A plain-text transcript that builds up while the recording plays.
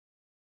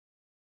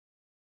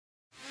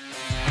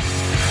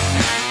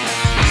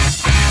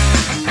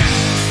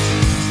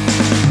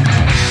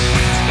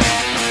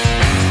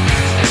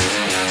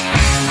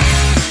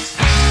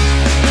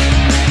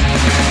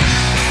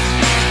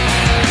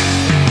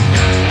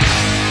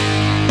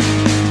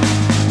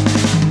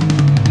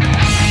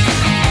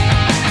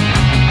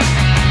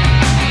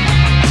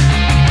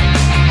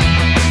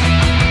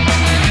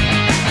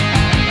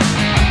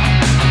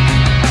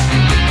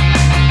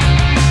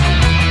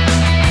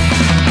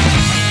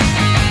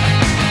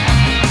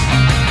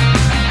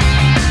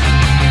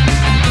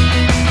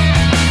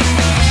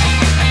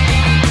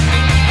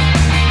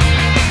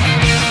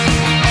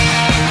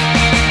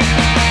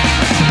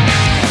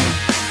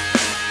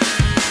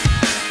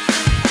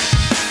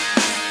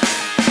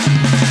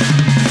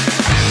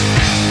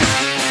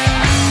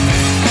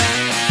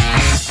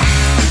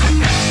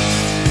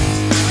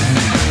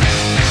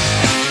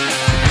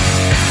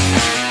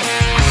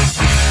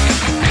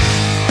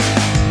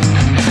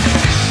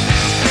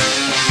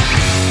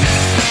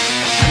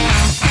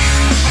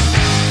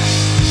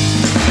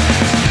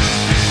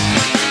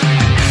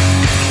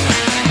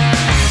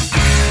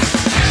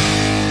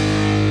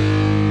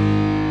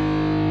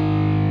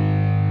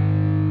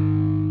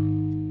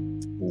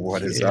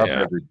What's up,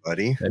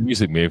 everybody? That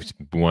music makes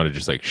me want to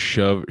just like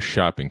shove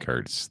shopping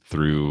carts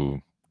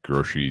through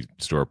grocery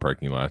store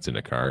parking lots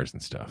into cars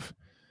and stuff.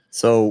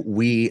 So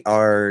we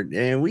are,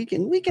 and we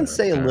can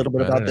say a little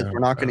bit about this. We're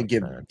not going to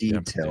give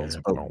details,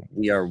 but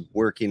we are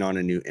working on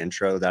a new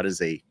intro. That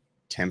is a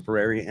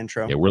temporary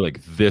intro. Yeah, we're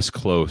like this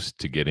close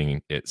to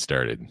getting it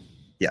started.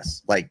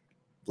 Yes, like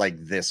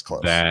this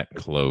close. That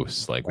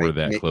close. Like we're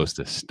that close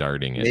to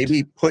starting it.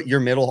 Maybe put your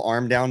middle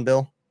arm down,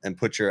 Bill, and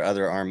put your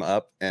other arm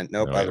up. And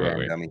nope, other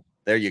arm, dummy.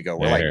 There you go.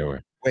 We're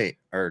wait,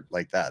 or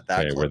like that.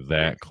 Okay, we're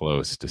that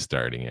close to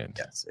starting it.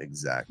 Yes,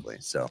 exactly.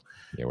 So,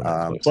 yeah, we're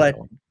not close but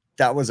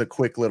that was a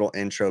quick little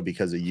intro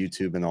because of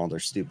YouTube and all their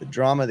stupid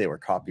drama. They were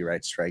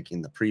copyright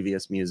striking the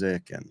previous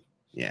music, and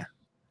yeah.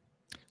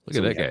 Look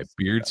at that guy,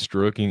 beard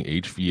stroking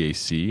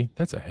HVAC.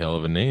 That's a hell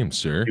of a name,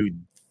 sir.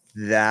 Dude,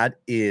 that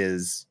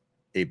is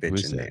a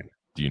bitchin' name.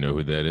 Do you know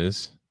who that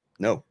is?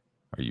 No.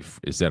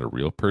 Is that a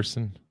real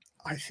person?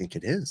 I think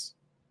it is.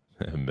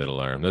 Middle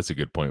arm. That's a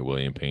good point,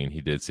 William Payne.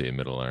 He did say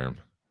middle arm.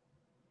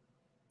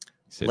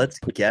 Let's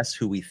guess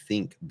who we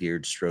think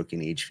beard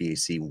stroking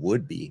HVAC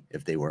would be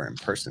if they were an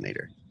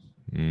impersonator.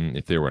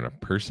 If they were an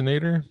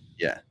impersonator?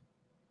 Yeah.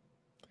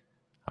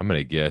 I'm going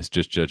to guess,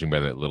 just judging by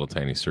that little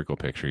tiny circle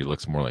picture, he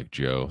looks more like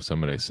Joe. So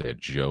I'm going to say a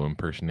Joe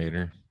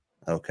impersonator.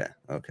 Okay,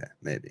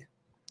 maybe.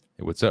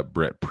 Hey, what's up,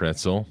 Brett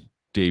Pretzel?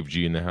 Dave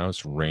G in the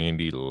house,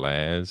 Randy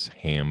Laz,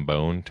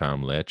 Hambone,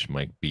 Tom Lech,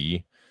 Mike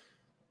B.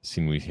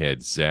 Seen we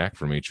had Zach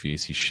from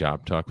HVAC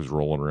Shop Talk was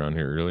rolling around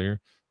here earlier.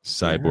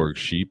 Cyborg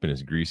Sheep and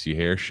his greasy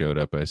hair showed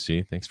up, I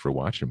see. Thanks for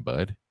watching,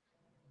 bud.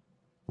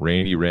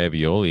 Randy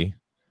Ravioli,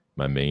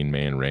 my main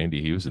man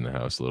Randy, he was in the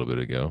house a little bit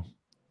ago.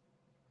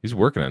 He's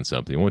working on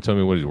something. He won't tell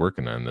me what he's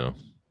working on, though.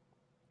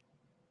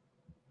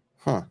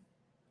 Huh.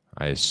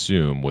 I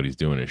assume what he's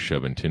doing is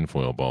shoving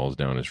tinfoil balls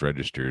down his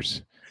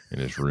registers in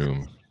his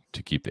room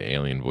to keep the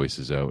alien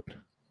voices out.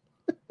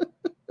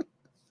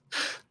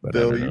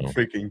 Bill, you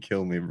freaking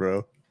kill me,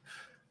 bro.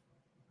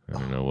 I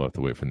don't know. We'll have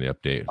to wait for the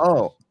update.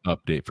 Oh.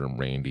 Update from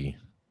Randy.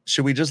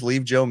 Should we just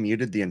leave Joe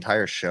muted the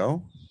entire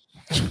show?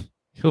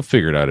 He'll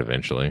figure it out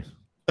eventually.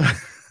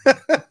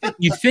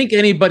 You think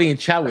anybody in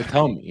chat would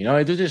tell me? You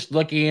know, they're just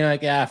looking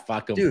like,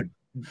 fuck them. Dude,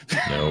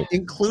 no.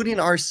 Including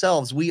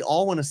ourselves, we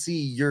all want to see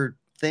your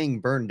thing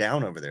burned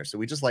down over there. So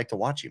we just like to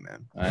watch you,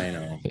 man. I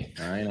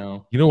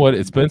know. You know what?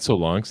 It's been so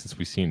long since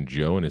we've seen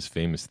Joe and his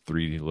famous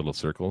 3 little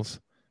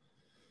circles.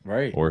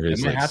 Right. Or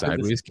his like,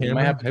 sideways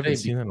camera. I haven't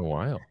seen that in a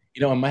while.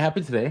 You know, it might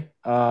happen today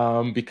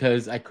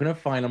because I couldn't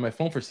find on my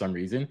phone for some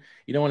reason.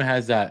 You know, when it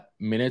has that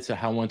minutes of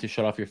how long to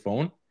shut off your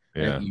phone?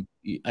 Yeah.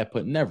 I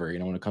put never,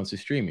 when it comes to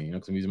streaming,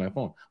 because I'm using my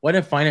phone. Well, I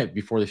didn't find it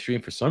before the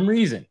stream for some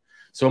reason.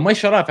 So it might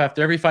shut off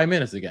after every 5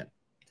 minutes again.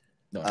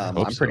 No, I'm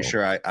pretty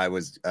sure I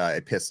was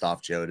pissed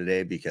off Joe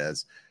today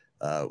because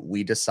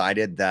we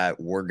decided that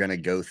we're going to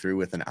go through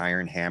with an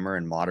iron hammer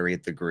and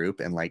moderate the group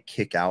and like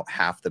kick out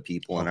half the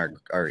people in our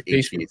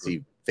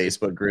HVAC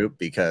Facebook group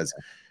because,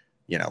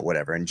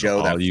 whatever. And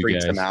Joe, that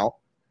freaks him out.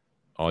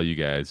 All you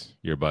guys,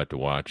 you're about to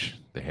watch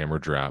the hammer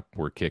drop.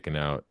 We're kicking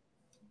out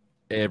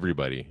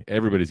everybody.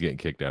 Everybody's getting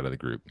kicked out of the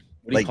group.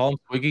 What do you call them?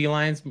 Twiggy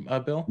lines,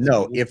 Bill?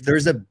 No, if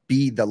there's a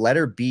B, the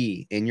letter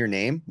B in your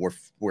name,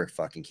 we're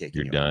fucking kicking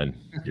you. You're done.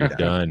 You're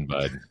done,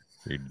 bud.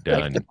 You're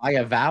done. Buy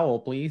a vowel,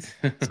 please.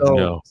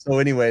 So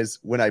anyways,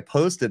 when I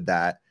posted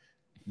that,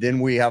 then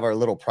we have our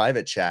little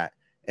private chat.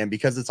 And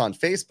because it's on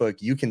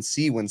Facebook, you can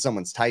see when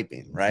someone's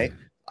typing, right?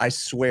 I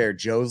swear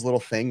Joe's little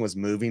thing was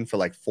moving for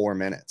like 4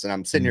 minutes. And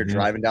I'm sitting here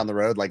driving down the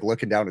road, like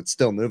looking down, it's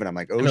still moving. I'm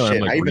like, oh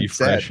shit. Like, I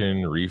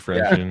even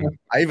refreshing. Yeah,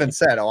 I even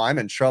said, oh, I'm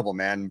in trouble,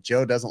 man.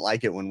 Joe doesn't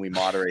like it when we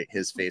moderate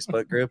his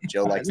Facebook group.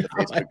 Joe likes the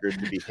Facebook group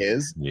to be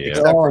his. Yeah.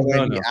 Except for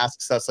when he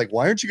asks us, like,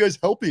 why aren't you guys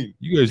helping?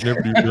 You guys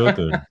never do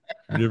nothing.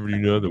 You never do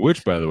nothing.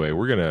 Which, by the way,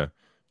 we're going to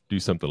do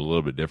something a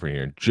little bit different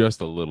here in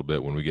just a little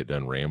bit when we get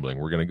done rambling.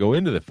 We're going to go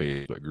into the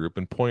Facebook group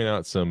and point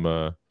out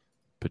some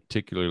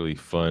particularly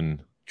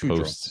fun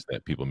posts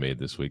that people made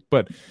this week.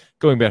 But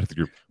going back to the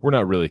group, we're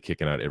not really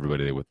kicking out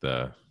everybody with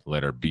the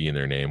letter B in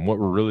their name. What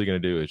we're really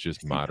going to do is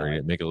just moderate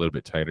it, make it a little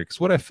bit tighter.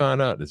 Because what I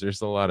found out is there's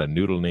a lot of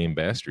noodle name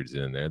bastards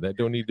in there that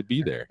don't need to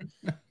be there.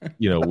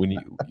 When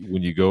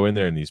you go in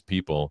there and these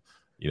people,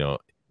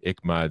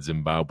 Ikmad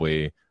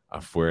Zimbabwe,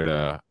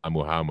 Afuera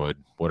Muhammad,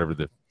 whatever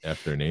the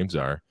F their names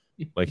are,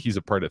 like he's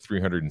a part of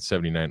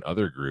 379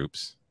 other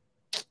groups,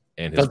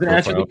 and his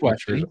profile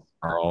pictures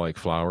are all like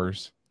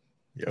flowers.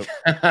 Yep.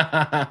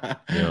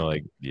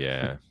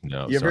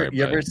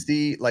 You ever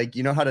see, like,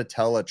 how to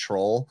tell a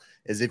troll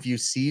is if you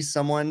see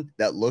someone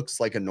that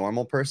looks like a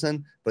normal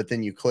person, but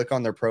then you click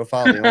on their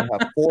profile, they only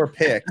have 4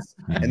 pics,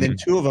 and then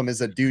 2 of them is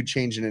a dude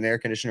changing an air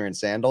conditioner in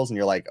sandals, and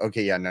you're like,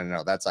 okay, yeah,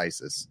 no, that's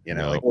ISIS,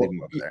 like leave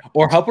him over there.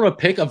 Or how about a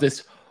pic of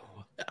this?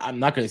 I'm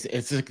not gonna say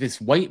it's like this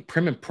white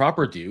prim and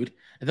proper dude,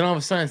 and then all of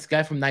a sudden, this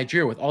guy from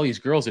Nigeria with all these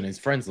girls in his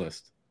friends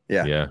list.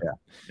 Yeah.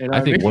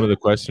 I think one of the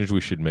questions we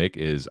should make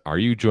is, are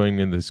you joining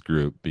in this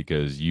group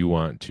because you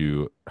want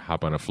to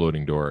hop on a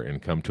floating door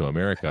and come to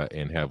America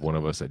and have one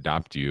of us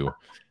adopt you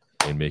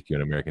and make you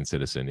an American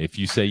citizen? If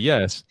you say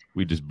yes,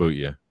 we just boot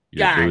you.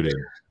 You're booted.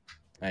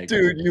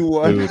 Dude, you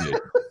won.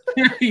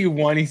 You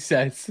won, he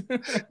says.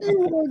 You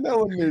won. That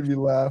one made me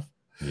laugh.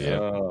 Yeah,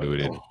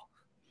 booted.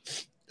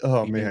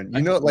 Oh man,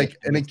 you know, like,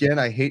 and again,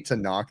 I hate to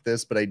knock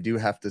this, but I do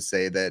have to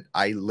say that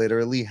I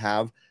literally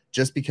have,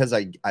 just because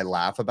I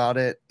laugh about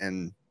it,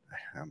 and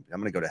I'm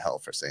gonna go to hell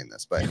for saying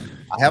this, but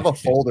I have a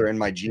folder in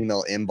my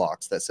Gmail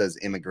inbox that says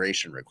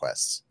immigration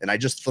requests, and I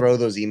just throw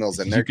those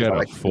emails in there. You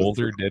got a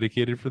folder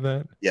dedicated for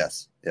that?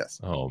 Yes.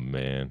 Oh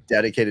man,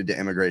 dedicated to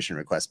immigration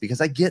requests,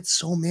 because I get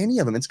so many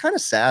of them. It's kind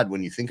of sad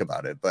when you think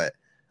about it, but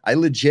I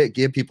legit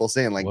get people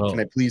saying like, "Can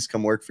I please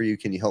come work for you?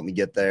 Can you help me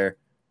get there?"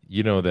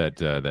 You know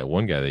that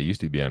one guy that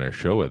used to be on our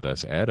show with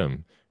us,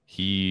 Adam.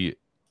 He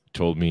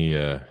told me,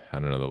 I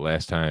don't know, the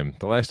last time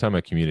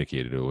I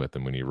communicated with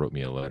him, when he wrote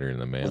me a letter in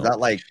the mail. Was that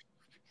like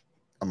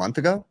a month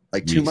ago?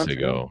 Like 2 months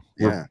ago?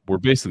 Yeah. We're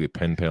basically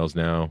pen pals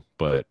now,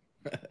 but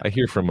I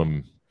hear from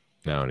him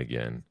now and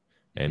again.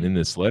 And in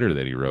this letter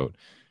that he wrote,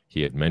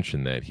 he had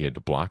mentioned that he had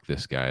to block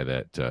this guy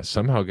that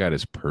somehow got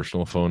his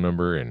personal phone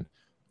number, and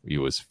he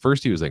was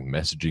like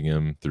messaging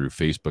him through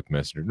Facebook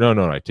Messenger.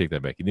 No, I take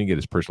that back. He didn't get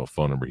his personal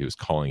phone number. He was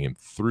calling him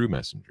through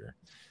Messenger,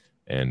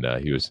 and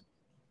he was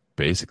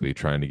basically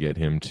trying to get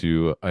him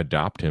to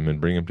adopt him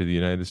and bring him to the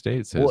United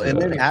States. Well,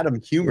 and then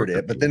Adam humored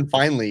it, but then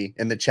finally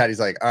in the chat, he's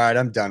like, "All right,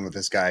 I'm done with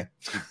this guy."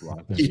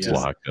 He just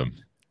blocked him.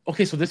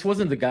 Okay, so this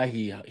wasn't the guy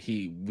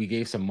we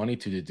gave some money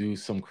to do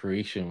some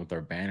creation with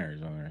our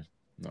banners on there.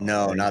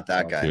 No, not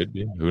that guy. Could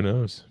be. Who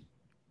knows?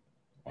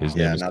 His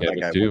name is not Kevin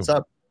that guy. too. What's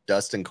up,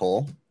 Dustin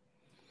Cole?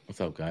 What's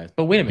up, guys?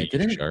 But wait a minute,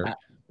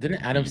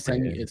 didn't Adam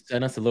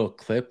send us a little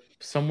clip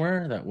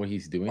somewhere that what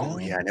he's doing? Oh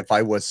yeah, and if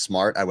I was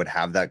smart, I would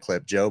have that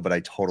clip, Joe. But I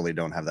totally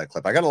don't have that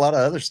clip. I got a lot of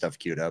other stuff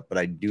queued up, but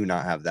I do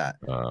not have that.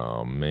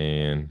 Oh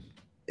man,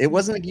 it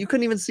wasn't. You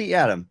couldn't even see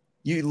Adam.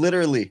 You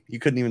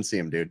couldn't even see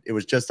him, dude. It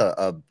was just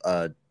a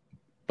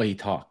But he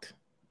talked.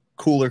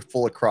 Cooler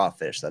full of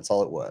crawfish. That's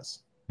all it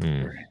was.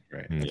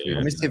 Right. Yeah.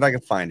 Let me see if I can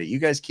find it. You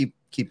guys keep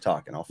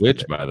talking.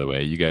 Which, by the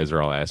way, you guys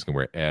are all asking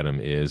where Adam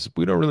is.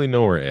 We don't really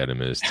know where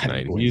Adam is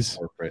tonight. He's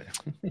corporate.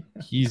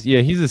 he's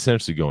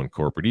essentially going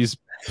corporate. He's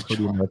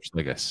pretty much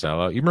like a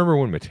sellout. You remember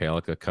when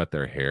Metallica cut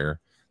their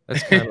hair?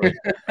 That's kind of like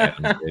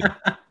Adam did.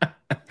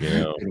 You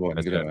know,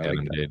 that's what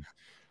Adam did.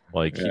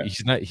 Like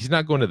he's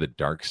not going to the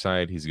dark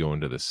side. He's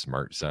going to the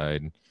smart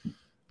side.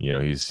 You know,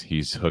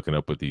 he's hooking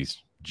up with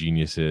these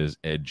geniuses: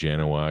 Ed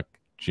Janowak,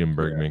 Jim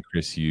Bergman,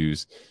 Chris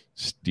Hughes,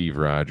 Steve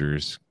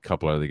Rogers, a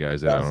couple other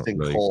guys that Dustin I don't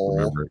really Cole.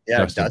 remember.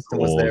 Yeah, Dustin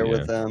was there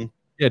with them.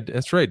 Yeah,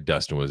 that's right.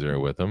 Dustin was there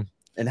with them.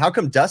 And how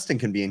come Dustin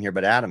can be in here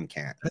but Adam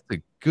can't? That's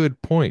a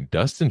good point.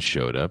 Dustin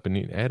showed up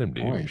and Adam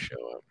didn't even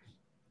show up.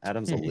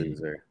 Adam's a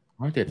loser.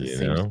 Aren't they the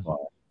same spot?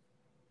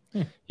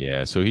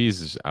 Yeah, so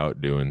he's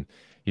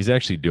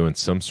actually doing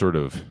some sort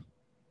of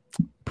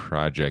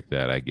project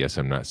that I guess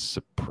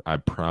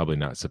I'm probably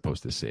not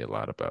supposed to say a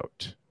lot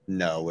about.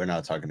 No, we're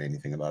not talking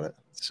anything about it.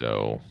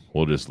 So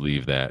we'll just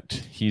leave that.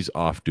 He's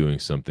off doing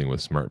something with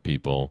smart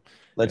people.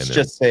 Let's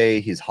just say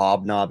he's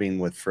hobnobbing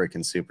with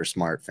freaking super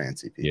smart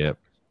fancy people. Yep.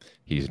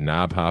 He's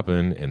knob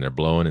hopping and they're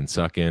blowing and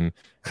sucking,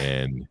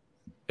 and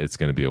it's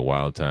going to be a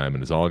wild time,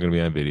 and it's all going to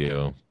be on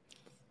video.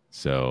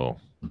 So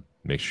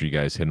make sure you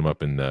guys hit him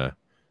up in the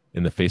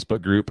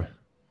Facebook group.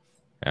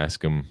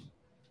 Ask him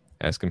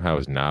how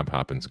his knob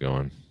hopping's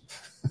going.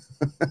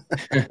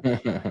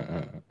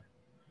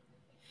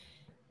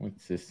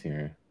 What's this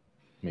here?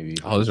 Maybe.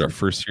 Oh, this is our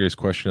first serious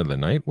question of the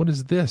night. What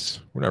is this?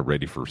 We're not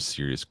ready for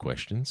serious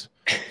questions.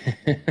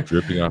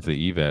 Dripping off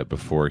the EVAP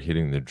before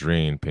hitting the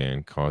drain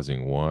pan,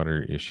 causing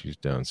water issues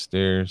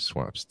downstairs.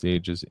 Swap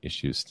stages,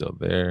 issues still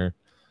there.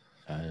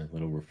 A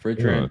little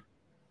refrigerant. I was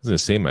going to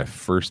say my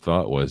first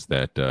thought was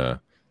that the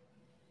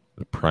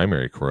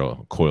primary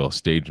coil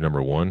stage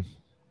number 1,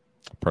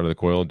 part of the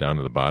coil down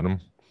to the bottom.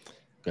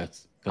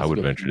 I would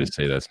venture to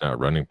say that's not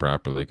running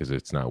properly because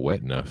it's not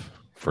wet enough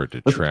for it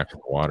to track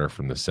water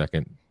from the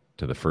second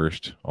to the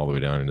first all the way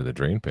down into the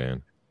drain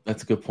pan.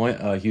 That's a good point.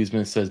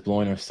 Hughesman says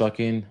blowing or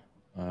sucking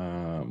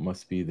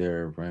must be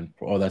there.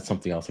 Oh, that's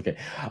something else. Okay.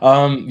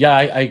 Yeah,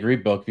 I agree,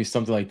 Bill. It could be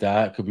something like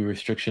that. It could be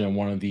restriction in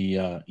one of the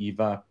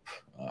EVAP.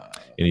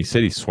 And he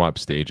said he swapped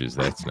stages.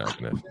 That's not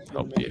going to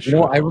help the issue. You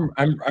know,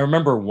 I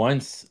remember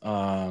once.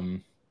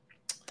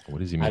 What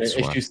does he mean? I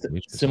had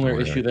an similar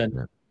issue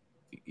then.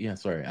 Yeah,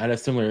 sorry. I had a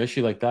similar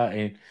issue like that,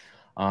 and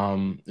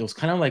it was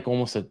kind of like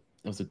almost it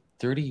was a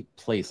dirty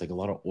place, like a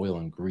lot of oil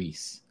and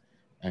grease.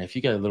 And if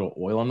you get a little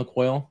oil on the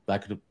coil,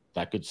 that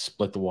could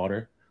split the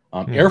water.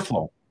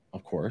 Airflow,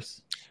 of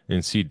course.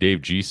 And see,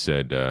 Dave G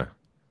said,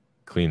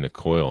 clean the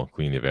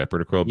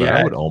evaporator coil. But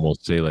I would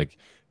almost say, like,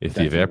 if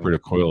the evaporator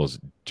coil is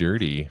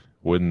dirty,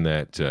 wouldn't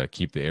that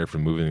keep the air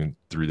from moving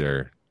through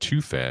there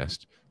too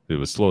fast? It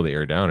would slow the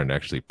air down and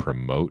actually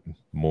promote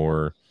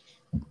more.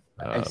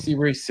 I see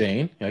what he's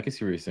saying. Yeah, I can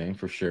see what he's saying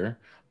for sure.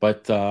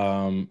 But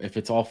if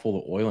it's all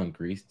full of oil and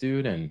grease,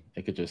 dude, and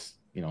it could just,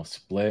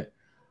 split.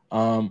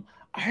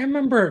 I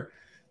remember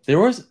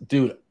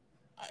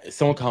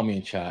someone called me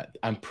in chat.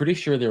 I'm pretty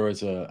sure there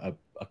was a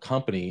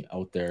company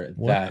out there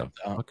What the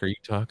fuck are you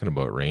talking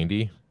about,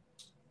 Randy?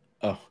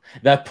 Oh,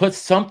 that puts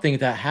something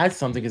that had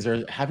something because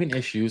they're having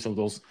issues of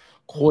those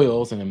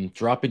coils and them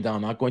dropping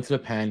down, not going to the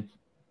pan,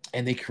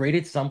 and they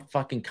created some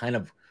fucking kind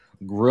of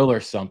grill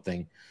or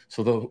something.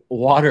 So the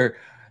water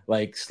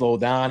like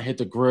slowed down, hit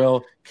the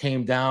grill,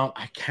 came down.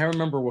 I can't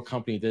remember what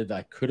company did that.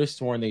 I could have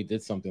sworn they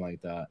did something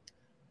like that.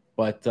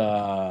 But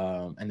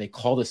and they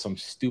called it some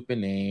stupid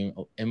name,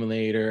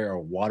 emulator or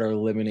water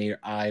eliminator.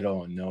 I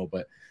don't know,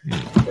 but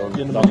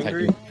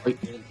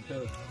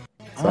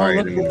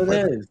sorry, look what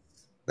it is.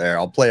 There,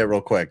 I'll play it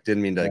real quick.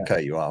 Didn't mean to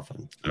cut you off.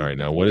 All right,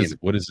 now what is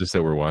this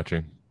that we're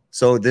watching?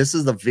 So this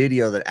is the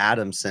video that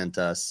Adam sent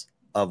us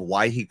of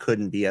why he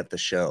couldn't be at the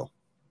show,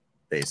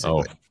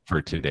 basically. Oh,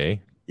 for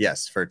today?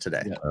 Yes, for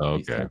today. Yeah. Oh,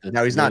 okay.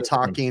 Now he's not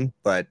talking,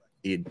 but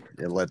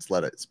let's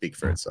let it speak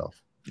for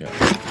itself. Yeah.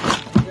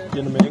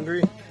 Getting him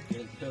angry?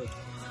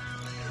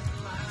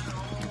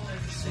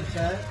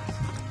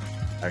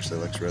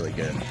 Actually looks really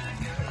good.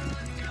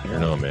 I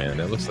know, man.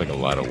 That looks like a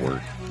lot of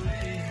work.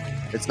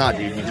 It's not,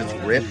 dude. You just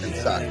rip and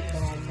suck.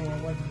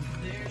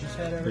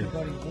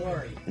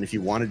 And if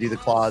you want to do the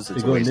claws,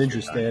 it's going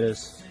ninja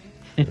status.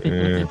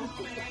 He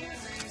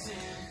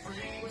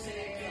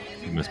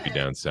must be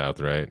down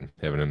south, right?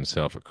 Having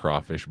himself a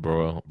crawfish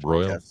broil.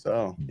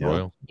 So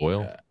broil.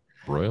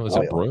 Is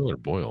it broil or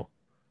boil?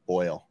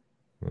 Boil.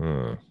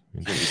 Boil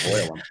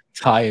him.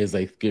 Ty is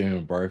like giving him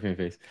a barfing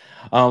face.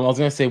 I was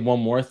gonna say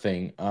one more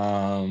thing.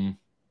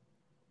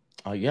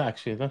 Yeah,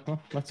 actually,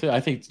 that's it.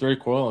 I think it's very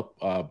cool.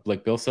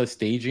 Like Bill says,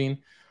 staging.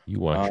 You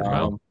watch your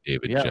mouth,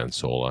 David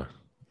Gensola.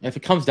 If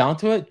it comes down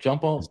to it,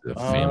 jump out. It's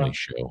a family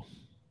show.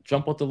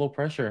 Jump out the low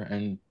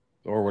pressure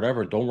or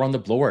whatever. Don't run the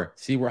blower.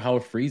 See how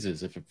it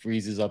freezes. If it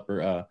freezes up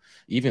or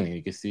evenly,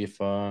 you can see if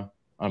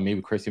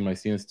maybe Christy might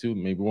see this too.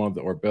 Maybe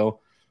or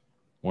Bill,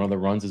 one of the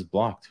runs is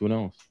blocked. Who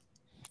knows?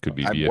 Could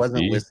be. I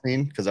wasn't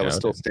listening because I was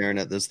still staring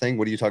at this thing.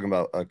 What are you talking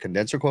about? A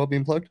condenser coil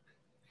being plugged?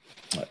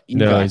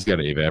 No, he's got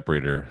an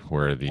evaporator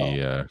where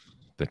the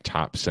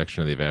top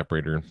section of the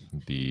evaporator,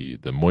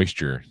 the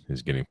moisture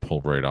is getting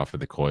pulled right off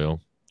of the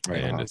coil,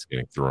 and it's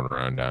getting thrown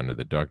around down to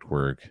the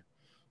ductwork.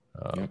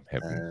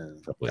 Having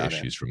a couple of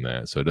issues from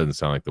that, so it doesn't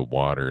sound like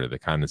the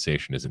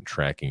condensation isn't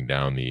tracking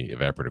down the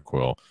evaporator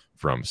coil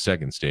from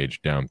second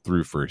stage down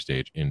through first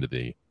stage into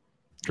the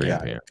drain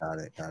pan. Got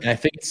it. And I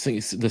think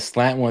it's the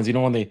slant ones. You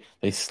know when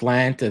they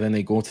slant and then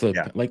they go to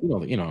the like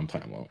you know I'm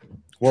talking about.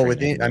 Well,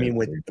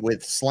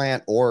 with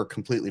slant or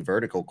completely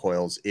vertical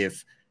coils,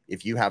 if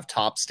you have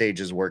top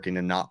stages working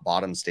and not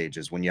bottom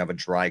stages, when you have a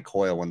dry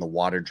coil, when the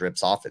water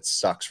drips off, it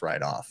sucks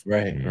right off.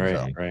 Right.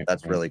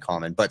 That's really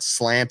common. But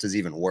slant is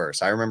even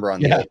worse. I remember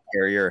on the old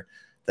Carrier,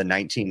 the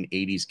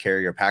 1980s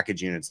Carrier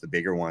package units, the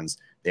bigger ones,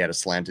 they had a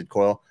slanted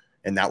coil,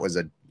 and that was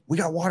we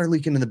got water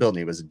leaking in the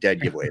building. It was a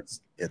dead giveaway.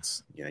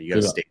 It's you got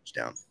to stage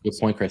down. Good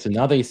point, Chris. And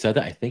now that you said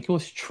that, I think it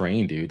was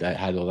Train, dude. That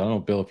had those. I don't know,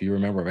 Bill, if you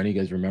remember, if any of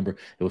you guys remember,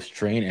 it was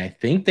Train. And I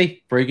think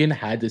they friggin'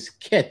 had this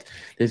kit,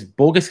 this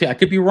bogus kit. I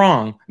could be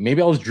wrong.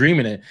 Maybe I was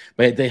dreaming it,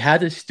 but they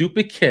had this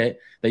stupid kit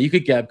that you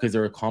could get because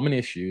there were common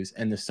issues.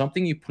 And there's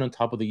something you put on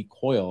top of the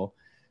coil,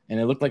 and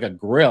it looked like a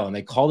grill. And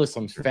they called it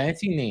some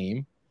fancy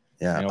name.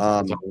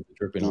 Yeah.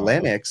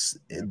 Lennox,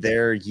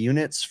 their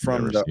units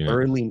from the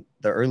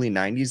early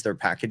 90s, their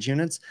package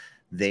units,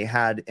 they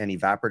had an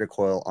evaporator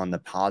coil on the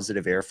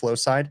positive airflow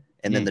side,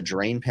 and then the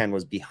drain pan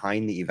was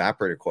behind the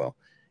evaporator coil.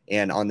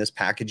 And on this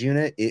package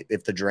unit,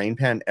 if the drain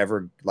pan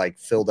ever like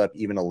filled up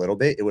even a little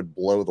bit, it would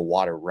blow the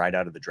water right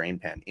out of the drain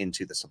pan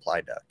into the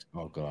supply duct.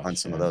 Oh gosh. On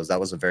some of those, that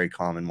was a very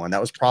common one. That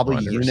was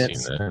probably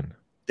units.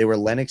 They were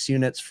Lennox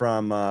units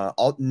from.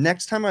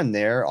 Next time I'm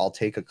there, I'll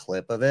take a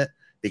clip of it,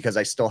 because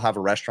I still have a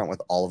restaurant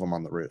with all of them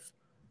on the roof.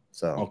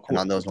 So, cool. And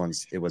on those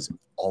ones, it was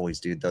always,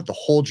 dude, the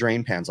whole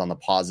drain pan's on the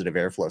positive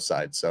airflow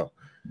side. So,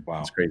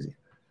 wow, it's crazy.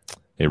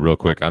 Hey, real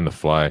quick on the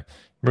fly,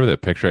 remember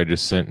that picture I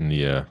just sent in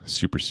the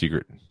super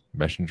secret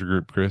messenger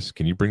group, Chris?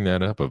 Can you bring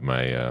that up of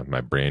my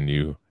my brand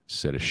new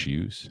set of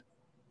shoes?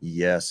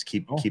 Yes,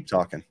 keep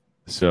talking.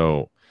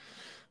 So,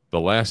 the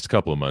last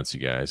couple of months, you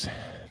guys,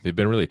 they've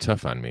been really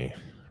tough on me.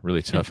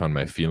 Really tough on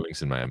my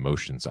feelings and my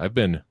emotions. I've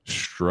been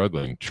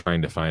struggling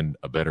trying to find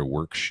a better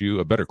work shoe,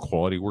 a better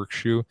quality work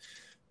shoe,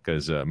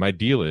 because my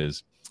deal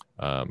is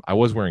I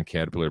was wearing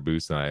Caterpillar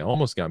boots, and I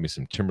almost got me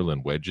some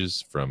Timberland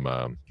wedges from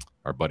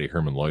our buddy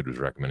Herman Lloyd was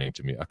recommending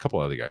to me. A couple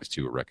other guys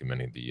too were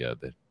recommending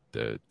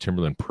the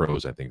Timberland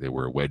Pros. I think they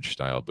were wedge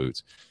style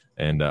boots,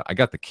 and I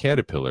got the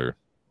Caterpillar,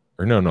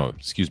 or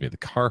the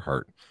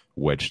Carhartt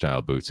wedge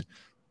style boots.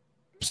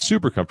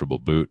 Super comfortable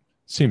boot,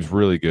 seems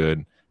really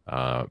good.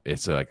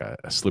 It's like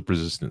a slip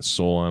resistant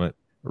sole on it.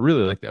 I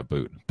really like that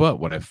boot. But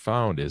what I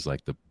found is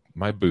like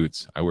my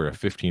boots, I wear a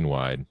 15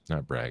 wide,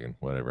 not bragging,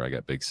 whatever. I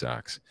got big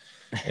socks,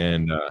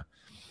 and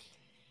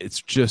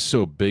it's just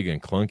so big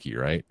and clunky,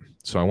 right?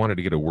 So I wanted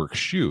to get a work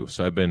shoe.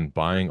 So I've been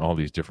buying all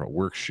these different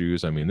work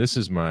shoes. I mean,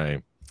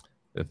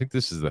 I think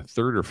this is the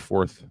third or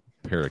fourth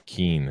pair of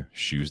Keen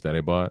shoes that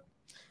I bought.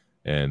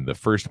 And the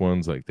first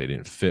ones, like, they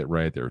didn't fit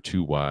right. They were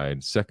too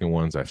wide. Second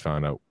ones, I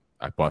found out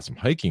I bought some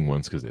hiking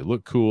ones because they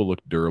look cool, look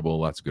durable,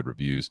 lots of good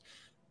reviews.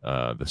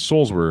 The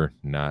soles were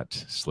not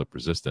slip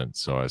resistant,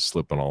 so I was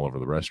slipping all over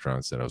the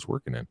restaurants that I was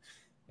working in.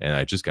 And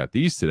I just got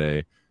these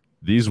today.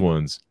 These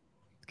ones,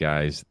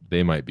 guys,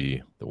 they might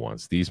be the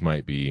ones. These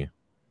might be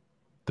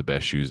the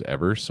best shoes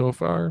ever so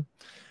far.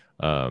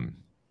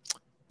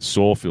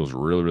 Sole feels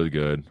really, really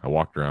good. I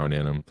walked around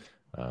in them.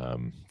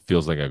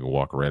 Feels like I can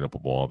walk right up a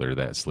wall. They're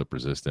that slip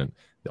resistant.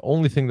 The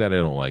only thing that I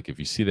don't like, if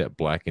you see that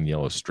black and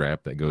yellow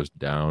strap that goes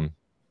down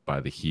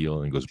by the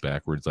heel and goes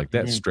backwards, like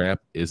that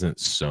strap isn't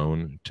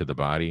sewn to the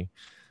body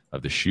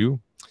of the shoe.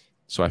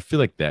 So I feel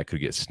like that could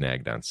get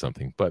snagged on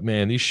something. But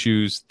man, these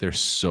shoes, they're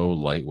so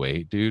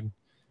lightweight, dude.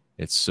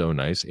 It's so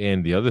nice.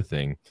 And the other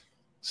thing,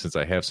 since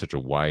I have such a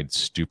wide,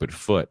 stupid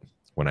foot,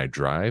 when I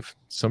drive,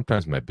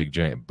 sometimes my big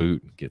giant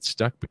boot gets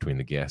stuck between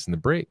the gas and the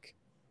brake,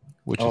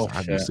 which is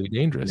obviously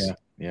dangerous.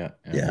 Yeah.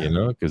 You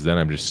know, because then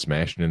I'm just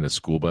smashing into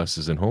school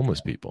buses and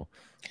homeless people.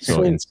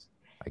 So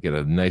I get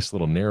a nice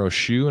little narrow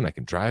shoe and I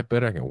can drive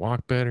better. I can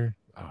walk better.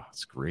 Oh,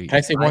 it's great. Can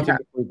I say one thing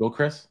before we go,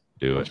 Chris?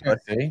 Do it. Can I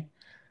say?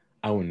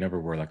 I would never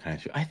wear that kind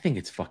of shoe. I think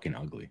it's fucking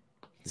ugly.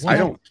 I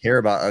don't care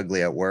about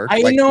ugly at work. I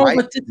know,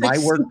 but my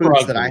work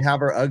boots that I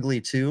have are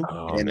ugly too,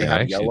 and they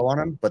have yellow on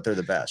them, but they're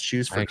the best.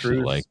 Shoes for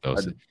crews like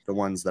those. are the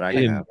ones that I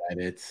have.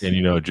 And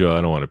you know, Joe,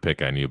 I don't want to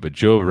pick on you, but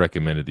Joe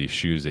recommended these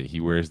shoes that he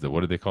wears. What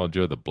do they call,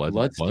 Joe? The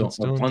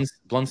Blundstones.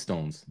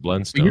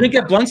 Blundstones. You didn't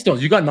get Blundstones.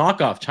 You got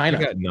knockoff China.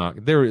 I got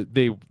knocked.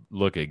 They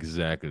look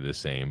exactly the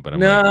same, but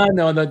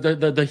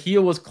the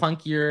heel was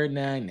clunkier.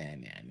 Nah.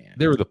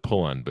 They were the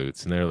pull-on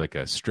boots, and they're like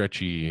a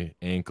stretchy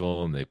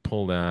ankle, and they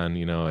pulled on,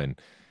 you know, and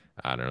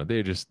I don't know.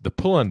 They're just the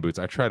pull-on boots.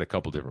 I tried a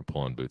couple different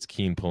pull-on boots,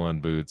 Keen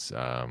pull-on boots,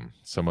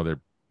 some other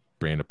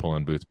brand of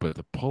pull-on boots, but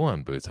the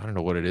pull-on boots, I don't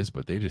know what it is,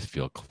 but they just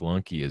feel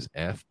clunky as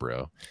F,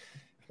 bro.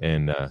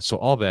 And so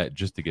all that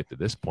just to get to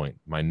this point,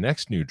 my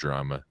next new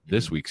drama,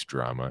 this week's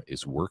drama,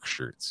 is work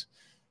shirts.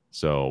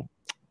 So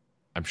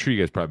I'm sure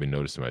you guys probably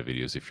noticed in my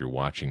videos, if you're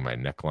watching my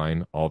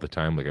neckline all the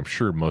time, like I'm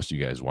sure most of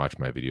you guys watch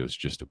my videos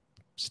just to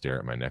stare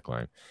at my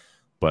neckline.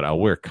 But I'll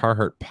wear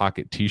Carhartt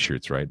pocket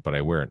t-shirts, right? But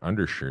I wear an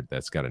undershirt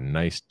that's got a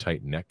nice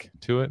tight neck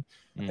to it.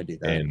 I do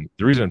that. And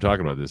the reason I'm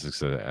talking about this is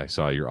because I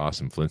saw your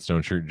awesome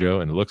Flintstone shirt, Joe,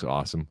 and it looks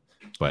awesome.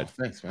 But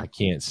thanks, man. I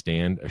can't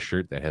stand a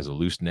shirt that has a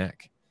loose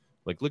neck.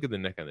 Like, look at the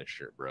neck on this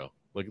shirt, bro.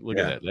 Look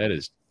at that. That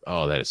is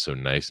so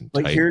nice and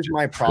tight. Like, here's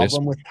my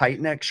problem with tight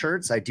neck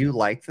shirts. I do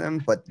like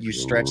them, but you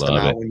stretch them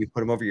out when you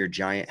put them over your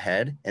giant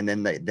head, and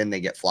then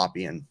they get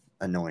floppy and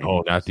annoying.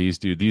 Oh, not these,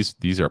 dude.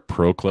 These are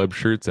Pro Club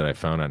shirts that I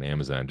found on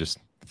Amazon just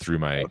through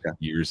my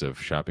years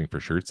of shopping for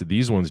shirts.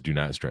 These ones do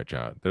not stretch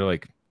out. They're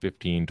like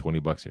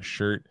 $15-20 a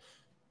shirt,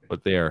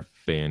 but they are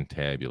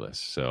fantabulous.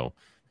 So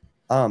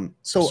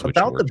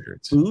about the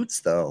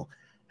boots though,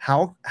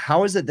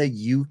 how is it that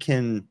you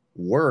can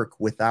work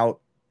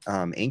without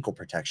ankle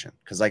protection?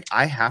 Because like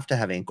I have to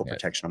have ankle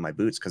protection on my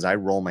boots because I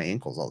roll my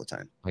ankles all the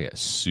time. I got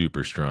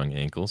super strong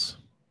ankles.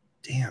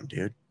 Damn,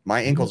 dude. My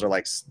ankles are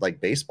like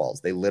baseballs.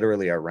 They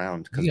literally are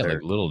round because they're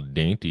like little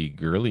dainty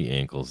girly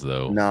ankles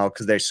though. No,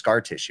 because they're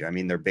scar tissue. I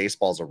mean, they're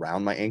baseballs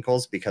around my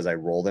ankles because I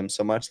roll them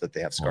so much that they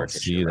have scar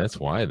tissue. See,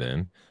 that's why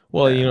then.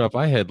 Well, you know, if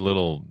I had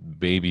little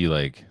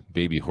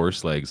baby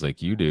horse legs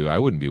like you do, I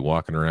wouldn't be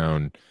walking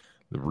around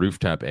the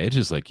rooftop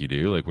edges like you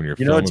do. Like when you're,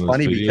 you know, it's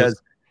funny because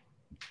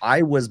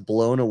I was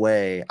blown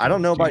away. I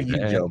don't know about you,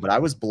 Joe, but I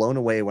was blown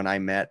away when I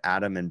met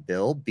Adam and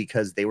Bill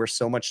because they were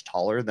so much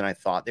taller than I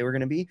thought they were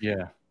going to be.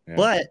 Yeah.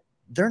 But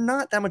they're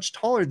not that much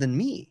taller than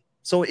me.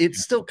 So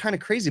it's still kind of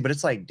crazy, but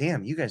it's like,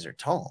 damn, you guys are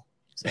tall.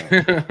 So,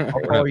 how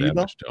tall are you,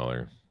 Bill?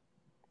 Taller.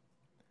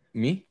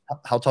 Me?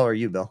 How tall are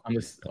you, Bill? I'm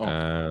just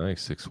like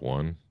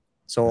 6'1".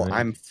 So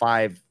I'm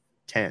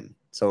 5'10".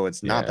 So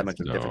it's not that much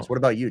of a difference. What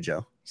about you,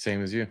 Joe?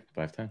 Same as you,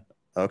 5'10".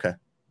 Okay.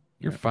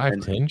 You're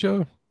 5'10",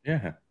 Joe?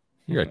 Yeah.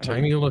 You're a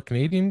tiny little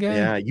Canadian guy.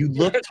 Yeah, you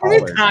look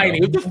taller. Tiny.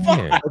 What the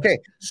fuck? Okay,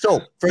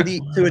 so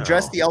to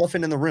address the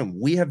elephant in the room,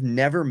 we have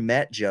never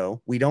met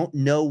Joe. We don't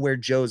know where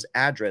Joe's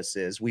address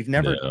is. We've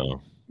never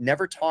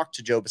talked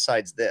to Joe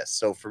besides this.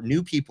 So for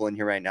new people in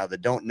here right now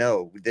that don't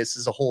know, this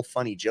is a whole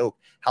funny joke.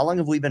 How long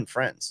have we been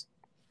friends?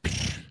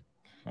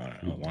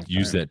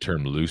 Use that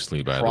term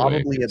loosely, by the way.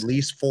 Probably at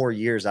least 4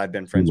 years I've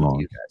been friends with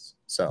you guys.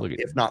 So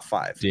if not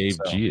 5. Dave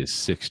G is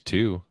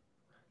 6'2".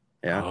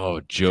 Yeah.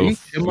 Oh, Joe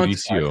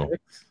Felicio.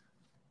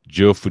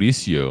 Joe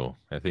Felicio.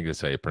 I think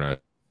that's how you pronounce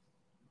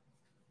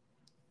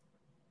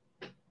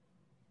it.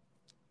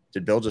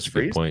 Did Bill just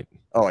freeze? Point.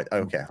 Oh,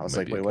 okay. I was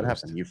like, wait, what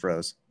happened? You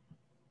froze.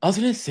 I was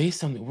going to say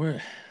something.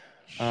 Where?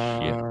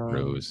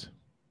 Rose.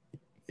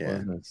 Yeah. What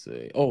was I gonna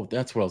say? Oh,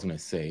 that's what I was going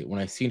to say. When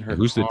I seen her.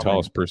 Who's the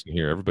tallest person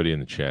here? Everybody in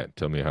the chat,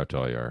 tell me how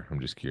tall you are. I'm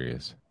just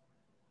curious.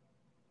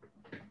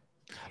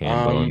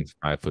 Hand bones,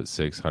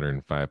 5'6",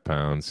 105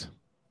 pounds.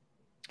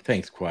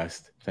 Thanks,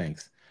 Quest.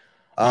 Thanks.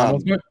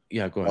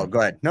 Yeah, go ahead. Oh, go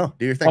ahead. No,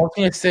 do your thing. I was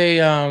going to say,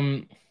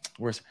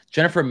 where's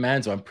Jennifer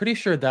Manzo? I'm pretty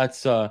sure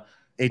that's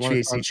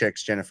HVAC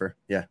chicks, Jennifer.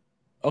 Yeah.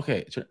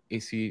 Okay,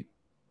 AC,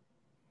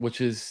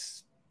 which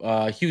is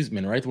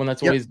Huseman, right? The one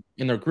that's always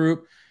in their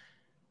group.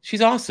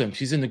 She's awesome.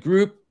 She's in the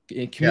group.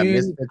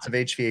 Misfits of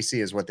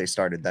HVAC is what they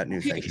started, that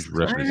new thing.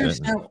 I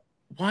understand.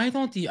 Why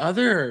don't the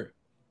other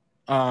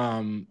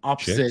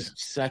opposite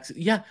sex,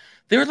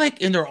 they're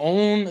like in their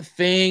own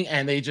thing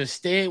and they just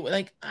stay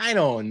like, I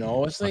don't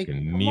know. It's like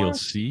Neil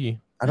C.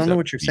 I don't know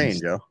what you're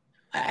saying, Joe.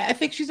 I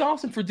think she's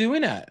awesome for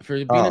doing that, for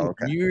being in the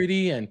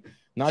community and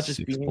not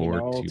just being,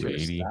 to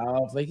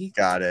herself. Like,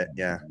 got it.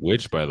 Yeah.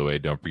 Which, by the way,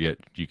 don't forget,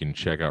 you can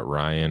check out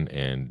Ryan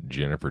and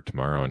Jennifer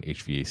tomorrow on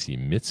HVAC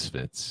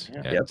Misfits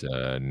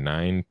at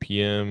 9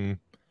 p.m.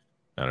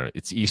 I don't know.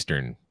 It's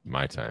Eastern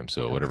my time,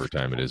 so whatever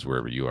time it is,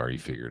 wherever you are, you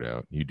figure it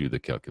out. You do the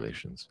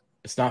calculations.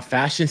 It's not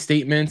fashion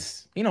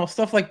statements,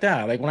 stuff like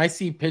that. Like when I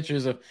see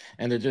pictures of,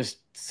 and they're just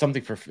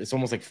something it's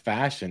almost like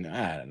fashion.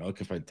 I don't know,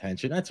 looking for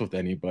attention. That's with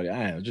anybody.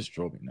 I don't know, just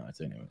drove me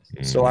nuts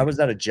anyways. So I was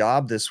at a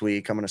job this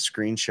week. I'm going to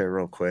screen share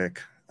real quick.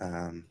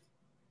 I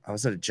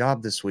was at a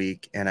job this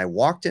week and I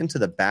walked into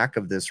the back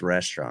of this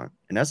restaurant.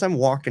 And as I'm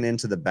walking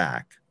into the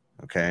back,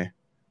 okay,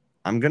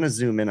 I'm going to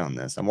zoom in on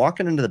this. I'm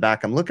walking into the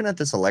back. I'm looking at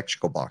this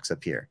electrical box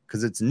up here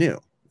because it's new.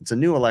 It's a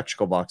new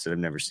electrical box that I've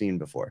never seen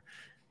before.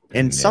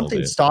 And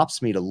something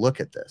stops me to look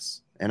at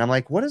this. And I'm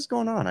like, what is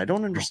going on? I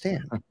don't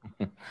understand.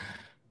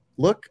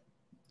 Look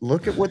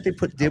at what they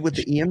did with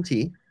the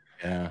EMT.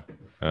 Yeah.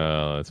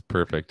 Oh, that's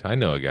perfect. I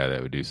know a guy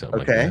that would do something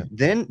like that.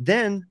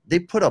 Then they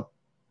put up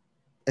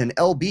an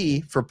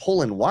LB for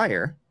pulling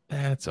wire.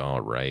 That's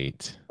all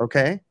right.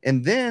 Okay.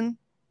 And then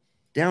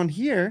down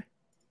here,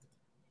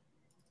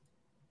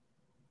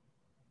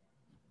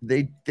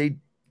 they took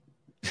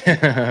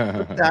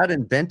that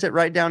and bent it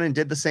right down and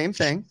did the same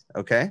thing.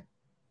 Okay.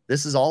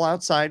 This is all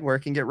outside where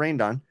it can get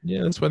rained on.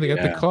 Yeah, that's why they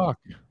got the caulk.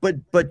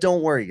 But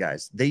don't worry,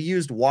 guys. They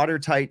used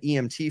watertight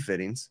EMT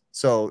fittings.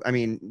 So, I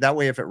mean, that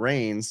way if it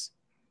rains.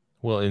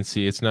 Well, and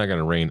see, it's not going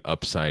to rain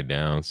upside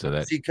down. So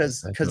that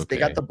because they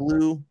got the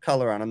blue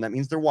color on them. That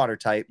means they're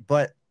watertight.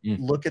 But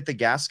look at the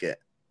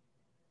gasket.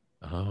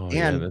 Oh,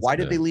 and why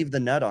did they leave the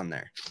nut on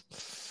there?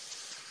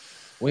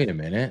 Wait a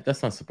minute.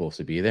 That's not supposed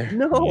to be there.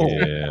 No,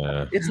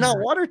 it's not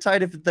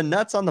watertight if the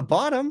nut's on the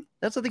bottom.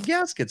 That's what the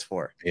gasket's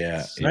for.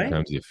 Yeah.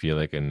 Sometimes you feel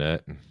like a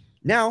nut.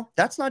 Now,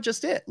 that's not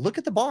just it. Look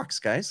at the box,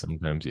 guys.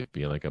 Sometimes you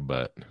feel like a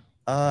butt.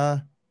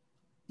 Either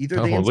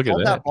they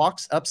installed that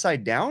box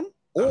upside down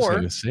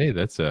or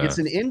it's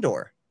an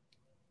indoor.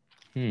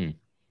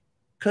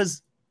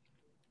 Because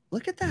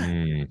look at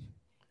that.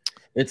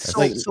 It's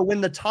so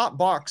when the top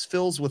box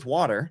fills with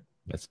water,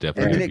 that's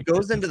definitely. And then it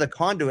goes into the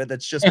conduit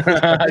that's just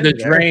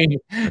the drain.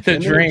 The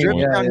drain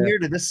down here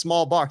to this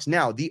small box.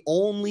 Now, the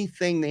only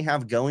thing they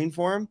have going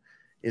for them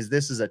is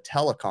this is a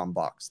telecom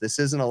box. This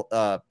isn't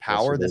a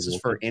power. This is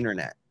for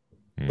internet.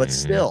 But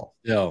still,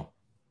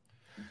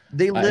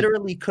 they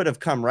literally could have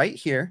come right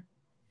here,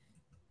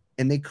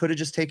 and they could have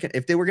just taken.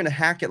 If they were going to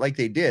hack it like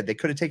they did, they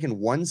could have taken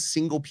one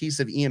single piece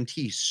of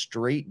EMT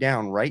straight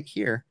down right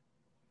here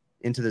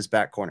into this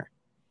back corner.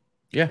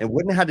 Yeah, it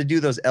wouldn't have had to do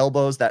those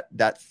elbows, that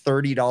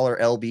 $30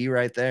 LB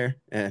right there.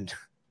 And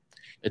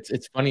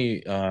it's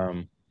funny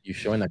you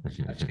showing that.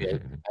 Actually,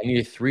 I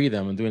needed 3 of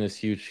them. I'm doing this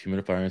huge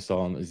humidifier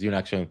install on Zune.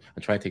 Actually,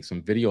 I'm trying to take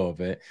some video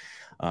of it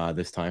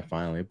this time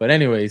finally. But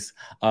anyways,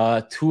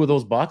 2 of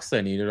those boxes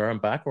I needed are on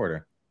back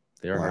order.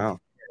 They are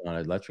on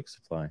electric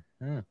supply.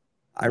 Yeah.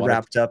 I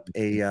wrapped up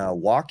a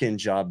walk-in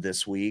job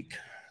this week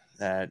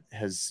that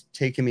has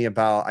taken me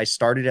I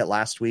started it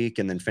last week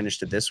and then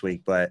finished it this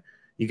week, but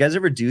you guys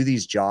ever do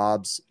these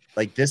jobs?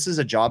 Like this is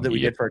a job that we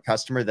did for a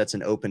customer that's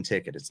an open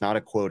ticket. It's not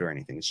a quote or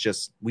anything. It's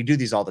just, we do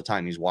these all the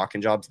time. These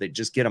walk-in jobs, they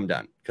just get them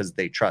done because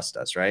they trust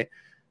us, right?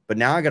 But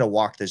now I got to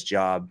walk this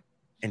job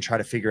and try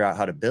to figure out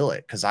how to bill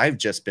it because I've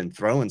just been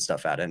throwing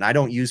stuff at it. And I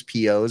don't use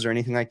POs or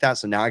anything like that.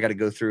 So now I got to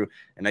go through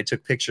and I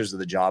took pictures of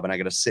the job and I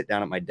got to sit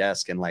down at my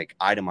desk and like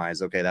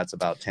itemize, okay, that's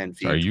about 10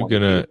 feet. Are you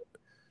going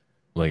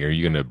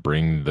to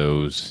bring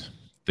those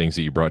things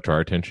that you brought to our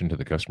attention to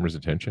the customer's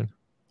attention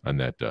on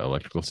that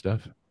electrical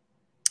stuff?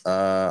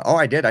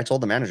 I did. I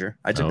told the manager.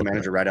 I took the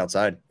manager right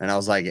outside and I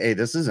was like, hey,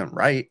 this isn't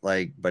right.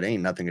 Like, but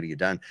ain't nothing going to get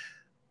done.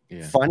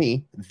 Yeah.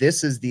 Funny.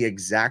 This is the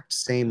exact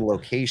same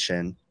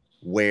location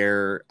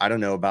where, I don't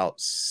know, about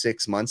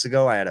 6 months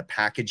ago, I had a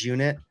package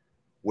unit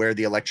where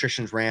the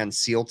electricians ran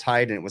seal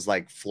tight and it was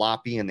like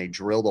floppy and they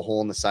drilled a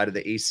hole in the side of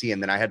the AC.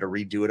 And then I had to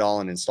redo it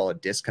all and install a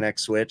disconnect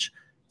switch.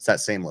 It's that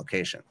same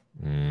location.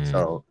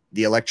 So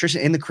the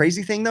electrician, and the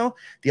crazy thing though,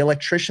 the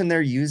electrician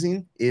they're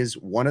using is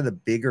one of the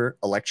bigger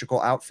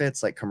electrical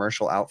outfits, like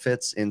commercial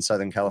outfits in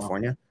Southern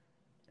California.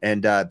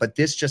 And, but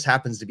this just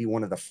happens to be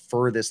one of the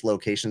furthest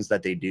locations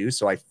that they do.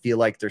 So I feel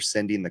like they're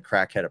sending the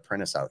crackhead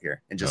apprentice out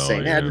here and just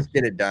saying, just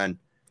get it done,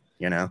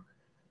 you know?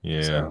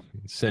 Yeah. So,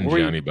 send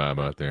Johnny Bob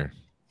out there.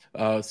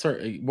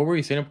 Sorry, what were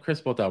you saying, Chris,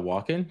 about that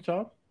walk-in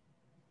job?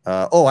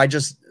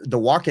 The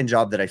walk-in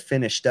job that I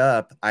finished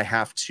up, I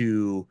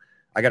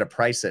got to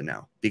price it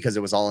now because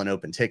it was all an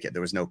open ticket.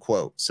 There was no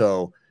quote.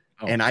 So,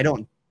 and I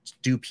don't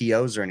do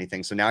POs or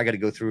anything. So now I got to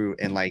go through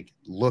and like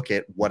look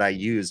at what I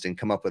used and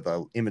come up with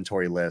an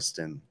inventory list.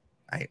 And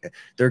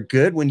they're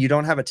good when you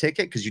don't have a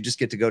ticket because you just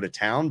get to go to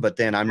town. But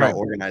then I'm not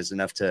organized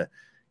enough to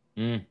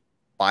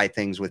buy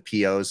things with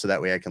POs so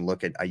that way I can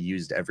look at, I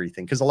used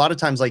everything. Cause a lot of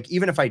times, like,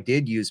 even if I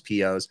did use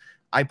POs,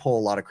 I pull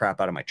a lot of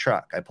crap out of my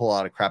truck. I pull a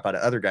lot of crap out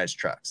of other guys'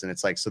 trucks. And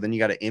it's like, so then you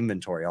got to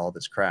inventory all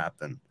this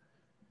crap and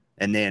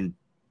then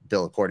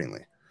bill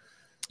accordingly.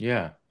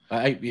 Yeah.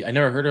 I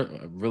never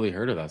really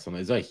heard of that.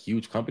 Something. Is that a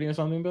huge company or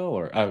something, Bill,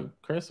 or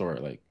Chris, or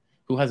like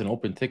who has an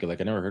open ticket?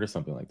 Like I never heard of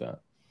something like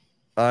that.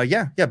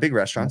 Yeah. Big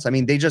restaurants. I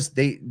mean,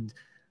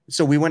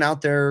 so we went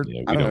out there.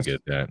 Yeah, we don't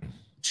get that.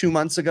 2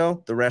 months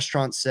ago, the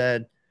restaurant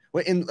said,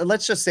 well, and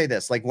let's just say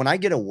this, like when I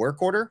get a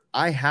work order,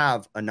 I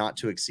have a not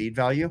to exceed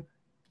value,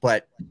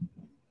 but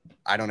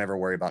I don't ever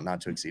worry about not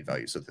to exceed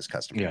values with this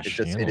customer. Yeah, it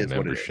is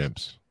what it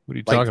is. What are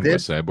you talking about,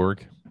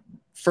 Cyborg?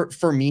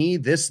 For me,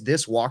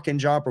 this walk-in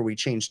job where we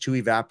changed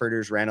 2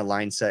 evaporators, ran a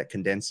line set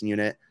condensing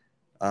unit,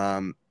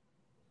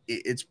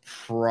 it's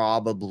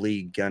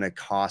probably gonna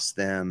cost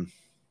them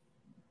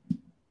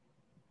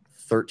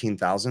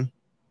 $13,000.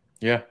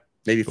 Yeah,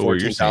 maybe 14,000.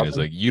 What you're saying is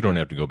like you don't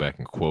have to go back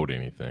and quote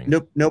anything.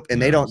 Nope.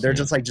 And they don't. They're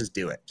just like, just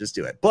do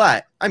it.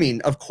 But I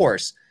mean, of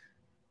course,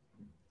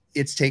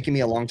 it's taken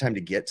me a long time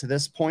to get to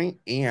this point,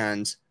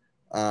 and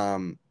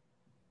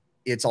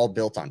it's all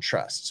built on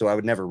trust. So I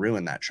would never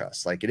ruin that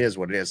trust. Like it is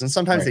what it is. And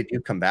sometimes they do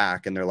come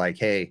back and they're like,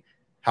 hey,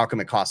 how come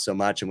it costs so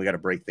much? And we got to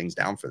break things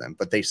down for them.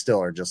 But they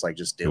still are just like,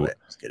 just do it.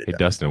 Just get it done.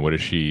 Dustin, what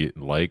does she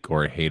like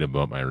or hate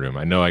about my room?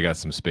 I know I got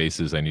some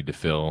spaces I need to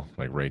fill.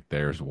 Like right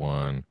there's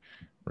one,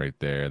 right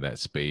there, that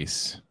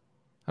space.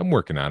 I'm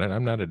working on it.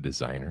 I'm not a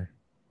designer.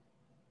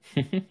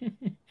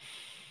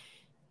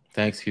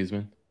 Thanks,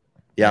 Huseman.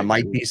 Yeah,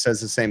 Mike B says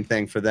the same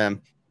thing for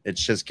them.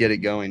 It's just get it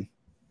going.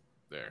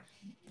 There.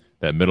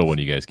 That middle one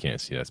you guys can't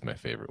see. That's my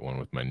favorite one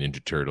with my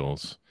Ninja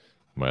Turtles,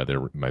 my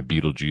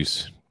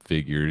Beetlejuice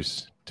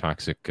figures,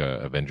 Toxic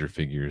Avenger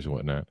figures and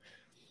whatnot.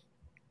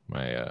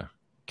 My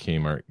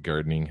Kmart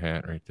gardening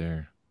hat right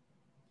there.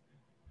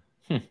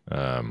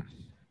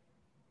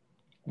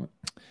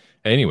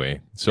 Anyway,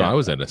 so I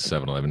was at a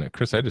 7-Eleven.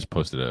 Chris, I just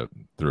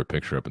threw a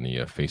picture up in the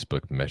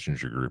Facebook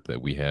Messenger group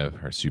that we have,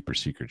 our super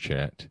secret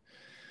chat.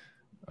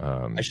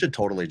 I should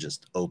totally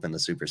just open the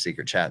super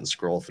secret chat and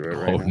scroll through it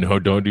right now. No,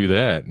 don't do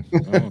that.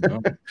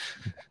 No.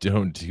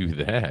 Don't do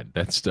that.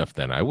 That's stuff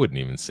that I wouldn't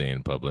even say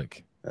in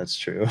public. That's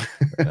true.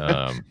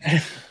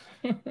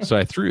 So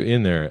I threw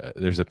in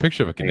there's a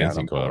picture of a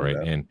condensing coil, right?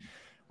 And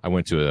I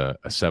went to a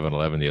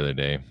 7-Eleven the other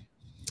day,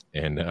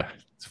 and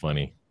it's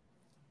funny.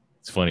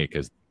 It's funny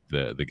because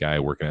the guy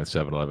working at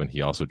 7-Eleven,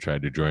 he also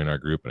tried to join our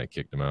group, and I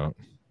kicked him out.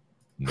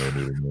 No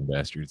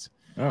bastards.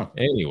 Oh.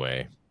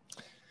 Anyway,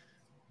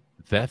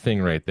 that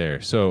thing right there.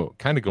 So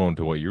kind of going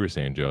to what you were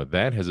saying, Joe,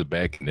 that has a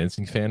bad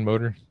condensing fan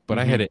motor, but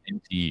I had an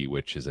NTE,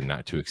 which is a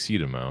not to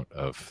exceed amount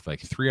of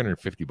like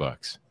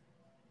 $350.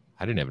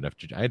 I didn't have enough.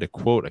 I had to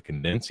quote a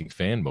condensing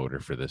fan motor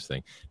for this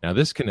thing. Now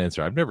this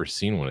condenser, I've never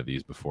seen one of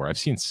these before. I've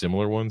seen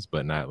similar ones,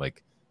 but not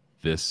like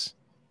this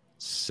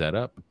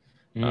setup.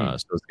 So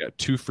it's got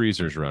 2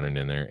 freezers running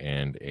in there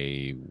and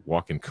a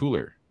walk-in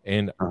cooler.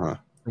 And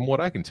from what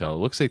I can tell, it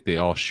looks like they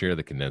all share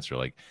the condenser.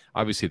 Like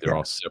obviously they're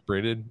all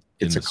separated.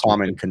 It's a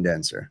common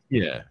condenser.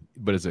 Yeah,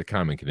 but it's a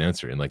common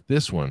condenser. And like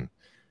this one,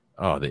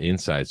 the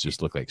insides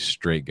just look like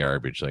straight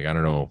garbage. Like I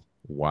don't know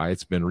why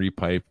it's been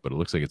repiped, but it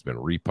looks like it's been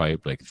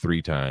repiped like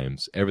 3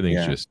 times.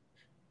 Everything's just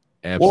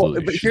absolutely.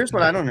 Well, but here's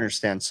what I don't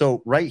understand.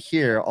 So right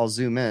here, I'll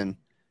zoom in.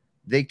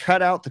 They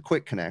cut out the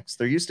quick connects.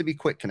 There used to be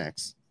quick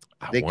connects.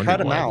 They cut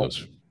them out.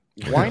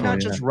 Why not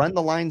just run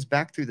the lines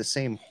back through the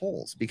same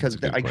holes?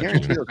 Because I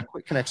guarantee those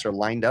quick connects are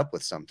lined up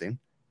with something.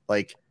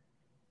 Like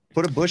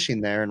put a bushing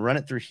there and run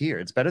it through here.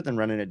 It's better than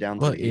running it down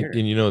through here.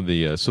 And you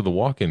know so the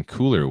walk-in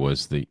cooler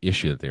was the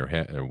issue that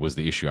they was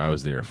the issue I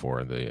was there for.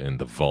 In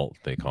the vault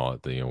they call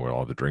it, where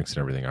all the drinks and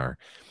everything are.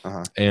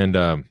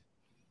 And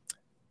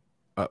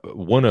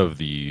one of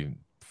the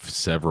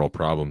several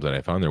problems that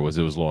I found there was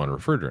it was low on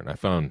refrigerant. I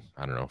found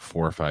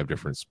 4 or 5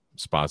 different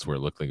spots where it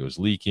looked like it was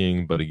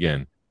leaking, but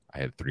again, I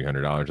had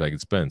 $300 I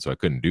could spend, so I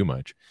couldn't do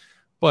much.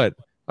 But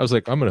I was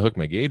like, I'm going to hook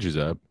my gauges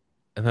up.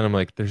 And then I'm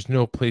like, there's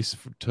no place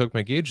to hook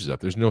my gauges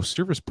up. There's no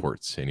service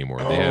ports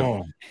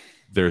anymore.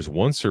 There's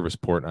one service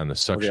port on the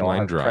suction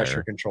line dryer.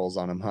 Pressure controls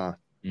on them, huh?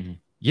 Mm-hmm.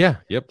 Yeah.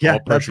 Yep. Yeah,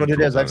 that's what it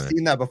is. I've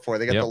seen that before.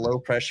 They got the low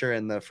pressure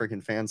and the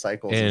freaking fan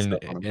cycles and stuff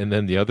on them. And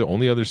then the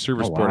only other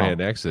service port I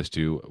had access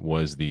to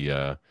was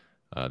the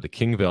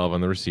King valve on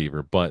the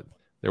receiver, but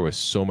there was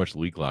so much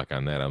leak lock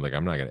on that. I'm like,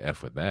 I'm not going to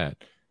F with that.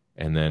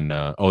 And then,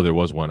 there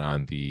was one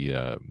on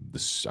the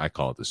I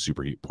call it the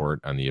superheat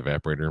port on the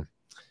evaporator,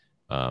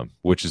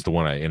 which is the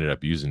one I ended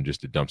up using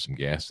just to dump some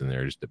gas in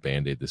there, just to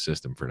band-aid the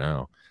system for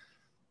now.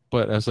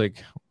 But I was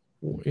like,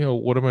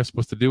 what am I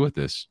supposed to do with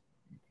this?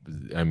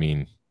 I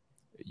mean,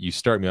 you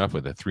start me off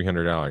with a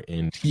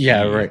 $300 NT.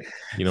 Yeah, right. Like,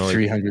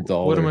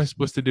 $300. What am I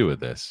supposed to do with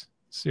this?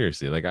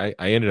 Seriously, like I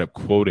ended up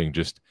quoting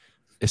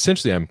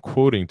essentially I'm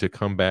quoting to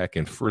come back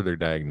and further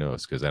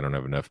diagnose because I don't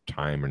have enough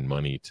time and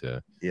money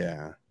to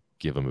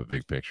give them a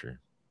big picture.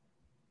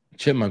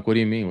 Chipmunk, what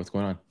do you mean? What's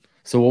going on?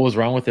 So what was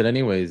wrong with it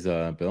anyways,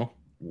 Bill?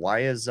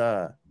 Why is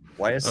I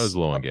was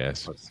low on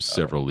gas,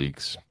 several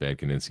leaks, bad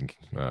condensing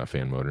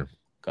fan motor.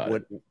 Got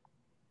it.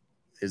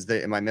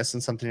 am I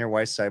missing something here?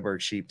 Why is Cyborg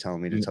Sheep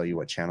telling me to tell you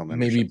what channel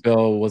membership? Maybe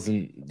Bill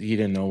he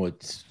didn't know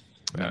what.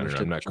 I don't know.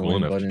 I'm not cool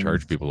enough to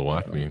charge people to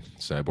watch me,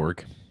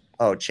 Cyborg.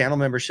 Oh, channel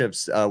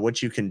memberships.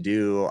 What you can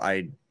do,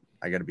 I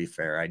got to be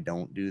fair. I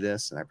don't do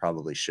this, and I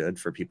probably should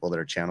for people that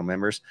are channel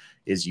members.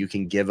 Is you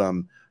can give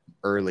them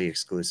early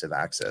exclusive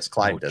access.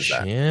 Clyde does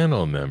that.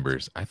 Channel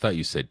members. I thought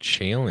you said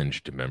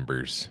challenged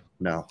members.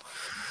 No.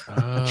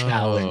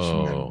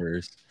 Challenge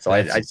members. So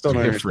I still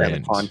don't understand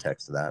the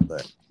context of that,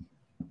 but.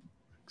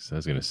 So I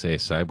was gonna say,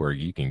 Cyborg,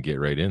 you can get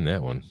right in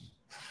that one.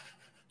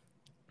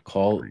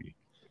 Call the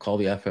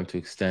FM to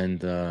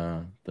extend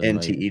the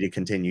NTE to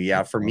continue.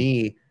 Yeah, for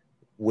me,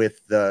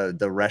 with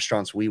the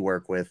restaurants we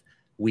work with,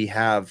 we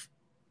have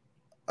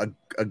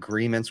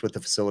agreements with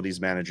the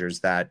facilities managers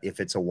that if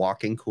it's a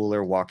walk-in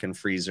cooler, walk-in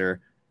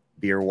freezer,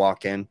 beer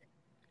walk-in,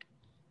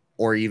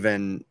 or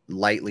even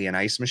lightly an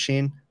ice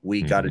machine,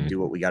 we got to do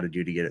what we got to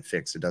do to get it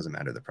fixed. It doesn't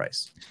matter the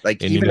price.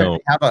 Like, and even if we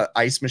have an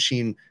ice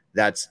machine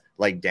that's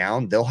like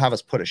down, they'll have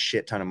us put a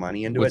shit ton of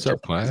money into it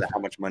just because of how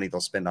much money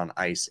they'll spend on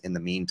ice in the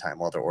meantime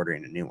while they're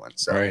ordering a new one.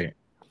 So, right.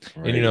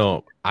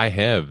 And I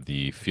have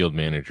the field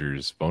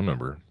manager's phone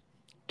number.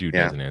 Dude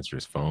doesn't answer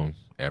his phone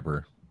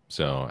ever.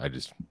 So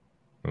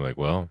I'm like,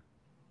 well,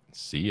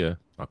 see ya.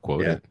 I'll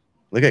quote it.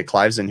 Look at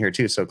Clive's in here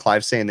too. So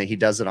Clive's saying that he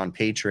does it on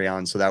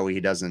Patreon, so that way he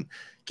doesn't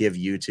give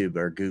YouTube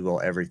or Google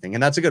everything.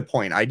 And that's a good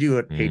point. I do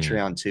it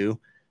Patreon too.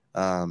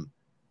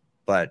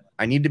 But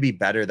I need to be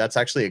better. That's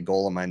actually a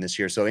goal of mine this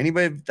year. So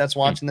anybody that's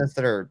watching this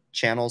that are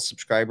channel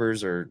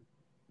subscribers or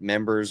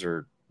members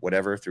or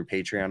whatever through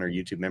Patreon or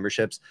YouTube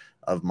memberships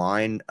of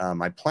mine,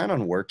 I plan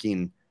on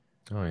working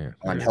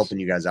on helping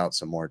you guys out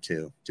some more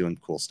too, doing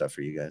cool stuff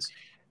for you guys.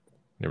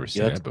 Never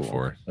seen that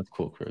before. That's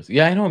cool, Chris.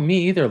 Yeah, I know.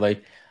 Me either.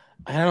 Like,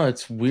 I don't know.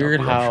 It's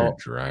weird how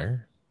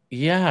dryer.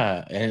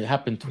 Yeah, and it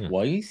happened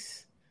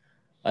twice.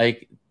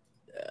 Like,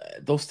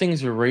 those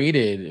things are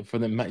rated for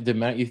the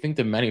you think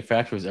the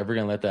manufacturer is ever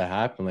gonna let that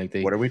happen? Like,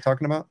 what are we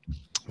talking about?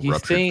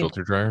 Ruptured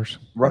filter dryers.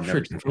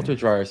 Ruptured filter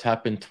dryers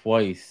happened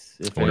twice.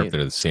 I wonder if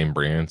they're the same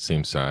brand,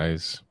 same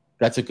size.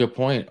 That's a good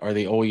point. Are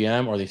they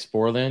OEM? Are they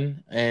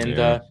Sporlan?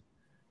 And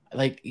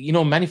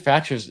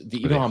manufacturers,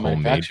 you know how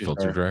manufacturers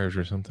filter dryers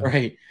or something,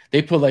 right?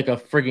 They put like a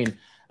friggin'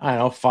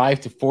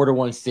 5 to 4 to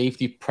 1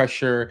 safety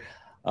pressure.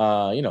 They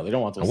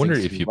don't want those. I wonder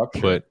if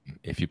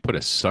you put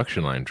a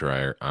suction line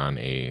dryer on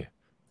a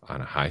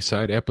high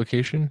side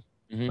application,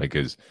 like,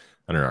 is,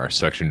 I don't know, are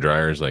suction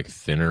dryers like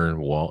thinner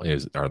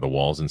are the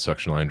walls in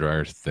suction line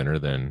dryers thinner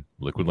than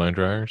liquid line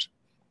dryers?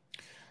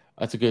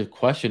 That's a good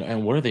question.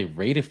 And what are they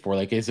rated for?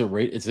 Like, is it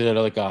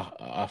like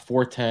a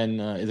 410?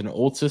 Is it an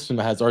old system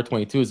that has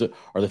R22?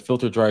 Are the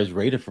filter dryers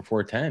rated for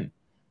 410?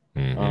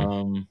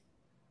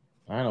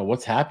 I don't know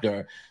what's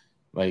happened.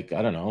 Like,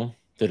 I don't know.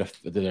 Did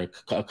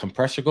a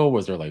compressor go?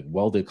 Was there like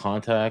welded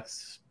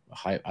contacts?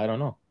 I don't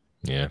know.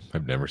 Yeah,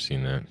 I've never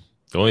seen that.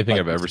 The only thing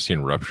I've ever seen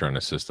rupture on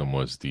a system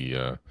was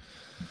the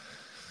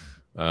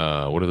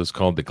what are those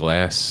called? The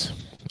glass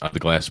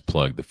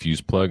plug, the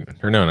fuse plug.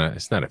 Or no,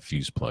 it's not a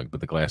fuse plug, but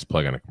the glass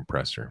plug on a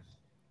compressor.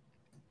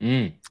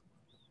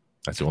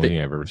 That's the only thing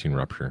I've ever seen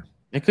rupture.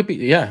 It could be,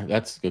 yeah,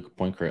 that's a good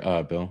point,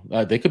 Bill.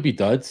 They could be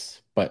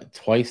duds, but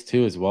twice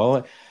too as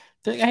well.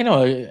 I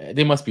know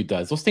they must be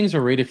duds. Those things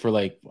are rated for,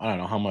 like, I don't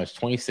know how much,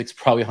 26,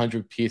 probably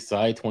 100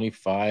 PSI,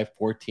 25,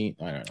 14.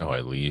 I don't know. Oh,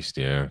 at least,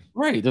 yeah.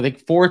 Right. They're like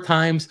 5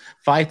 times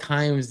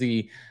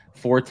the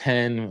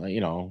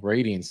 410,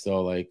 rating.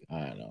 So, like, I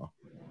don't know.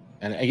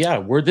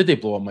 And where did they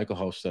blow up? Michael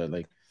House said,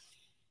 like,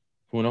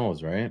 who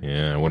knows, right?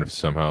 Yeah, I wonder if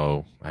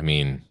somehow, I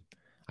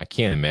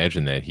can't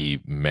imagine that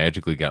he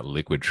magically got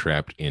liquid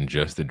trapped in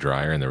just the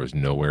dryer and there was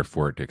nowhere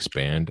for it to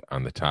expand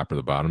on the top or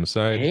the bottom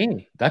side.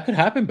 Hey, that could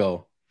happen,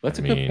 Bill. That's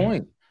a good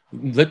point.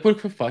 Liquid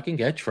could fucking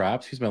get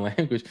trapped. Excuse my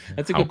language.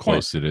 That's a good point. How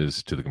close it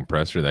is to the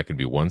compressor. That could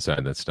be one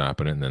side that's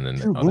stopping it, and then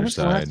the other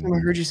side. The last time I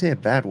heard you say a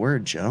bad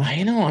word, Joe?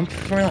 I know.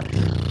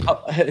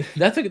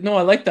 No,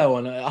 I like that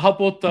one. How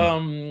about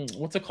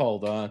what's it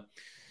called?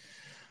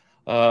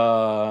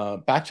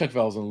 Back check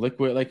valves and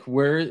liquid. Like,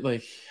 where,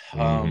 like,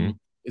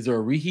 is there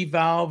a reheat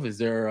valve? Is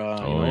there?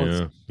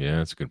 Yeah,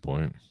 that's a good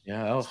point.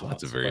 Yeah, that was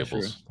lots of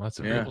variables. Lots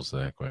of variables to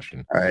that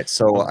question. All right,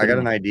 so I got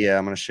an idea.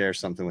 I'm going to share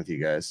something with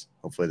you guys.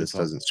 Hopefully, this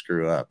doesn't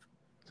screw up.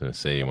 So,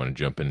 say you want to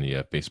jump in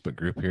the Facebook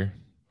group here?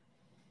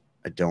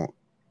 I don't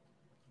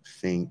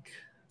think.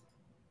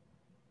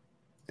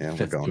 Yeah,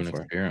 we're going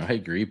for it. I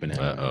agree, but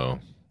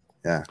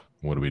yeah.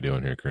 What are we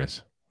doing here,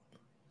 Chris?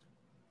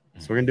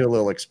 So we're gonna do a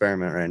little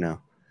experiment right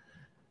now.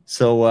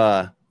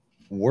 So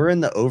we're in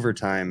the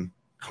overtime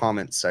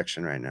comment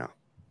section right now.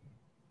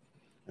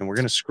 And we're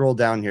going to scroll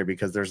down here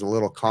because there's a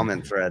little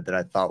comment thread that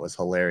I thought was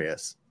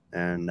hilarious.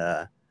 And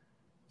so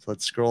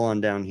let's scroll on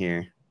down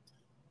here.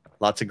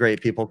 Lots of great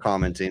people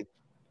commenting.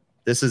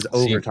 This is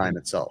overtime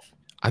itself.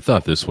 I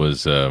thought this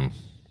was the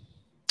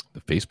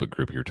Facebook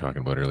group you were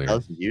talking about earlier. That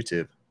was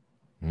YouTube.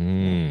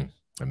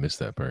 I missed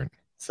that part.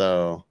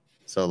 So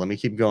let me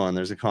keep going.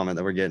 There's a comment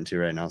that we're getting to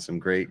right now. Some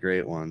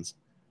great ones.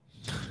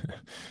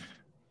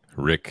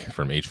 Rick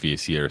from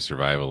HVACR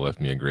Survival left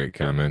me a great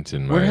comment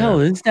in my, Where the hell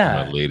is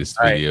that? my latest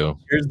All right, video.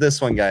 here's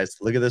this one, guys.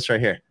 Look at this right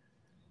here.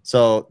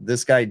 So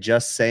this guy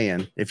just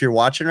saying, if you're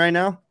watching right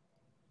now,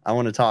 I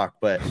want to talk,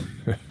 but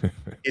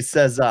it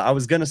says I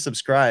was gonna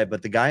subscribe,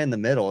 but the guy in the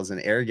middle is an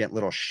arrogant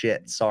little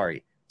shit.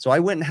 Sorry. So I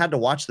went and had to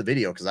watch the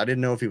video because I didn't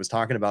know if he was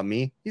talking about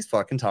me. He's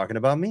fucking talking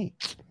about me.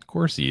 Of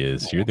course he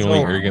is. You're the only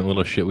arrogant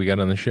little shit we got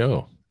on the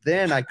show.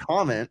 Then I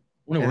comment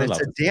and I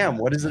said, damn,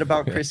 what is it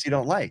about Chris you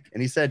don't like?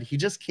 And he said he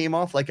just came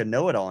off like a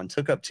know-it-all and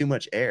took up too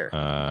much air.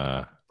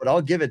 But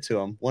I'll give it to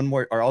him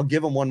I'll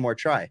give him one more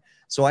try.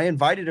 So I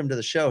invited him to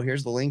the show.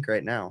 Here's the link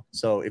right now.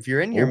 So if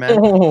you're in here, man,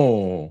 you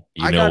know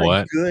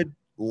what? A good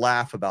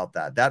laugh about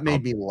that. That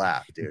made me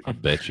laugh, dude. I'll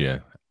bet you.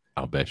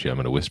 I'm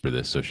going to whisper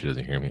this so she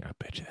doesn't hear me. I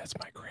bet you that's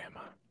my grandma.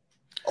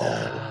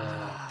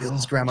 Oh,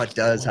 Bill's grandma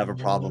does have a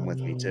problem with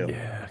me too.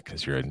 Yeah,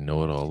 because you're a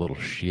know-it-all little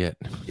shit.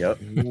 Yep.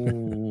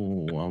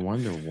 Ooh, I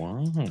wonder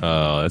why.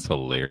 Oh, that's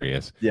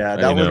hilarious. Yeah,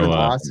 that was an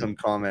awesome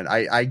comment.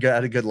 I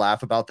got a good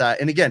laugh about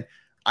that. And again,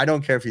 I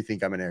don't care if you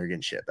think I'm an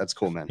arrogant shit. That's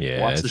cool, man.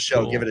 Yeah, watch the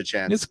show, cool. Give it a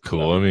chance. It's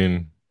cool. I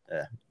mean,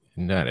 yeah.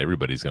 Not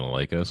everybody's gonna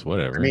like us.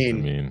 Whatever. I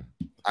mean,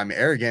 I'm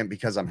arrogant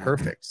because I'm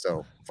perfect.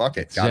 So fuck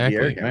it. Gotta be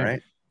arrogant,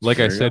 right? Like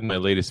I said in my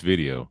latest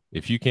video,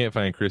 if you can't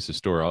find Chris's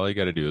store, all you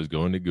got to do is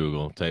go into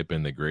Google, type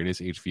in the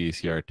greatest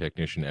HVACR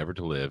technician ever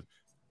to live.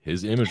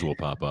 His image will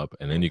pop up,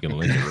 and then you can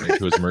link it right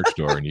to his merch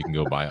store, and you can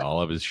go buy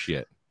all of his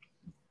shit.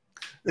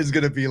 There's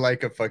going to be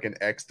like a fucking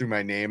X through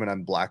my name, and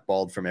I'm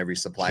blackballed from every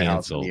supply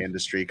house in the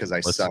industry because I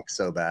suck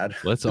so bad.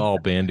 Let's all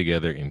band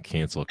together and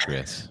cancel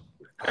Chris.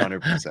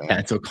 100%.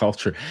 Cancel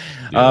culture.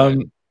 Yeah.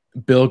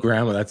 Bill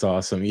Grandma, that's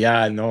awesome.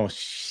 Yeah, no,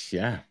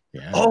 yeah.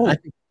 Oh,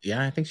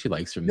 I think she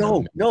likes her.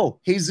 No,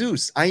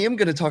 Jesus, I am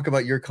going to talk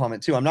about your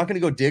comment too. I'm not going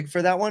to go dig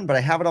for that one, but I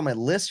have it on my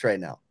list right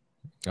now.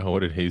 Oh, what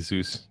did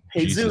Jesus?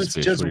 Jesus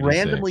just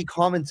randomly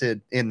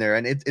commented in there,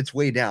 and it's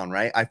way down,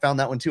 right? I found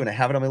that one too, and I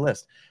have it on my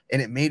list,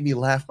 and it made me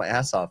laugh my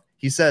ass off.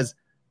 He says,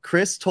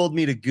 Chris told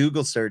me to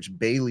Google search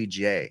Bailey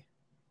J.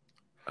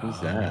 Who's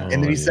that?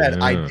 And then he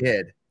said, I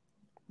did.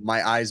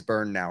 My eyes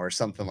burn now, or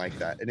something like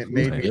that. And it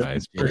made me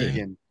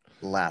freaking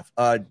laugh.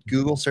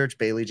 Google search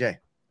Bailey J.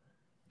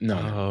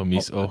 No,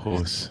 mis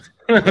ojos.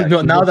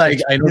 No, now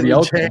that I know the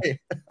outro.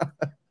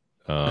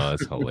 Oh,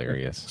 that's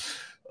hilarious.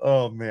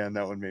 Oh man,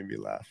 that one made me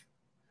laugh.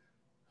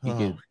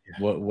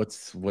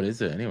 What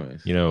is it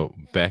anyways? You know,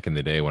 back in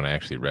the day when I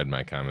actually read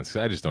my comments,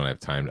 I just don't have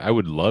time. I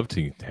would love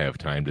to have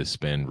time to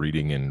spend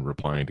reading and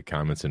replying to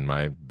comments in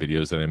my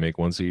videos that I make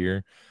once a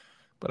year,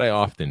 but I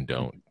often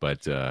don't.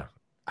 But I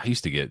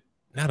used to get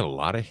not a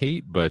lot of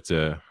hate, but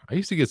I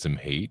used to get some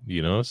hate,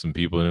 you know, some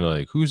people and they're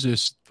like, who's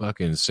this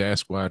fucking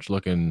Sasquatch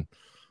looking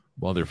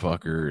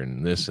motherfucker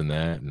and this and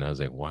that. And I was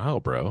like, wow,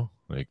 bro,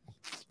 like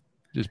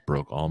just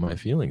broke all my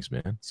feelings,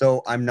 man.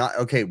 So I'm not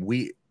okay.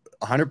 We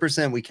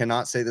 100% we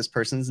cannot say this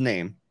person's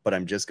name, but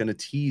I'm just going to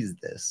tease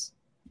this.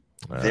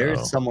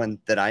 There's someone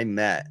that I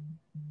met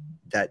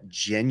that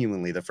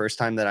genuinely, the first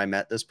time that I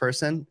met this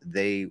person,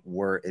 they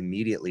were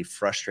immediately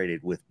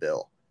frustrated with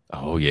Bill.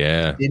 Oh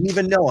yeah. Didn't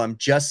even know him.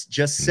 Just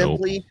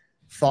simply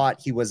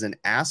thought he was an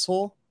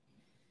asshole.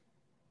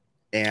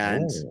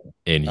 And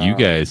you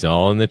guys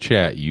all in the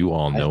chat, you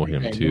all know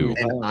him too.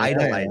 And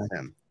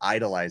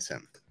idolize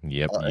him.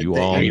 Yep, you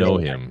all know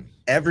him.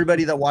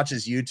 Everybody that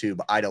watches YouTube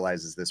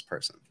idolizes this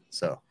person.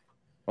 So,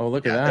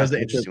 look at that. That was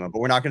an interesting one, but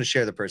we're not going to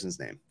share the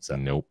person's name. So,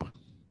 nope.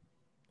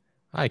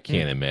 I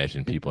can't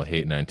imagine people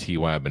hating on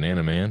TY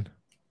Banana Man.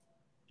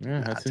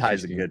 Yeah,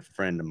 Ty's a good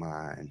friend of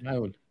mine. I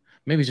would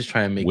maybe just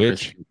try and make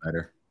Chris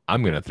better.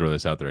 I'm going to throw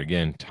this out there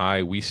again.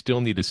 Ty, we still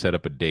need to set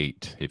up a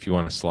date. If you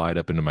want to slide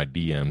up into my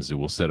DMs,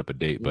 we'll set up a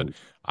date. But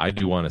I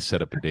do want to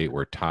set up a date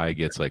where Ty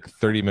gets like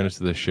 30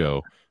 minutes of the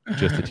show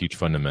just to teach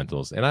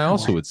fundamentals. And I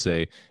also would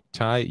say,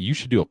 Ty, you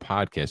should do a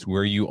podcast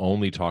where you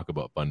only talk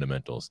about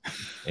fundamentals.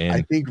 And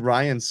I think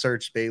Ryan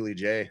searched Bailey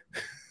J.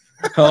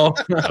 Oh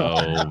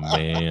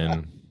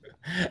man.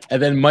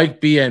 And then Mike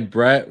B and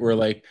Brett were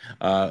like,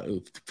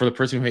 for the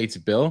person who hates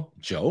Bill,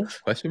 Joe? ?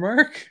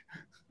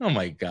 Oh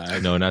my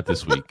God. No, not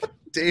this week.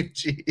 Dave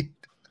G.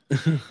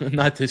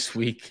 Not this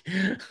week.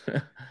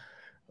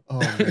 Oh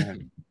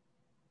man.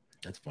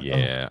 That's funny.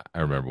 Yeah, I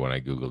remember when I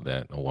Googled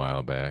that a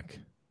while back.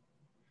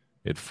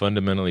 It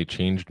fundamentally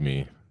changed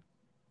me.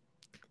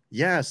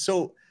 Yeah,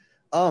 so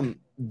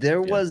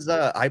there was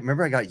I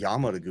remember I got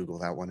Yamo to Google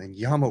that one, and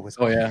Yamo was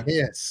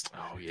pissed.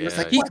 Oh yeah. He was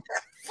like, what the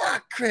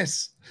fuck,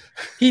 Chris?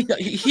 He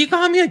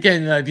got me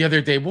again the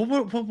other day.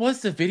 What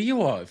was the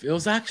video of? It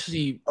was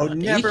actually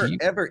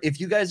ever.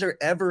 If you guys are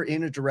ever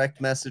in a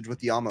direct message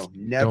with Yamo,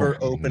 never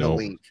open a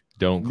link.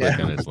 Don't click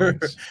on his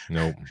links.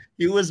 Nope.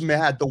 He was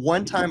mad. The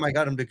one time I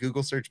got him to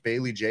Google search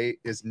Bailey J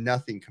is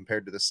nothing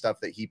compared to the stuff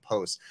that he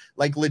posts.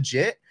 Like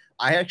legit,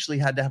 I actually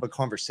had to have a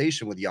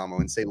conversation with Yamo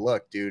and say,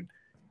 look, dude,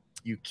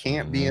 you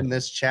can't be in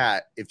this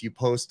chat if you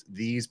post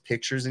these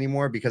pictures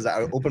anymore, because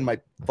I open my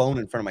phone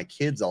in front of my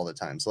kids all the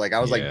time. So like I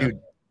was like, dude,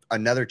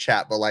 another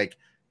chat, but like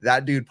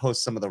that dude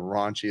posts some of the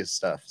raunchiest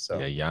stuff. So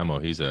yeah,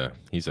 Yamo, he's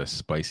a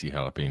spicy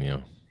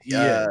jalapeno.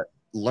 Yeah.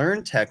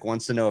 Learn Tech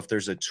wants to know if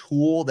there's a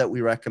tool that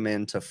we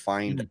recommend to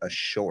find a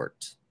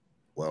short.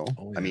 Well,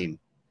 I mean,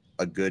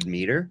 a good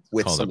meter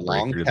with some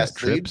long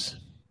test leads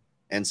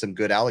and some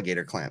good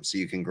alligator clamps, so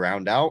you can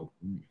ground out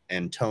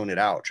and tone it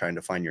out trying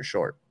to find your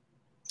short.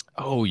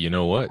 Oh, you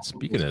know what?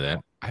 Speaking of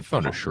that, I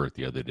found a short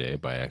the other day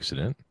by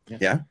accident.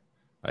 Yeah.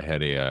 I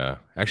had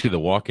actually the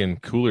walk-in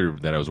cooler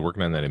that I was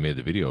working on that I made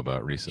the video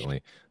about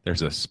recently.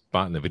 There's a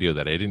spot in the video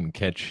that I didn't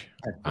catch,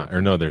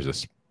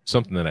 there's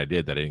something that I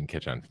did that I didn't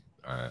catch on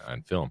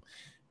film.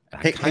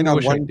 Hey, hang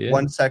on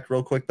one sec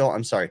real quick though.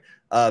 I'm sorry.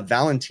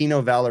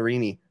 Valentino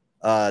Vallerini,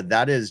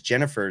 that is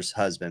Jennifer's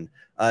husband.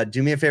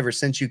 Do me a favor,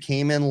 since you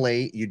came in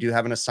late, you do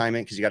have an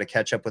assignment because you got to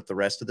catch up with the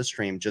rest of the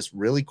stream. Just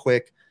really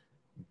quick,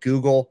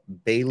 Google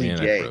Bailey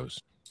J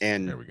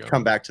and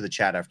come back to the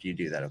chat after you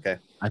do that, okay?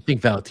 I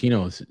think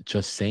Valentino is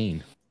just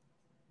sane.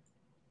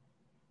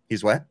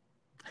 He's what?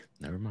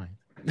 Never mind.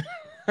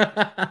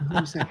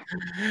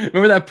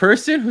 Remember that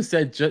person who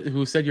said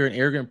you're an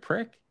arrogant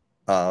prick?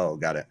 Oh,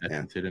 got it.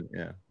 Yeah.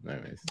 Yeah.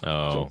 Anyways.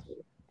 Oh,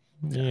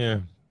 yeah.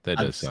 That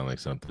does sound like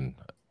something.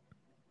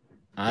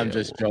 I'm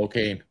just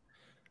joking.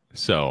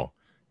 So,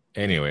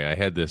 anyway, I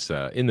had this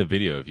in the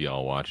video. If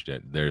y'all watched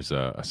it, there's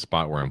a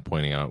spot where I'm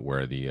pointing out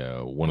where the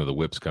one of the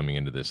whips coming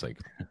into this like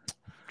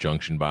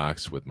junction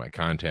box with my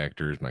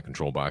contactors, my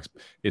control box,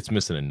 it's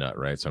missing a nut,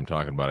 right? So I'm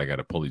talking about I got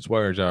to pull these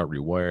wires out,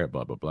 rewire it,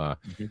 blah blah blah.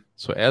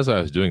 So as I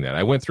was doing that,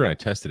 I went through and I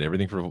tested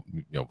everything for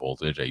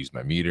voltage. I used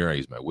my meter, I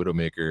used my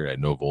Widowmaker, I had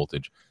no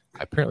voltage.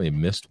 I apparently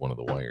missed one of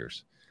the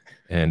wires,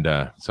 and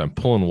so I'm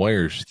pulling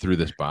wires through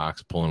this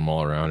box, pulling them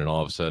all around, and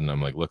all of a sudden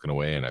I'm like looking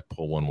away, and I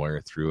pull one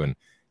wire through, and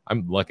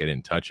I'm lucky I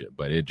didn't touch it,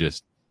 but it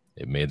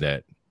made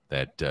that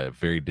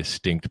very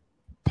distinct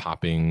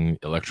popping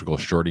electrical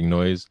shorting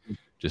noise.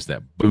 Just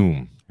that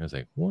boom. I was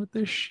like, what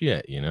the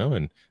shit,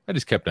 and I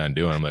just kept on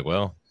doing. I'm like,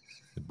 well,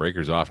 the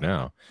breaker's off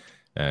now.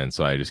 And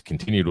so I just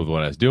continued with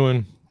what I was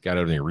doing, got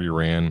everything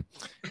reran.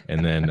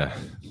 And then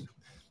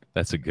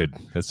that's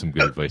some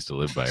good advice to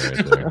live by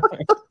right there.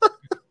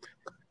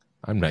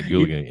 I'm not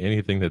Googling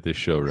anything that this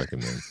show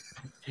recommends.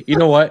 You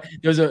know what?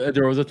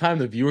 There was a time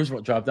the viewers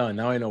dropped down.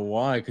 Now I know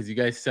why, because you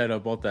guys said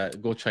about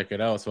that. Go check it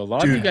out. So a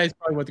lot of you guys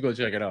probably went to go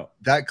check it out.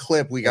 That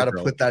clip, we got to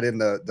put that in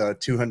the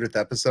 200th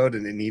episode,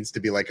 and it needs to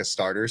be like a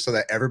starter so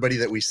that everybody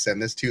that we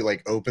send this to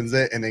like opens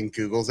it and then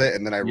Googles it,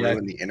 and then I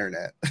ruin the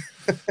internet.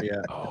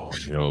 Yeah. Oh,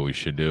 you know what we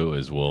should do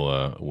is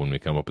we'll when we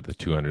come up with the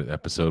 200th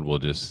episode,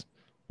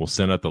 we'll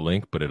send out the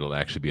link, but it'll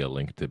actually be a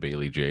link to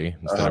Bailey J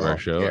instead of our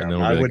show. Yeah, and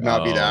then I would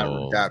not be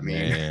that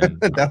mean.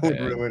 That would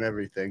ruin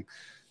everything.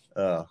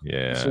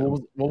 Yeah.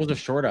 So what was the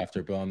short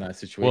after, Bill, in that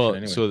situation? Well,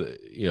 anyway? So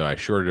I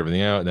shorted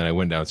everything out, and then I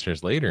went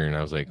downstairs later, and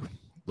I was like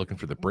looking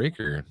for the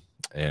breaker,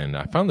 and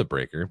I found the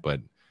breaker, but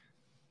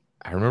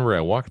I remember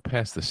I walked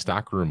past the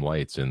stockroom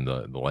lights, and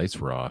the lights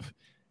were off.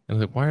 And I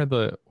was like, why are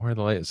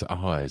the lights?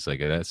 Oh, it's like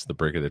that's the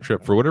break of the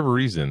trip. For whatever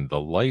reason, the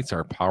lights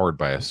are powered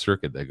by a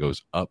circuit that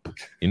goes up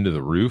into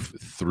the roof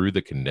through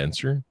the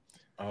condenser.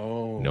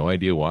 Oh, no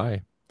idea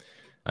why.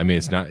 I mean,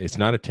 it's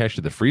not attached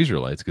to the freezer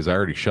lights because I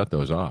already shut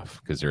those off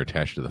because they're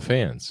attached to the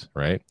fans,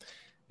 right?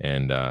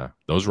 And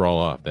those were all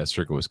off. That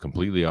circuit was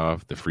completely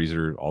off. The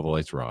freezer, all the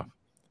lights were off.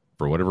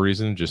 For whatever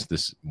reason, just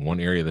this one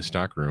area of the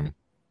stock room,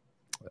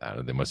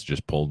 they must have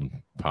just pulled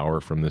power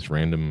from this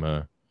random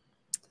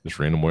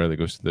wire that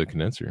goes to the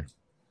condenser.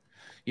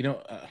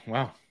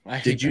 Wow.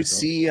 Did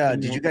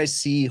you guys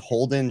see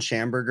Holden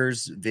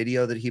Schamberger's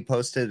video that he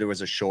posted? There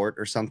was a short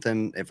or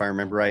something, if I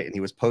remember right, and he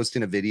was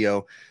posting a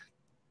video.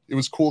 It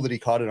was cool that he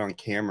caught it on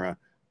camera,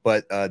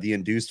 but the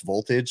induced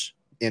voltage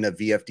in a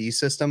VFD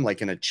system,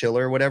 like in a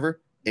chiller or whatever,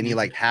 and he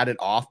like had it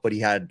off, but he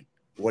had,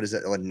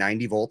 like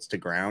 90 volts to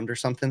ground or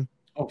something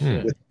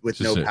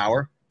with no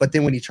power. But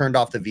then when he turned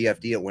off the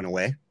VFD, it went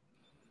away.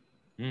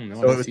 So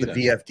it was the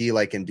VFD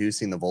like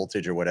inducing the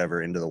voltage or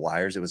whatever into the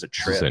wires. It was a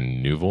trip. Is this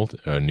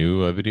a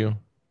new video?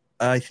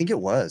 I think it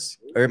was,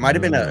 or it might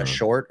have been a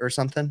short or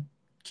something.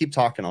 Keep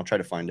talking. I'll try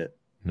to find it.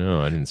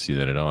 No, I didn't see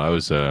that at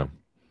all.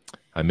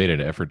 I made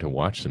an effort to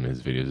watch some of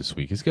his videos this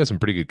week. He's got some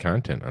pretty good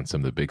content on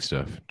some of the big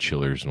stuff,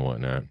 chillers and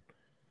whatnot.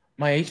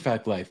 My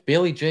HVAC life.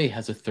 Bailey J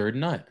has a third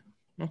nut.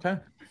 Okay.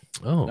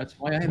 Oh, that's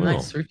why I'm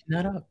not searching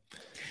that up.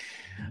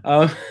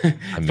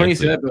 Funny you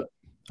said, but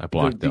I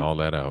blocked all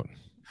that out.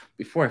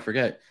 Before I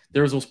forget,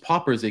 there was those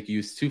poppers they could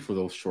use too for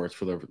those shorts,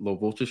 for the low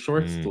voltage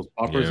shorts. Those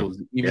poppers,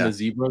 the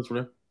zebras,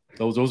 whatever.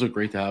 Those are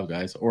great to have,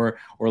 guys. Or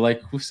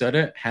like who said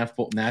it?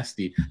 Handful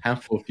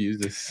of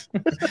fuses.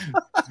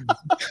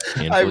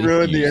 I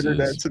ruined the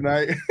internet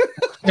tonight.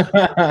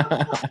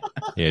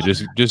 Yeah,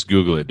 just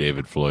Google it,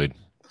 David Floyd.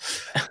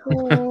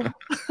 Google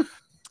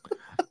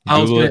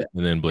it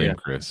and then blame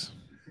Chris.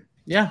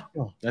 Yeah,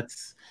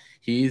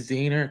 he's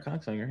the internet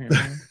cocksucker here.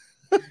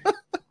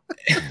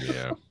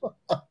 Yeah.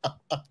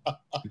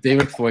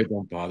 David Floyd,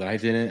 don't bother.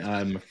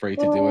 I'm afraid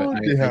to do it.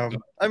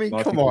 I mean,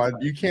 come on.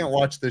 You can't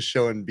watch this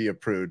show and be a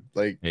prude.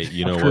 Like, hey,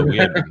 you know what?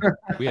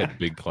 We had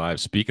Big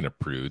Clive. Speaking of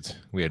prudes,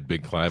 we had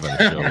Big Clive on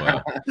the show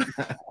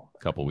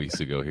couple weeks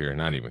ago here,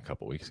 not even a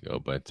couple weeks ago,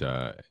 but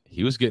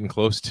he was getting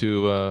close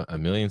to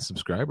 1 million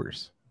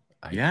subscribers.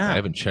 I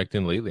haven't checked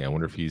in lately. I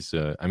wonder if he's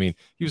I mean,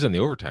 he was on the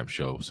Overtime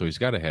show, so he's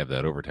got to have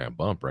that overtime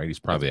bump, right? He's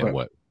probably at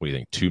what do you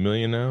think, 2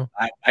 million now?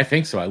 I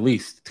think so, at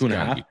least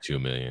 2.5. 2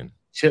 million.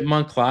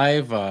 Chipmunk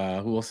Clive,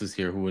 who else is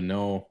here who would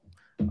know?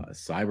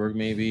 Cyborg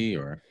maybe,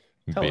 or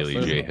Bailey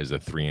J has a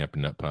 3-amp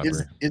nut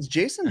popper. Is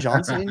Jason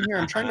Johnson in here?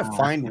 I'm trying to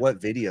find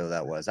what video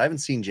that was. I haven't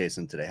seen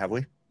Jason today, have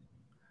we?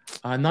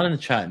 Not in the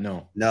chat,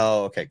 no.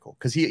 No, okay, cool.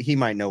 Because he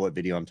might know what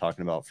video I'm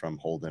talking about from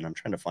Holden. I'm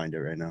trying to find it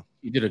right now.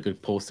 You did a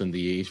good post in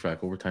the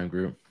HVAC Overtime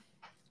group.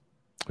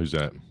 Who's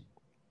that?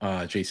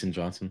 Jason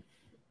Johnson.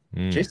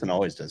 Jason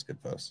always does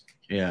good posts.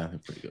 Yeah,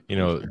 pretty good. You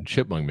know,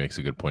 Chipmunk makes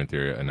a good point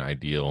there. An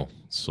ideal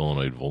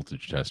solenoid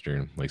voltage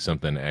tester, like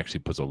something that actually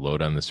puts a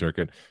load on the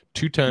circuit.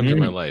 2 times in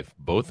my life,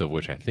 both of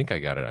which I think I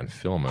got it on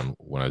film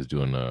when I was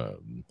doing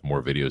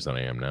more videos than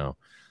I am now.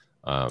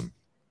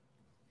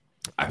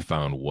 I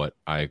found what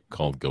I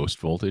called ghost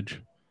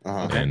voltage.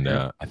 And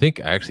I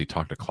think I actually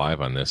talked to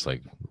Clive on this,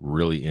 like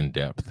really in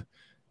depth.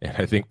 And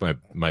I think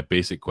my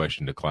basic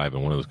question to Clive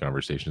in one of those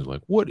conversations was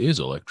like, what is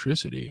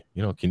electricity?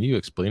 You know, can you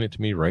explain it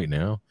to me right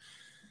now?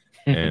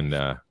 And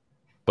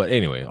but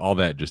anyway, all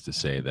that just to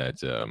say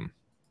that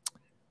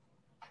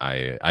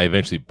I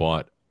eventually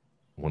bought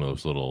one of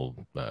those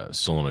little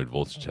solenoid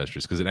voltage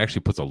testers because it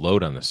actually puts a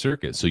load on the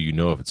circuit, so you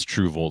know if it's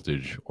true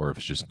voltage or if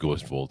it's just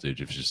ghost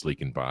voltage, if it's just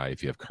leaking by,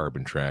 if you have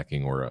carbon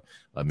tracking or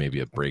maybe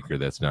a breaker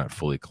that's not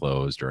fully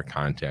closed or a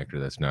contactor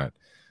that's not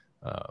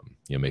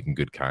making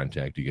good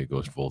contact, you get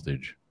ghost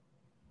voltage.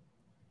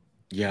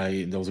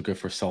 Yeah, those are good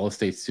for solid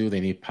states too.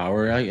 They need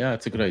power. Yeah,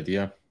 it's a good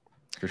idea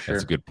for sure.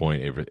 That's a good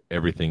point.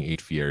 Everything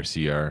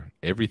HVACR,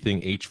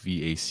 everything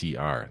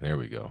HVACR. There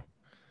we go.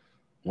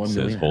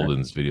 Says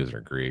Holden's videos are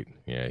great.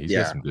 Yeah, he's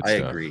got some good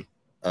stuff. I agree.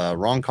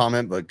 Wrong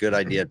comment, but good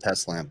idea.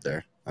 Test lamp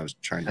there. I was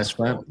trying to test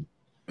lamp.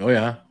 Oh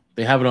yeah,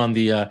 they have it on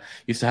the.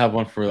 Used to have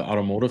one for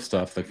automotive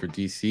stuff, like for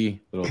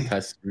DC, little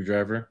test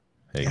screwdriver.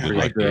 Hey, good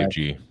luck, Dave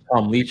G.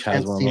 Tom Leach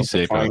has one. Be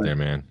safe out there,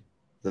 man.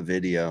 The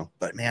video,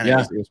 but man, it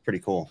was pretty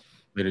cool.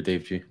 Later,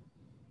 Dave G.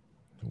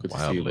 Good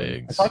Wild to see you,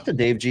 legs. I talked to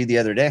Dave G the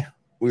other day.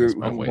 We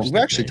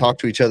actually talk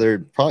to each other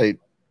probably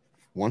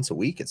once a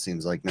week. It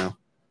seems like now.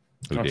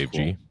 Who, Dave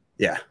G?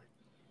 Yeah.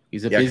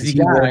 He's a busy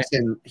guy.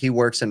 He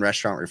works in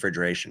restaurant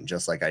refrigeration,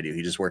 just like I do.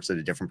 He just works at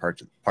a different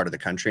part of the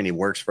country, and he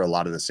works for a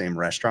lot of the same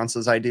restaurants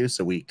as I do.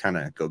 So we kind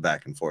of go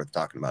back and forth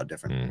talking about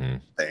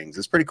different things.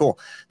 It's pretty cool.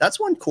 That's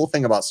one cool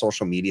thing about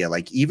social media.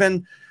 Like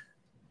even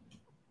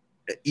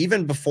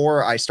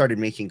before I started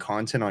making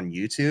content on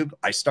YouTube,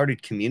 I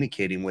started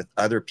communicating with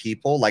other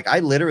people. Like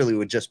I literally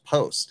would just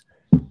post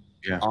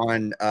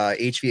on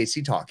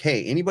HVAC Talk,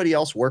 hey, anybody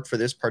else work for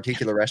this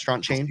particular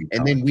restaurant chain?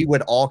 And then we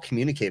would all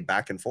communicate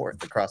back and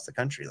forth across the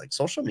country. Like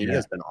social media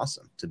has been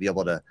awesome to be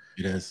able to.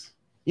 It is.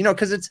 You know,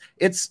 because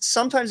it's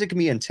sometimes it can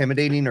be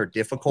intimidating or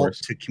difficult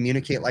to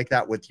communicate like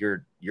that with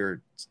your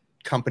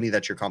company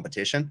that's your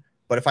competition.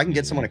 But if I can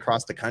get someone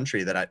across the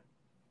country that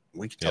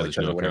we can tell each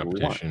other whatever we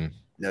want.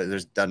 No,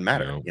 doesn't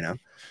matter, you know.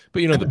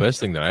 But the best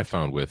thing that I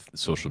found with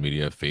social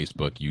media,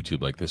 Facebook,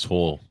 YouTube, like this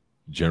whole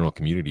general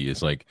community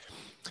is like,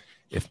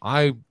 if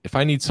I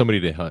need somebody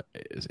to help,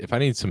 if I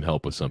need some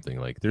help with something,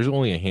 like there's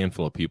only a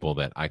handful of people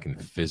that I can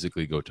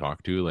physically go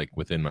talk to. Like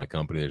within my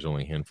company, there's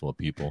only a handful of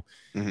people,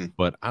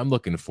 but I'm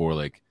looking for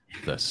like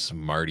the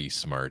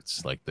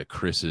smarts, like the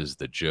Chris's,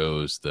 the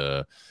Joes,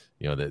 the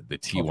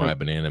TY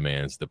Banana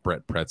Mans, the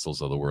Brett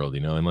Pretzels of the world,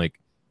 and like,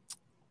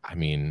 I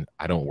mean,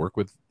 I don't work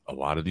with a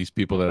lot of these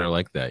people that are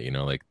like that,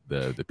 like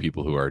the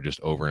people who are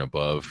just over and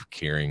above,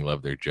 caring,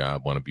 love their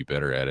job, want to be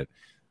better at it.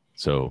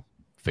 So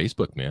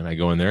Facebook, man, I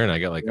go in there and I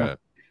got like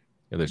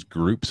there's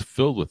groups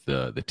filled with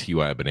the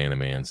TY Banana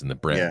Mans and the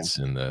Bretts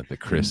and the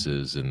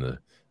Chris's and the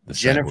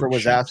Jennifer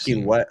was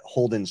asking what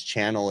Holden's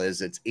channel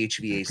is. It's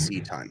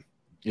HVAC time.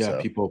 Yeah,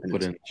 so, people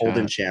put in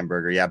Holden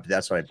Schamberger. Yeah,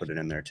 that's why I put it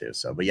in there too.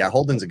 So, but yeah,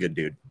 Holden's a good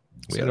dude.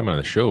 We had him on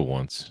the show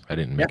once. I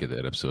didn't make it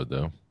that episode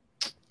though.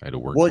 I had to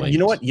work. Well, late. You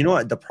know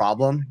what the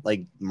problem,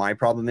 like my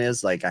problem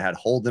is, like I had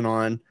Holden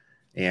on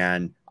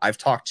and I've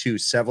talked to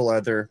several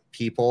other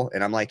people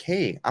and I'm like,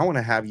 hey, I want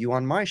to have you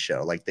on my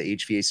show, like the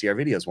HVACR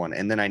videos one.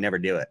 And then I never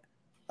do it.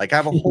 Like I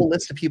have a whole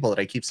list of people that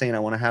I keep saying I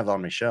want to have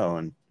on my show.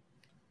 And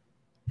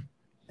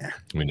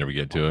we never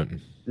get to it.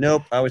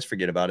 Nope. I always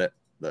forget about it.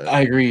 But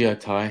I agree,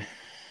 Ty.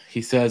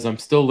 He says, I'm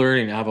still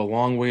learning. I have a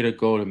long way to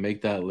go to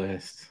make that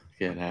list.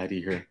 Get out of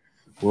here.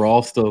 We're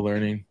all still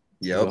learning.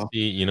 Yep. So.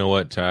 You know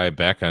what, Ty?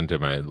 Back onto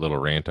my little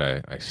rant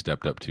I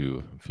stepped up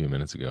to a few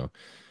minutes ago.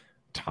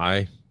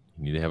 Ty,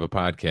 you need to have a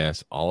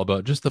podcast all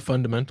about just the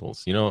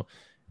fundamentals.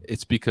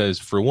 It's because,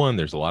 for one,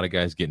 there's a lot of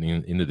guys getting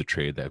into the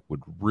trade that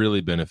would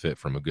really benefit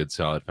from a good,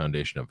 solid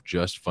foundation of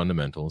just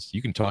fundamentals.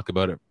 You can talk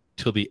about it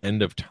till the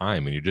end of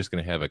time, and you're just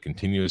going to have a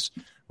continuous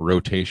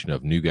rotation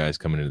of new guys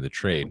coming into the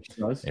trade.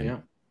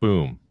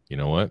 Boom. You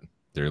know what?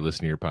 They're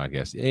listening to your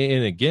podcast.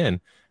 And again,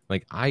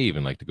 like I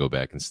even like to go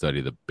back and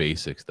study the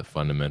basics, the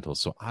fundamentals.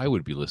 So I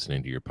would be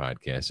listening to your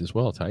podcast as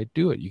well, Ty.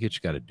 Do it. You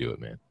just got to do it,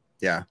 man.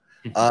 Yeah.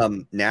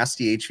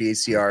 Nasty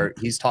HVACR.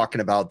 He's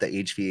talking about the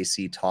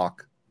HVAC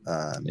talk.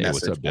 Yeah,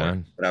 what's up,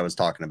 Dan? That I was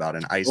talking about,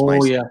 and Ice Oh,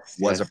 Mice yes,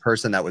 was yes. a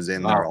person that was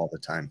in there all the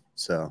time.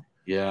 So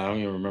yeah, I don't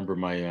even remember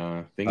my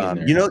thing in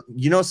there.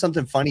 you know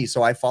something funny.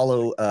 So I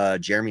follow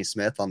Jeremy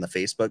Smith on the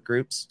Facebook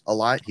groups a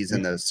lot. He's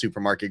in the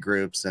supermarket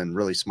groups and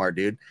really smart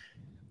dude.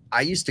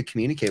 I used to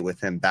communicate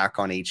with him back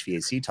on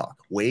HVAC Talk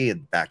way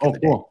back in the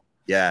day.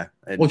 Yeah.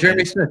 Well,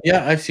 Jeremy Smith.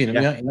 Yeah, I've seen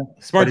him. Yeah.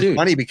 Smart dude. It's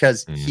funny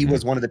because he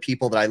was one of the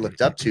people that I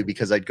looked up to,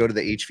 because I'd go to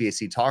the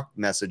HVAC Talk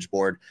message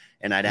board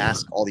and I'd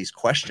ask all these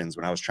questions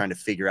when I was trying to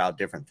figure out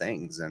different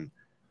things. And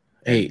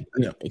hey,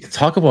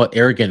 talk about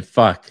arrogant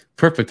fuck.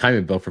 Perfect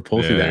timing, Bill, for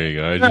posting that. There you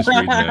go. I just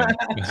reading that.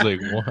 It's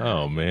like,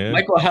 wow, man.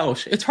 Michael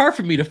Hausch. It's hard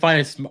for me to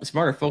find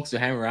smarter folks to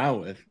hang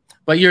around with,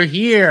 but you're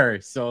here,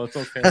 so it's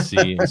okay.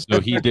 See, so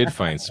he did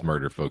find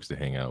smarter folks to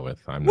hang out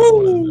with. I'm not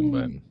one of them,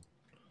 but.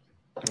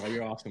 Oh,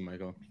 you're awesome,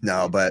 Michael.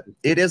 No, but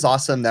it is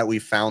awesome that we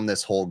found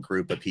this whole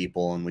group of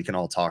people and we can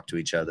all talk to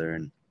each other.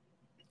 And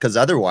because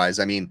otherwise,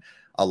 I mean,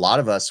 a lot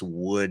of us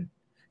would,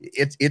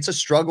 it's a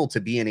struggle to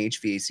be an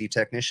HVAC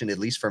technician, at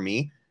least for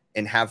me,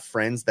 and have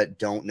friends that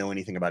don't know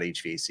anything about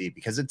HVAC,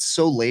 because it's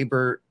so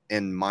labor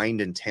and mind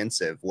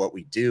intensive what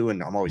we do.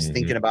 And I'm always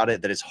thinking about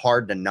it, that it's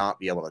hard to not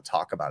be able to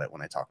talk about it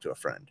when I talk to a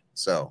friend.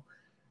 So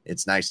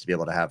it's nice to be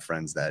able to have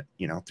friends that,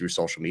 through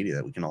social media,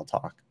 that we can all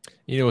talk.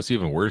 What's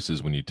even worse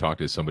is when you talk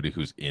to somebody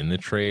who's in the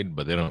trade,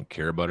 but they don't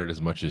care about it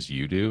as much as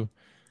you do.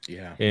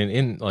 Yeah.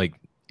 And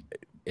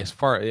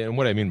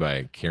what I mean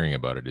by caring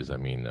about it is, I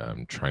mean,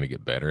 trying to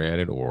get better at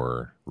it,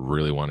 or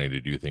really wanting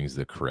to do things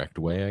the correct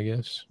way, I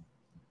guess.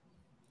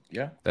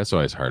 Yeah. That's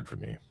always hard for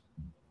me.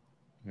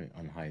 Wait,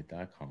 unhide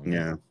that comment.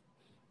 Yeah.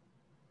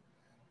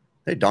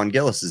 Hey, Don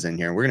Gillis is in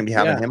here. We're going to be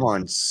having him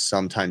on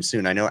sometime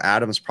soon. I know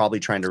Adam's probably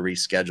trying to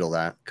reschedule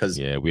that because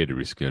we had to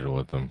reschedule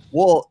with them.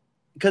 Well,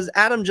 because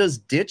Adam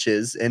just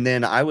ditches, and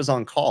then I was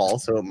on call,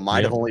 so it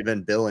might have only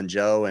been Bill and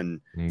Joe, and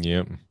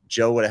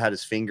Joe would have had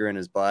his finger in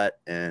his butt,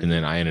 and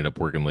then I ended up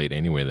working late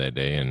anyway that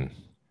day, and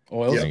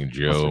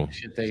Joe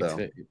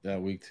so.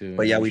 that week too.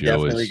 But yeah, we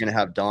definitely going to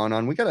have Don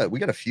on. We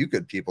got a few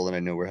good people that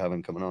I know we're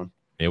having coming on.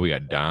 Yeah, we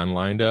got Don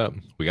lined up.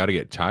 We got to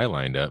get Ty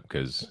lined up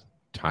because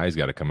Ty's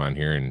got to come on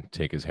here and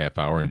take his half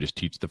hour and just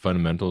teach the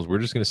fundamentals. We're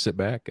just going to sit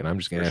back, and I'm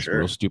just going to ask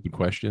real stupid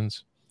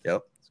questions.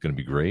 Yep. It's going to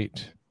be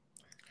great.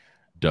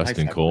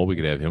 Dustin Cole, we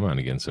could have him on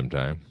again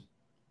sometime.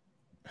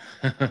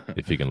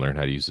 If he can learn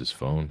how to use his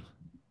phone.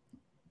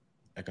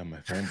 I got my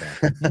phone back.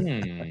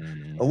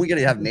 Oh, we got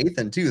to have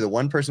Nathan, too, the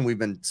one person we've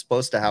been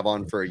supposed to have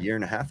on for a year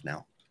and a half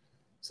now.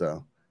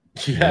 So,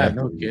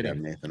 no kidding. Have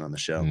Nathan on the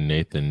show.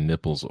 Nathan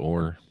Nipples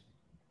Orr.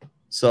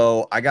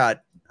 So, I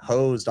got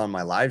hosed on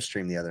my live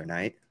stream the other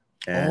night.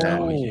 And,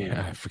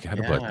 I forgot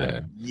about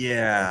that.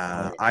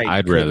 Yeah.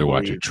 I'd rather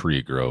watch a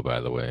tree grow,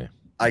 by the way.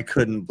 I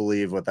couldn't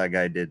believe what that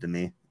guy did to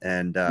me.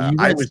 And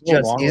I was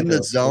just in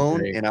the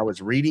zone and I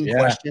was reading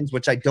questions,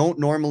 which I don't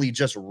normally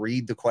just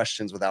read the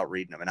questions without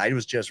reading them. And I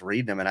was just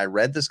reading them. And I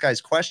read this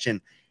guy's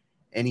question,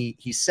 and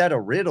he said a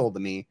riddle to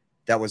me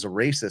that was a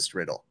racist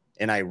riddle.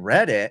 And I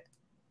read it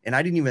and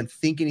I didn't even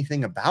think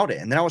anything about it.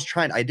 And then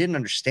I didn't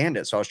understand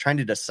it. So I was trying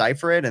to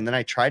decipher it. And then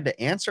I tried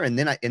to answer. And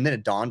then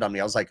it dawned on me.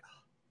 I was like,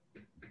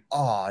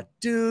 oh,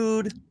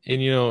 dude.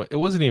 And it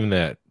wasn't even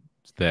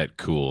that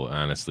cool,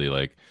 honestly.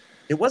 Like,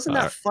 it wasn't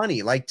that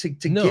funny. Like to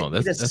get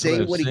me to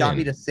say what he got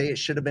me to say, it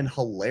should have been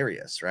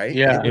hilarious, right?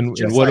 Yeah. And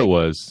what it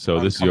was, so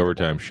this is the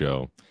Overtime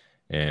Show.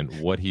 And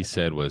what he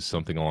said was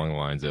something along the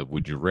lines of,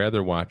 would you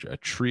rather watch a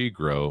tree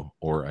grow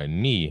or a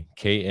knee,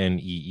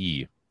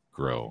 Knee,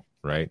 grow,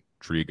 right?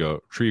 Tree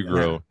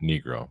grow, knee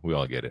grow. We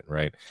all get it,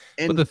 right?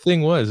 But the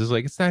thing is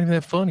like, it's not even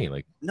that funny.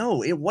 Like,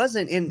 no, it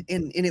wasn't. And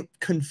it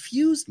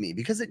confused me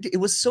because it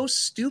was so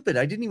stupid.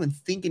 I didn't even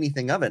think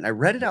anything of it. And I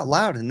read it out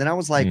loud, and then I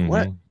was like,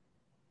 what?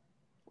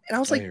 And I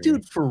was like,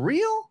 dude, for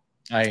real?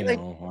 I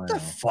know. What the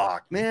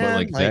fuck, man? But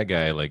like that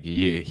guy, like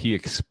he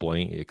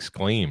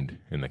exclaimed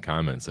in the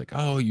comments, like,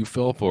 "Oh, you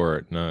fell for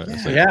it." No,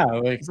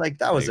 it's like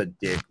that was a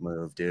dick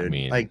move, dude. I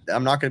mean, like,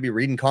 I'm not gonna be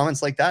reading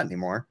comments like that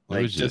anymore. Like,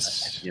 it was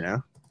just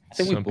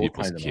some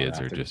people's kids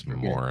are just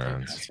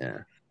morons.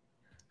 Yeah.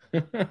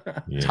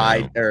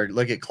 Or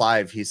look at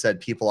Clive. He said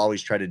people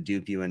always try to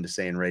dupe you into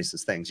saying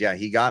racist things. Yeah,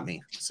 he got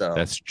me. So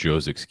that's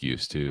Joe's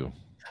excuse too.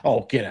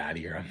 Oh, get out of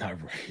here. I'm not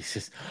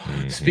racist.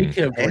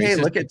 Speaking of racist, hey,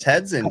 look at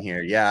Ted's in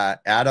here. Yeah,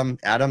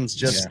 Adam's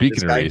just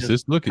speaking of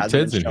racist. Look at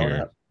Ted's in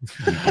here.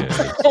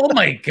 Oh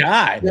my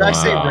God. Did I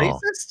say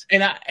racist?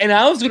 And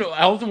I was gonna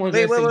wait.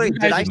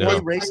 Did I say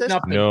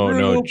racist?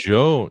 No.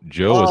 Joe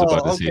was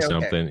about to say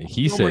something.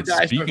 He said,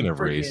 speaking of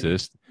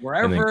racist,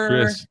 and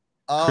then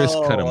Chris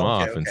cut him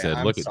off and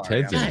said, "Look at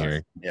Ted's in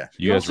here." Yeah,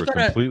 you guys were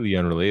completely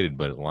unrelated,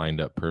 but it lined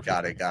up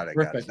perfectly. Got it.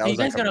 You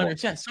guys gotta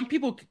understand. Some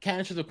people can't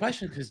answer the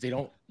question because they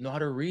don't know how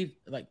to read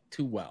like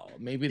too well.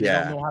 Maybe they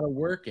don't know how to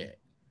work it.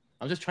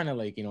 I'm just trying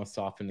to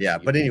soften. Yeah,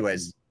 but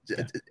anyways,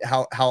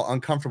 how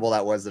uncomfortable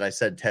that was that I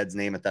said Ted's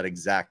name at that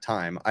exact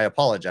time. I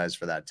apologize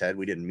for that, Ted.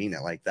 We didn't mean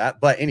it like that.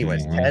 But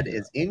anyways, Ted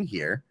is in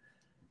here,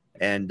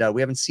 and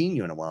we haven't seen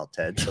you in a while,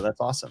 Ted. So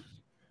that's awesome.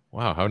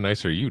 Wow, how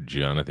nice are you,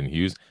 Jonathan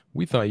Hughes?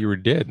 We thought you were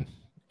dead.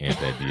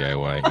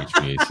 Anti-DIY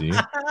HVAC.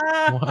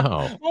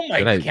 Wow. Oh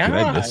my God. Did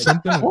I miss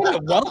something? What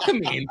a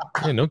welcoming.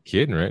 Yeah, no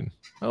kidding, right?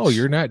 Oh,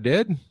 you're not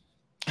dead?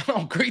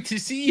 Oh, great to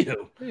see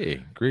you.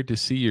 Hey, great to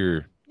see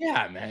you're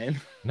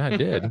man. not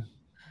dead.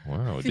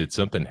 Wow. Did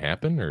something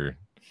happen, or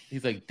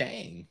he's like,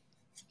 dang.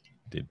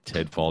 Did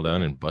Ted fall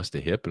down and bust a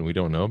hip and we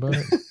don't know about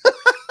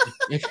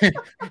it?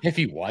 If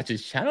you watch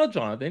his channel,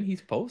 Jonathan,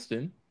 he's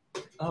posting.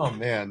 Oh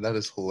man, that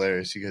is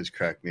hilarious. You guys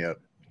crack me up.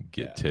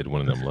 Get Ted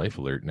one of them life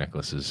alert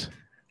necklaces.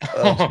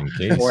 Just in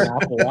case. Or an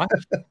Apple Watch.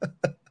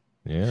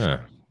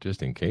 Yeah,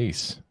 just in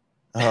case.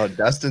 Oh,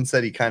 Dustin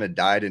said he kind of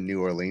died in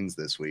New Orleans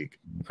this week.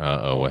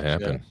 Uh-oh, what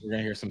happened? We're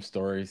gonna hear some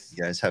stories.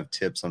 You guys have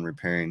tips on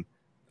repairing.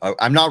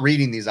 I'm not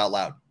reading these out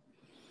loud.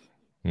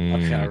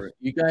 Okay.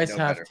 You guys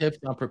have tips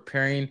on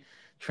preparing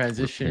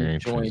transition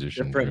joints,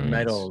 different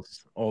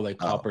metals. Oh, like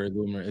copper,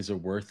 aluminum. Is it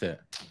worth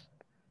it?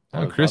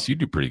 Oh, Chris, you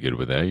do pretty good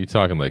with that. You're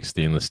talking like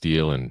stainless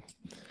steel and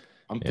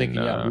I'm thinking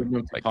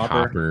aluminum to like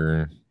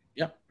copper.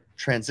 Yep.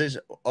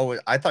 Transition. Oh,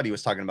 I thought he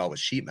was talking about with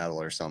sheet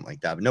metal or something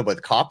like that. But no, but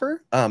the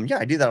copper. Yeah,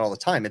 I do that all the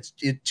time. It's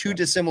two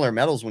dissimilar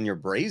metals when you're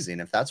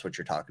brazing, if that's what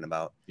you're talking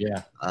about.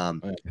 Yeah.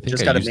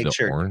 Just got to make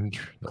sure.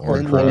 The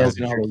orange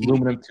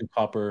aluminum to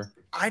copper.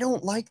 I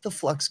don't like the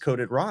flux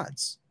coated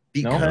rods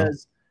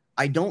because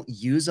I don't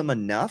use them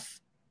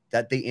enough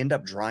that they end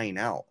up drying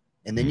out.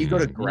 And then you go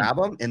to grab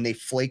them and they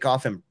flake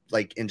off and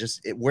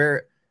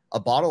where a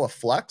bottle of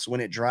flux, when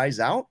it dries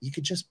out, you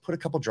could just put a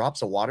couple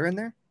drops of water in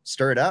there,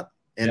 stir it up,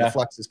 and the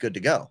flux is good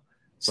to go.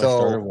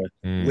 So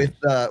with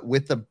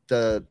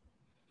the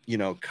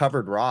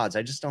covered rods,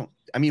 I just don't.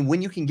 I mean,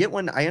 when you can get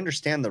one, I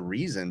understand the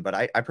reason, but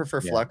I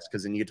prefer flux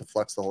because then you get to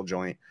flux the whole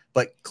joint.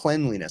 But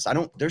cleanliness,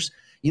 there's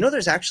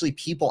actually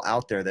people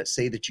out there that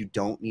say that you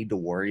don't need to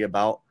worry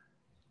about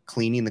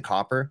cleaning the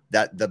copper,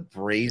 that the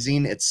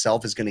brazing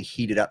itself is going to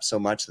heat it up so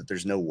much that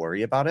there's no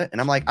worry about it.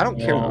 And I'm like, I don't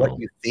care what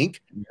you think,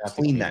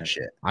 clean that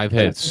shit. I've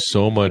had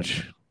so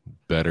much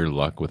better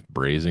luck with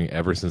brazing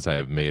ever since I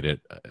have made it.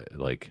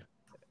 Like,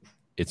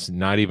 it's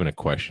not even a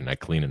question. I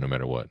clean it no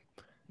matter what.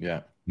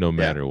 Yeah. No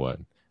matter what.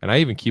 And I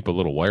even keep a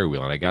little wire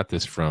wheel. And I got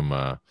this from,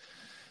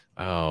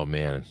 oh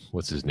man,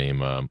 what's his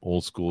name?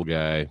 Old school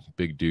guy,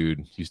 big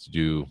dude, used to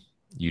do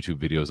YouTube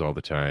videos all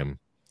the time.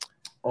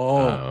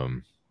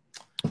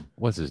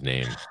 What's his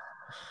name?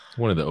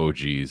 One of the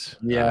OGs.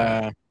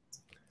 Yeah.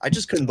 I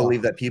just couldn't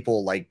believe that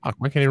people like.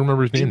 Why can't I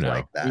remember his name now?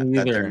 Like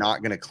that they're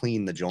not going to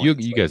clean the joint.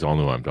 You guys all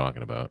know what I'm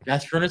talking about.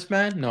 Gas Furnace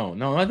Man? No.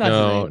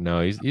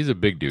 He's a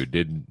big dude.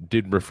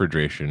 Did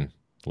refrigeration.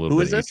 A little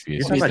Who bit is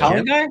this? The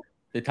Italian guy?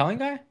 The Italian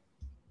guy?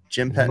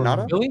 Jim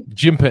Petinato? Really?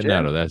 Jim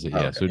Petinato. That's it. Yeah.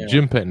 Okay. So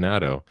Jim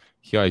Petinato,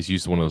 he always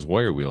used one of those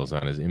wire wheels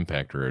on his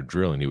impactor or a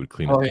drill, and he would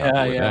clean the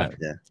top with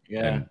that.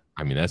 Yeah. And,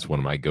 I mean, that's one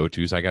of my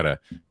go-tos. I got a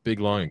big,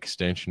 long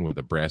extension with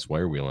a brass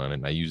wire wheel on it,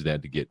 and I use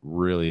that to get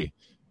really,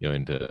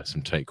 into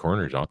some tight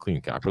corners. I'll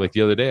clean copper. Like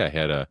the other day, I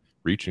had a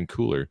reach and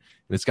cooler, and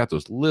it's got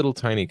those little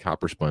tiny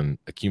copper spun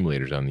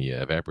accumulators on the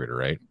evaporator,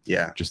 right?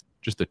 Yeah. Just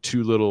the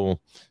two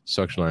little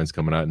suction lines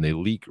coming out, and they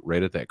leak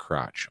right at that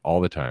crotch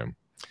all the time.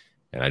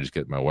 And I just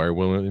get my wire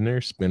wheel in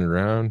there, spin it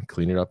around,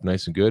 clean it up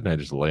nice and good, and I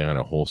just lay on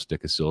a whole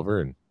stick of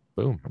silver, and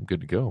boom, I'm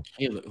good to go.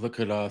 Hey, look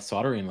at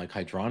soldering, like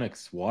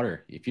hydronics,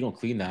 water. If you don't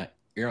clean that,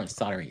 you're on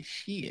soldering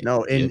shit.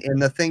 No,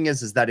 and the thing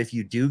is that if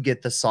you do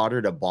get the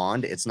solder to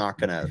bond, it's not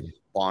going to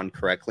bond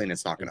correctly and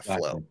it's not going to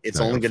flow. It's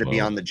only going to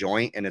be on the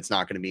joint and it's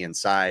not going to be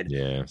inside.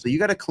 Yeah. So you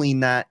got to clean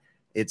that.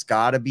 It's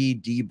got to be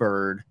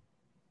deburred.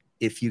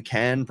 If you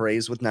can,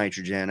 braze with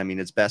nitrogen. I mean,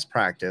 it's best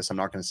practice. I'm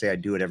not going to say I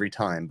do it every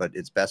time, but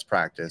it's best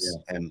practice.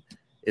 Yeah. And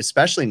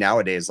especially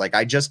nowadays, like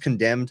I just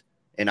condemned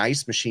an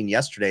ice machine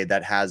yesterday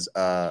that has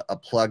a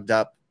plugged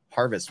up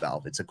harvest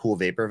valve. It's a cool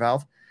vapor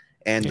valve.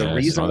 And the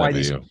reason why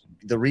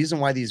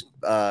these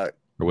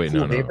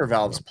vapor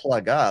valves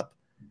plug up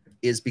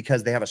is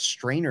because they have a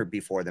strainer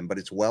before them, but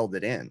it's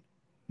welded in,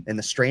 and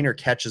the strainer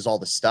catches all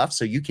the stuff.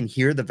 So you can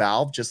hear the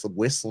valve just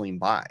whistling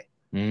by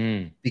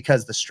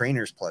because the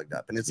strainer's plugged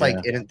up. And it's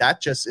that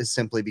just is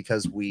simply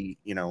because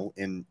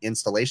in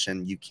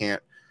installation, you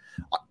can't,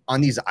 on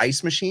these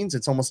ice machines,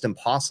 it's almost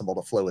impossible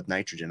to flow with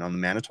nitrogen. On the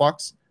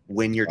Manitowocks,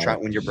 when you're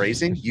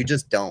brazing, you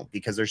just don't,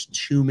 because there's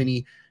too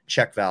many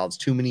check valves,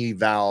 too many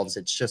valves.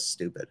 It's just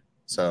stupid.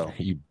 So are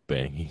you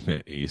banging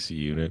that AC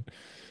unit?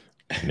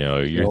 No,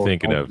 you're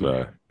thinking of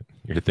the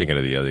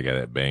other guy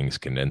that bangs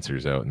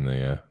condensers out in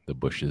the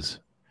bushes.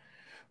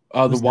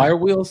 The wire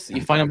wheels,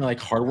 you find them in like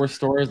hardware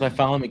stores. I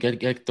found them.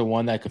 Get the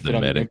one that could fit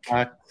on the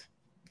impact.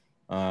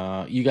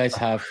 You guys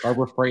have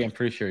Harbor Freight. I'm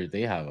pretty sure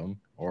they have them.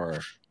 Or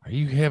are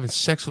you having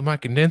sex with my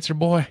condenser,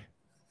 boy?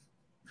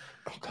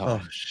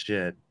 Oh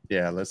shit!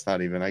 Yeah, let's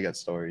not even. I got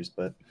stories,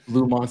 but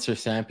Blue Monster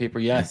sandpaper.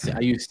 Yes, I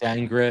use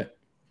Sand Grit.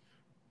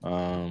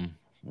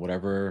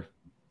 Whatever.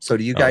 So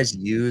do you guys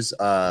use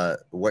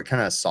what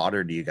kind of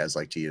solder do you guys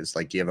like to use?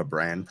 Like, do you have a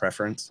brand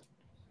preference?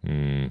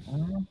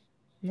 No,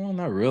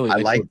 not really. I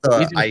like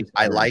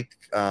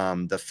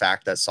the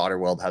fact that Solder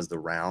Weld has the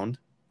round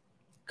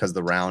because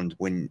the round,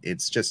 when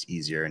it's just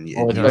easier and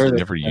I've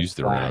never used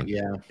the round.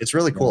 Yeah, it's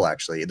really cool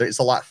actually. It's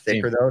a lot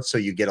thicker though, so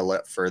you get a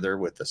lot further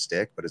with the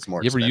stick, but it's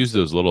more. You ever use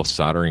those little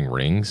soldering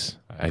rings?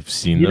 I've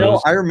seen those.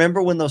 Know, I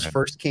remember when those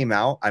first came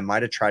out. I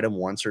might have tried them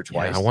once or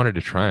twice. Yeah, I wanted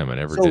to try them. I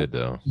never did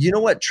though. You know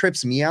what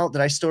trips me out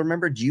that I still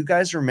remember? Do you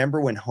guys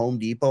remember when Home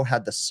Depot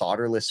had the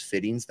solderless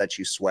fittings that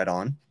you sweat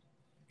on?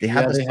 They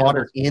had the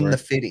solder in the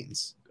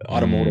fittings.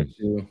 Automotive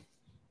too.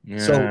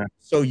 Yeah.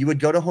 So you would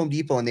go to Home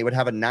Depot and they would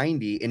have a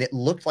 90 and it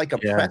looked like a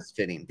press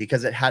fitting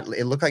because it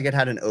looked like it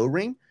had an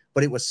O-ring,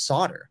 but it was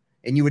solder.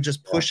 And you would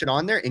just push it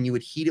on there and you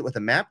would heat it with a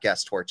MAP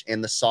gas torch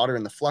and the solder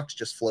and the flux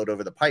just flowed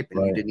over the pipe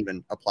and you didn't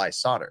even apply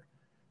solder.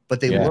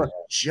 But they look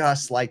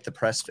just like the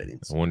press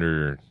fittings. I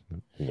wonder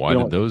why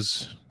did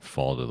those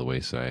fall to the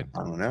wayside?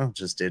 I don't know.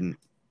 Just didn't.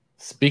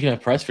 Speaking of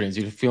press fittings,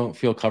 you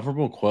feel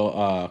comfortable?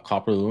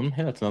 Copper aluminum.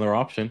 Hey, that's another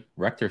option.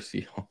 Rector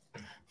seal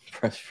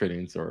press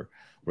fittings or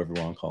whatever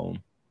you want to call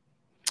them.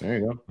 There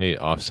you go. Hey,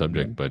 off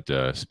subject,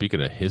 but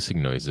speaking of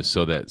hissing noises,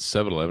 so that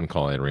 7-Eleven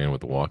call I ran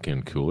with the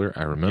walk-in cooler,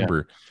 I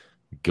remember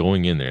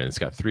going in there and it's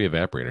got 3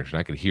 evaporators and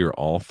I could hear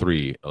all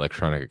 3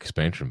 electronic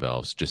expansion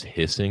valves just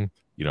hissing,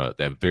 you know,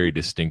 that very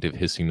distinctive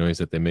hissing noise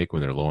that they make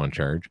when they're low on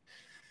charge.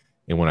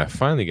 And when I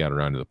finally got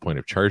around to the point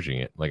of charging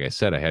it, like I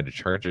said, I had to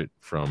charge it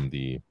from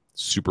the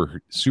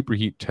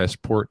superheat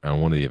test port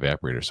on one of the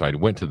evaporators. So I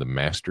went to the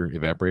master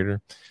evaporator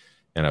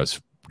and I was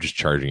just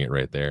charging it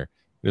right there.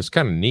 It was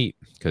kind of neat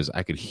because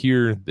I could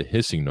hear the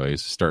hissing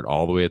noise start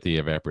all the way at the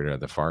evaporator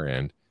at the far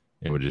end,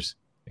 and it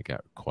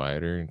got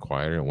quieter and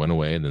quieter and went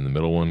away. And then the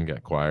middle one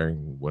got quieter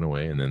and went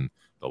away. And then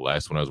the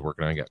last one I was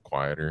working on got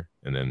quieter,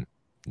 and then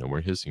no more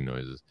hissing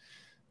noises.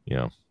 You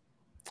know,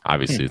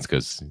 obviously it's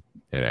because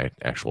it had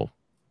actual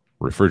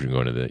refrigerant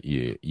going to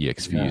the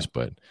EXVs,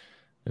 but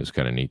it was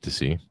kind of neat to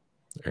see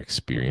or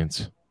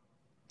experience.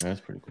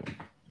 That's pretty cool.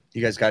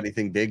 You guys got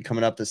anything big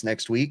coming up this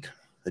next week?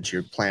 That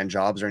your planned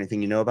jobs or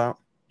anything you know about?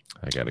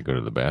 I got to go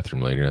to the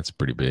bathroom later. That's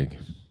pretty big.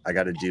 I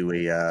got to do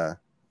a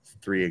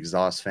 3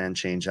 exhaust fan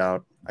change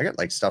out. I got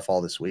like stuff all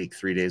this week,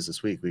 3 days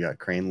this week. We got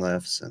crane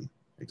lifts and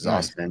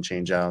exhaust fan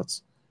change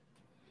outs.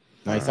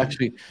 Nice.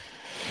 Actually,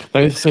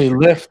 like I say,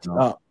 lift.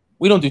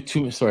 We don't do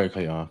too much. Sorry, I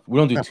cut you off. We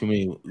don't do too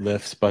many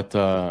lifts, but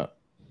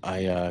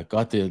I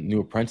got the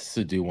new apprentice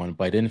to do one,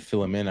 but I didn't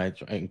fill him in.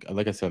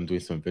 Like I said, I'm doing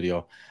some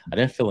video. I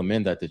didn't fill him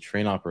in that the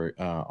train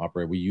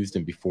operator, we used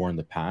him before in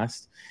the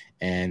past,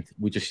 and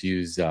we just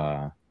use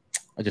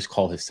I just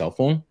call his cell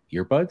phone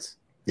earbuds.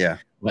 Yeah,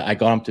 I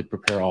got him to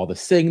prepare all the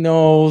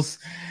signals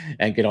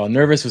and get all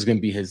nervous. It was going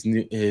to be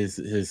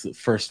his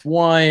first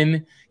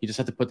one. He just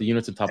had to put the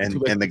units on top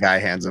of and the guy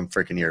hands him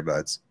freaking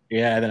earbuds.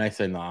 Yeah, then I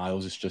said, "Nah, I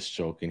was just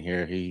joking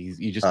here.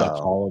 He just got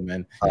call him,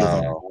 and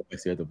I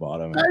see at the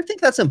bottom." I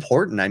think that's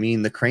important. I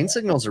mean, the crane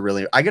signals are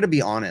really. I got to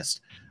be honest.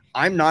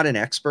 I'm not an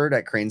expert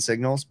at crane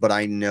signals, but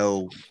I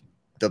know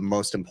the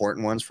most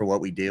important ones for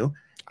what we do.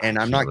 And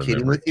I'm not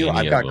kidding with you.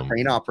 I've got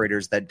crane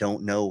operators that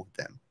don't know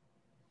them.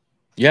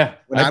 Yeah.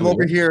 When I'm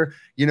over here,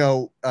 you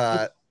know,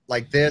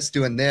 like this,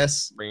 doing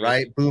this,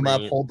 right? Boom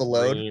up, hold the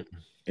load.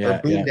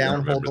 Or boom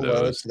down, hold the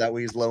load. So that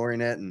way he's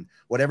lowering it and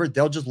whatever.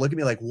 They'll just look at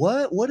me like,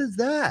 what is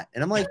that?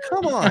 And I'm like,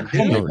 come on,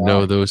 dude. You don't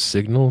know those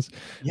signals?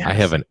 Yes. I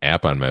have an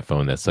app on my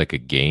phone that's like a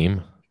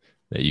game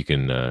that you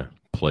can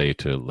play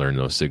to learn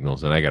those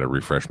signals. And I got to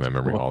refresh my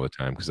memory all the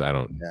time because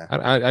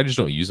I just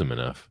don't use them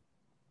enough.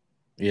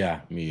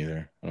 Yeah, me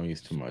either. I don't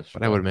use too much.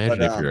 But I would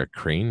imagine if you're a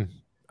crane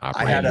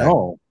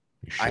operator.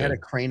 I had a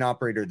crane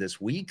operator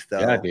this week though.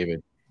 Yeah,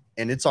 David.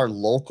 And it's our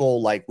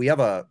local, like we have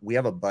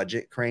a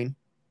budget crane.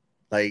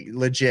 Like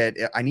legit,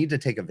 I need to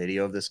take a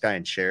video of this guy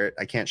and share it.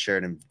 I can't share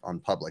it on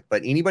public,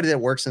 but anybody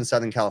that works in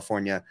Southern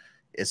California,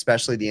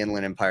 especially the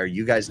Inland Empire,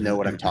 you guys know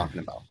what I'm talking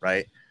about,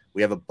 right?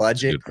 We have a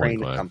budget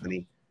crane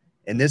company.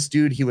 And this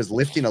dude, he was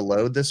lifting a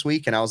load this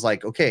week. And I was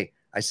like, okay,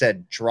 I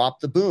said, drop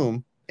the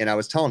boom. And I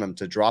was telling him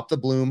to drop the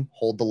boom,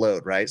 hold the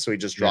load, right? So he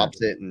just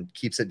drops it and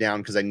keeps it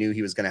down because I knew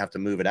he was going to have to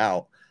move it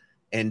out.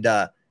 And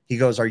he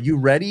goes, are you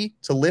ready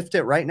to lift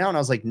it right now? And I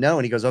was like, no.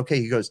 And he goes, okay.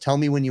 He goes, tell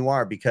me when you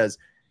are, because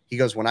he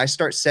goes, when I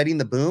start setting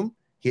the boom,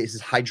 his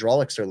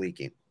hydraulics are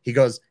leaking. He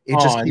goes, it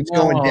just keeps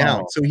going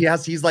down. So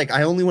he's like,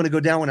 I only want to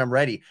go down when I'm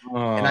ready.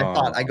 And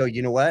I go,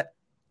 you know what?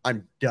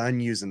 I'm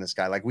done using this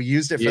guy. Like we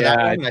used it for that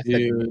one. And I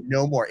said,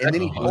 no more. And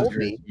then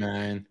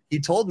he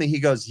told me, he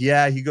goes,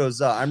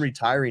 I'm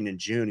retiring in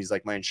June. He's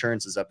like, my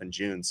insurance is up in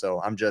June.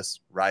 So I'm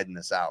just riding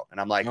this out. And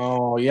I'm like,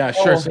 oh yeah,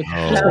 sure.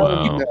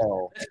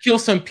 Wow. Let's kill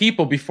some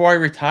people before I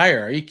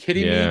retire. Are you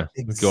kidding me? Yeah,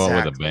 go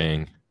out with a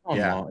bang.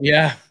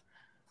 Yeah.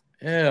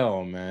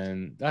 Ew,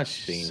 man,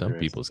 that's dangerous. Some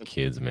people's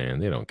kids, man,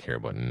 they don't care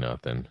about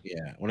nothing.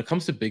 Yeah, when it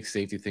comes to big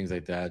safety things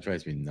like that, it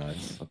drives me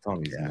nuts. I'm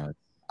telling you,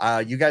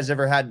 nuts. You guys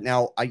ever had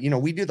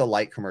we do the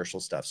light commercial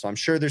stuff, so I'm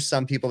sure there's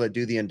some people that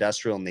do the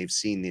industrial and they've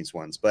seen these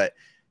ones, but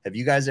have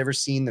you guys ever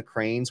seen the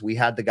cranes? We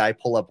had the guy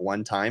pull up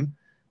one time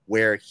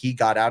where he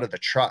got out of the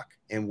truck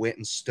and went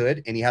and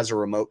stood, and he has a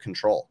remote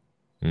control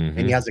and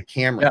he has a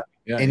camera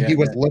he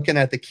was looking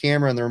at the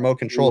camera and the remote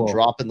control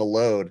dropping the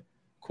load.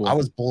 Cool. I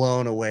was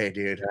blown away,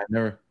 dude.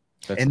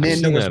 And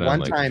then there was one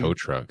like time tow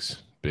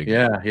trucks. Big,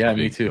 big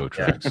me too. Tow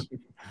trucks.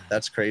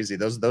 That's crazy.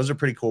 Those are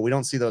pretty cool. We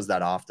don't see those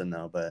that often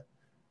though, but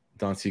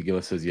Don C.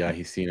 Gillis says, yeah,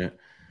 he's seen it.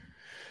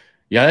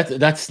 Yeah,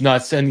 that's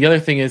nuts. And the other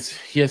thing is,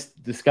 he has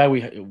this guy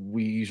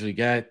we usually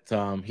get.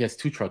 He has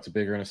 2 trucks, a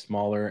bigger and a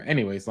smaller.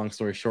 Anyways, long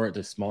story short,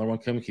 the smaller one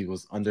came. He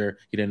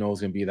didn't know it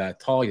was gonna be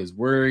that tall. He was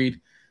worried,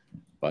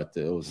 but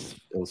it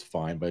was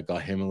fine. But it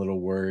got him a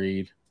little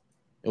worried.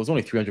 It was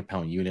only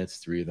 300-pound units,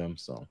 3 of them.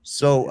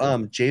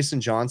 So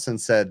Jason Johnson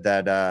said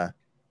that.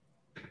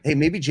 Hey,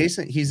 maybe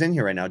Jason, he's in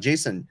here right now.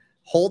 Jason,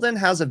 Holden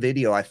has a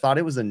video. I thought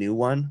it was a new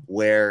one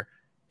where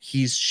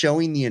he's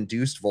showing the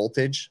induced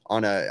voltage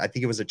on I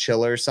think it was a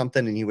chiller or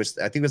something. And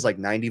I think it was like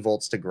 90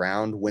 volts to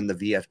ground when the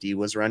VFD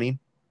was running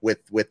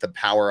with the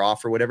power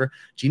off or whatever.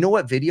 Do you know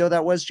what video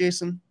that was,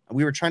 Jason?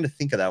 We were trying to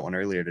think of that one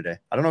earlier today.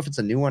 I don't know if it's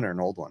a new one or an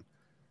old one.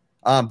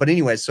 But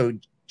anyway, so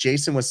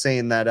Jason was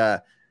saying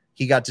that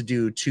he got to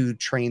do 2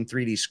 Train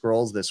 3D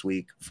scrolls this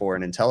week for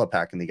an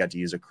IntelliPack, and they got to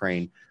use a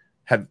crane.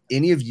 Have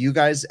any of you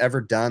guys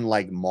ever done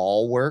like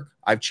mall work?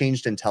 I've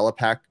changed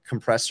IntelliPack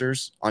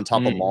compressors on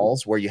top of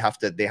malls where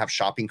they have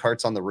shopping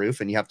carts on the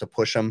roof and you have to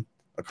push them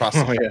across.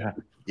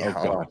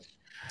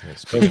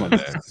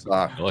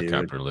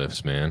 Helicopter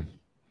lifts, man.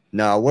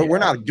 No, we're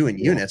not doing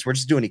units. We're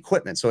just doing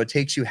equipment. So it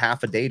takes you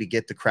half a day to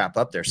get the crap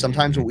up there.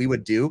 Sometimes what we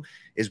would do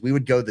is we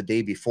would go the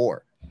day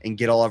before and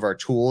get all of our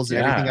tools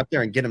and everything up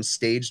there and get them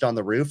staged on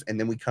the roof. And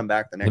then we come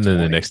back the next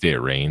morning. The next day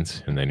it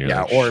rains. And then you're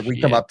like, or we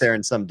come up there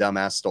and some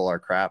dumbass stole our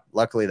crap.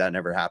 Luckily that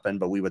never happened,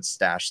 but we would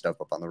stash stuff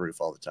up on the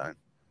roof all the time.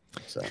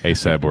 So hey,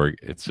 Cyborg,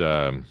 it's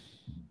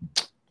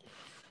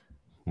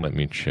let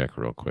me check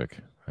real quick.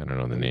 I don't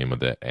know the name of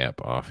that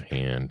app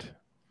offhand.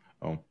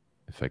 Oh,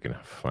 if I can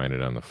find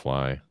it on the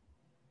fly.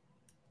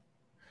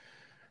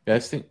 Yeah, I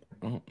think.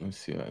 Oh, let's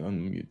see. I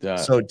unmute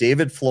that. So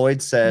David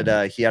Floyd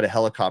said he had a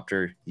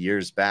helicopter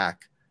years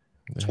back.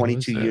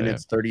 22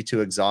 units,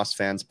 32 exhaust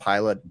fans.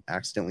 Pilot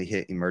accidentally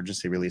hit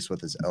emergency release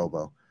with his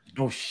elbow.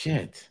 Oh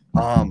shit.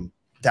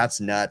 That's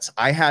nuts.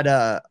 I had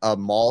a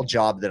mall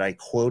job that I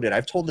quoted.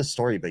 I've told this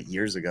story, but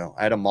years ago.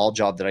 I had a mall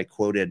job that I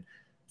quoted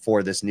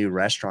for this new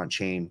restaurant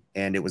chain,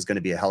 and it was going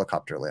to be a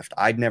helicopter lift.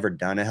 I'd never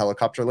done a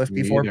helicopter lift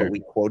before, but we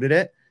quoted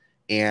it,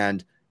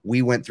 and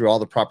we went through all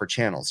the proper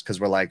channels because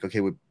we're like, okay,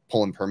 we're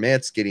pulling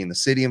permits, getting the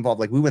city involved.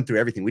 Like we went through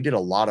everything. We did a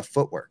lot of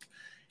footwork,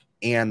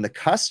 and the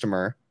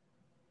customer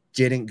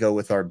didn't go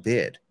with our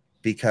bid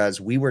because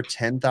we were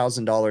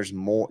 $10,000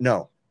 more.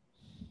 No,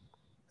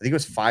 I think it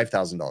was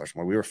 $5,000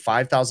 more. We were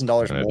 $5,000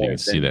 more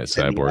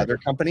than the other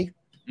company.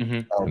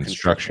 Mm-hmm.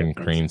 Construction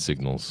crane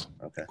signals.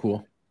 Okay,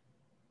 cool.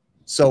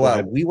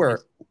 So we were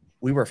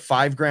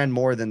 $5,000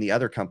 more than the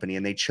other company,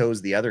 and they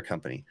chose the other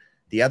company.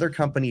 The other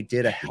company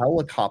did a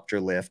helicopter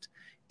lift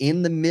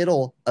in the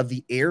middle of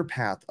the air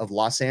path of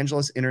Los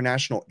Angeles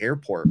International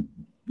Airport.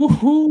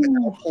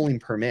 Without pulling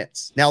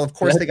permits. Now, of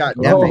course, they got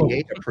FAA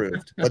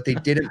approved, but they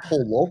didn't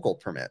pull local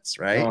permits,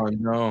 right? Oh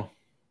no!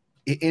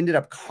 It ended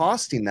up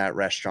costing that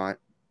restaurant,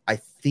 I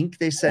think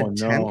they said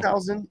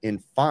 $10,000 in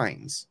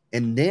fines,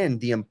 and then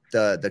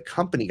the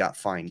company got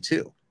fined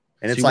too.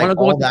 And so it's like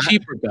all that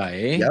cheaper guy,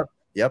 eh?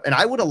 Yep. And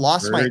I would have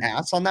lost my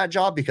ass on that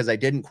job because I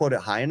didn't quote it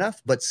high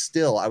enough, but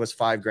still, I was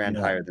 $5,000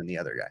 higher than the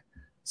other guy.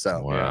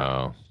 So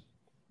wow.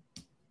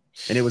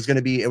 And it was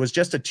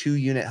just a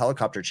 2-unit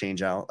helicopter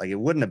change out. Like it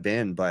wouldn't have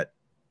been, but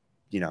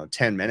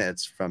 10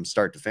 minutes from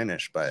start to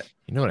finish. But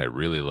you know what I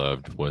really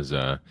loved was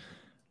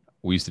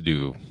we used to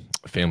do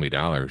Family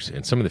Dollars,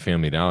 and some of the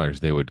Family Dollars,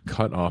 they would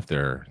cut off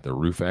the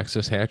roof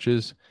access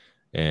hatches,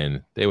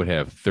 and they would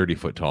have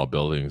 30-foot tall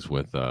buildings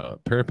with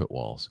parapet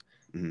walls.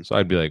 Mm-hmm. So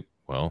I'd be like,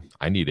 well,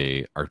 I need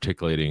a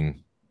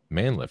articulating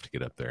man lift to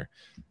get up there.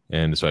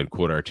 And so I'd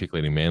quote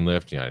articulating man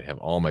lift. I'd have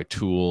all my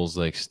tools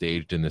like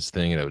staged in this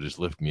thing, and it would just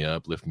lift me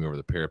over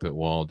the parapet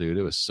wall. Dude,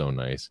 it was so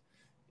nice.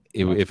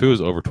 If it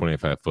was over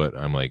 25 foot,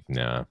 I'm like,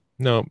 no,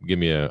 give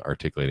me a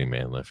articulating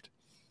man lift.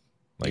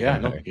 Like,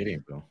 no kidding,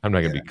 bro. I'm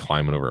not gonna be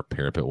climbing over a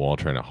parapet wall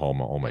trying to haul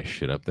all my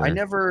shit up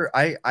there.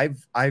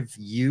 I've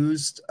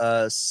used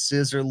a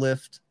scissor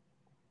lift.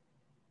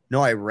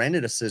 No, I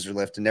rented a scissor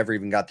lift and never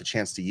even got the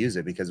chance to use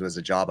it because it was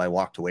a job I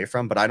walked away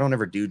from. But I don't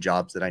ever do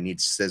jobs that I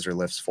need scissor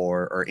lifts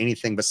for or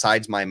anything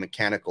besides my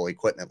mechanical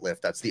equipment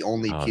lift. That's the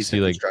only piece of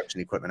construction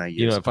equipment I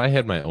use. If I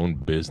had my own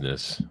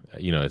business,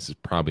 it's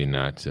probably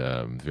not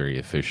very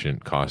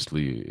efficient,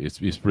 costly.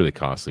 It's really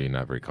costly and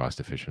not very cost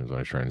efficient is what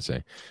I'm trying to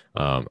say.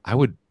 I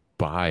would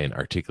buy an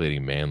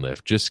articulating man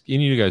lift.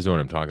 You guys know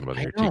what I'm talking about.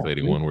 The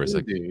articulating one where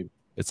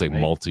it's like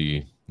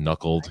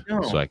multi-knuckled,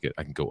 so I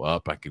can go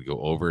up, I could go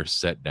over,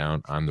 set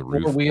down on the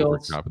roof over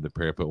top of the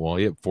parapet wall.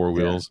 Yep, 4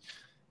 wheels.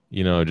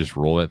 Just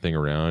roll that thing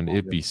around.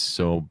 It'd be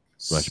so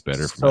much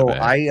better for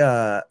my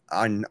back.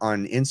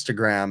 On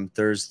Instagram,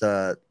 there's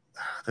a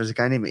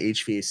guy named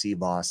HVAC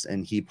Boss,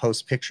 and he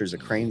posts pictures of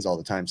cranes all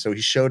the time. So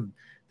he showed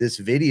this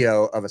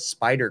video of a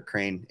spider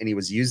crane, and he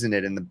was using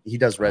it he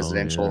does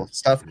residential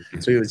stuff.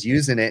 So he was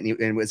using it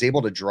and was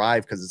able to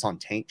drive because it's on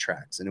tank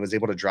tracks, and it was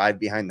able to drive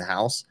behind the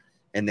house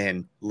and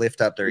then lift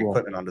up their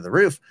equipment onto the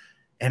roof.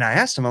 And I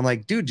asked him, I'm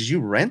like, dude, did you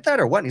rent that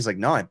or what? And he's like,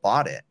 no, I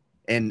bought it.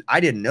 And I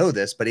didn't know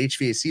this, but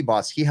HVAC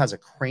Boss, he has a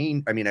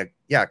crane. I mean,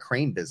 a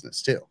crane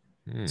business too.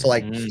 So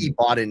like he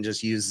bought it and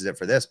just uses it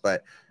for this.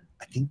 But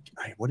I think,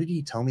 what did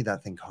he tell me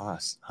that thing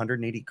cost?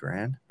 180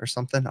 grand or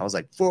something. I was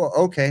like,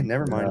 okay,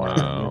 never mind. Wow.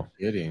 No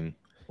kidding.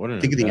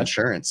 Think of the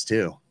insurance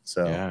too.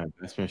 So yeah,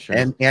 that's for sure.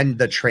 And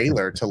the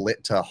trailer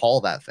to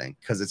haul that thing,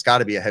 because it's got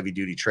to be a heavy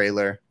duty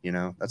trailer. You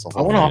know, that's a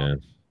whole.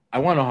 I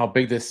want to know how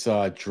big this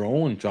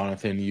drone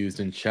Jonathan used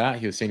in chat.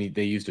 He was saying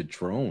they used a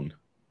drone.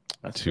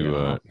 That's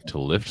to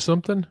lift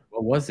something.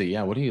 What was it?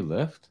 Yeah, what do you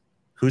lift?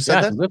 Who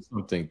said that? To lift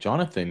something.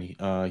 Jonathan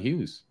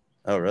Hughes.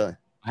 Oh, really?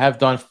 I have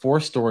done 4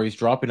 stories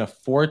dropping a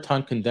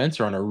 4-ton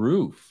condenser on a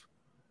roof.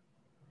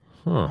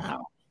 Huh.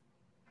 Wow.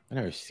 I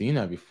never seen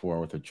that before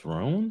with a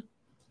drone.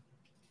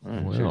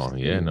 Well,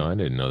 yeah, no, I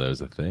didn't know that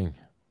was a thing.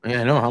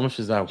 Yeah, I know. How much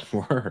is that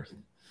worth?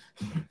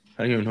 I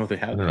don't even know if they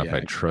have. I don't know if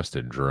I trust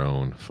a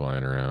drone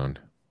flying around.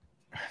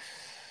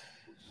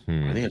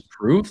 Are they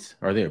approved?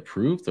 Are they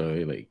approved? Or are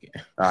they like?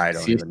 I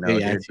don't even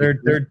know.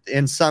 They're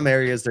in some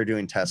areas they're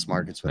doing test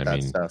markets with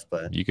that stuff,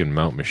 but you can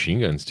mount machine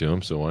guns to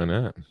them, so why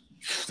not?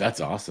 That's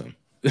awesome.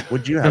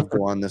 What'd you have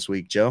go on this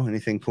week, Joe?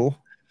 Anything cool?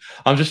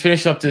 I'm just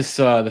finishing up this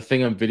the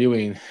thing I'm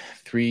videoing.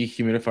 3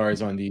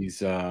 humidifiers on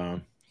these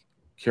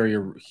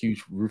Carrier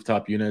huge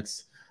rooftop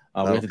units.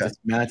 We have to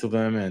dismantle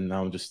them, and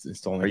I'm just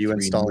installing. Are you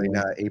installing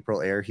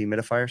April Air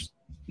humidifiers?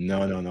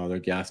 No. They're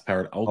gas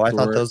powered outdoor. Oh, I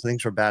thought those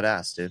things were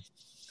badass, dude.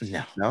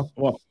 No.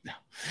 Well, no.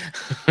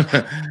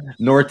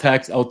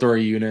 Nortex outdoor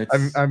units.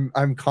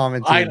 I'm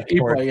commenting.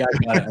 April, yeah,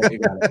 I got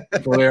it.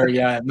 April Air,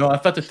 yeah. No, I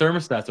thought the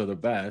thermostats are the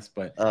best,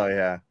 but oh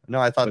yeah. No,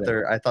 I thought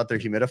their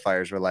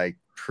humidifiers were like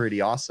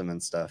pretty awesome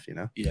and stuff, you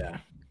know? Yeah.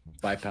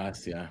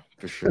 Bypass, yeah,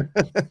 for sure.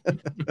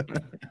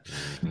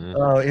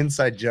 Oh,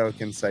 inside joke.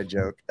 Yes.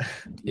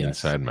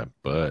 Inside my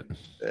butt.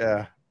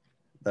 Yeah.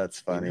 That's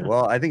funny.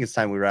 Well, I think it's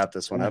time we wrap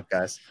this one up,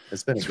 guys.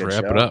 It's been a good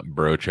show. Wrap it up,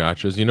 bro,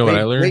 chachas. You know what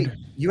I learned? Wait,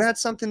 you had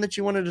something that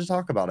you wanted to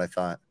talk about, I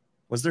thought.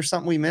 Was there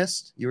something we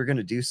missed? You were going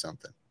to do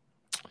something.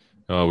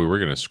 Oh, we were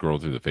going to scroll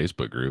through the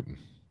Facebook group.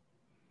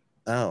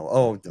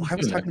 Oh, I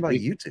was talking about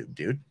YouTube,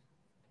 dude.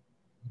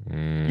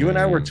 You and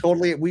I were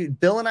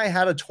Bill and I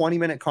had a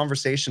 20-minute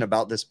conversation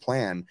about this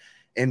plan,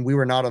 and we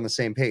were not on the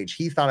same page.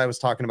 He thought I was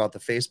talking about the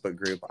Facebook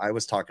group. I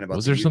was talking about.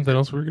 Was there something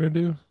else we were going to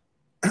do?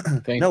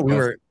 No, we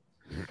were.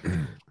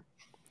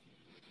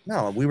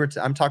 No, we were.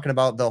 I'm talking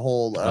about the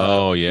whole.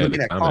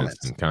 Looking at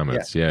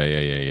comments.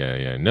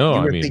 Yeah. No,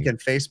 you were thinking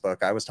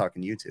Facebook. I was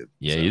talking YouTube.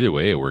 Yeah, either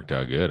way, it worked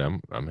out good.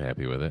 I'm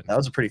happy with it. That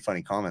was a pretty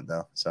funny comment,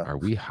 though. So, are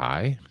we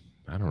high?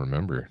 I don't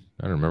remember.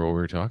 What we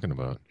were talking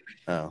about.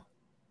 Oh,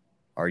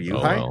 are you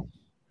high? Well.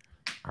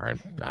 All right,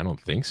 I don't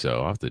think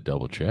so. I'll have to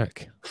double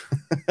check.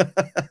 I'm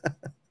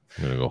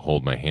gonna go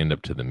hold my hand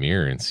up to the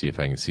mirror and see if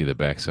I can see the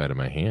backside of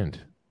my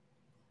hand.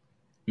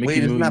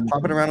 Wait, isn't that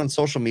popping around on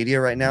social media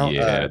right now?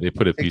 Yeah, they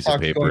put a piece of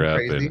paper up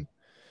and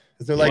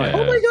they're like,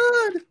 "Oh my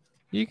god,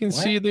 you can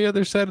see the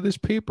other side of this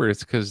paper."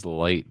 It's because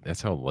light.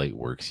 That's how light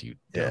works, you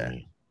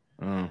dummy.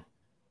 Oh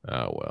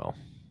well,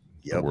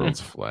 the world's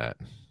flat.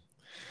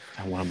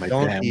 I want my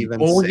Don't even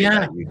say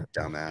that, you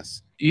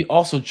dumbass.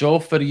 Also, Joe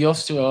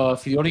Furioso,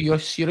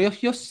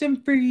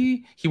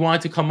 he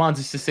wanted to come on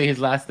just to say his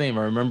last name.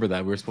 I remember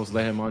that. We were supposed to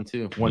let him on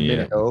too. 1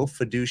 minute. Oh,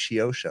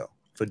 Fiducioso.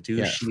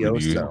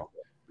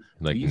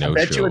 Like I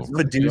bet you it's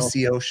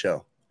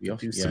Fiducioso.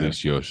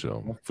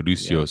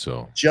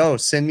 Fiducioso. Joe,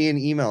 send me an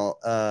email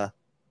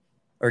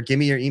or give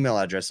me your email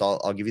address.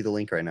 I'll give you the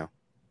link right now.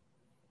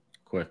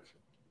 Quick.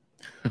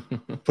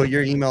 Put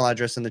your email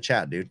address in the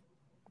chat, dude.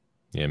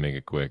 Yeah, make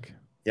it quick.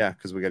 Yeah,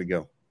 because we got to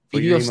go.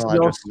 Put your email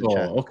address in the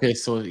chat. Okay,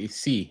 so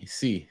see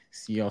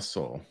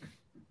also.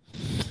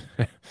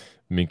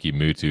 Minky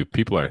Mutu.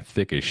 People are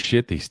thick as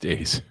shit these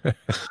days.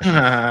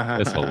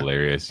 That's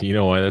hilarious. You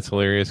know why that's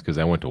hilarious? Because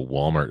I went to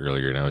Walmart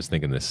earlier and I was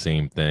thinking the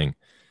same thing.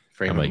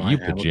 I'm like, you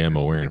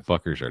pajama wearing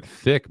fuckers are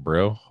thick,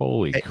 bro.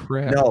 Holy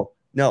crap.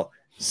 No.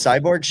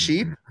 Cyborg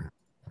Sheep.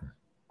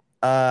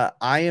 I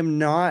am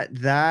not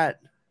that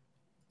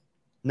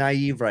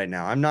naive right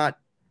now. I'm not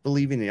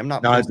believing it. I'm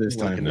not. Not this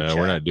time. No,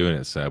 we're not doing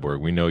it,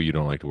 Cyborg. We know you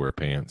don't like to wear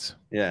pants.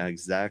 Yeah,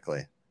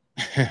 exactly.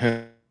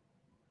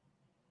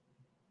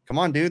 Come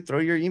on, dude. Throw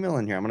your email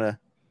in here. I'm gonna.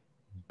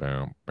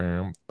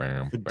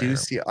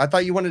 Fiducio. I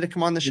thought you wanted to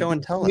come on the show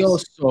and tell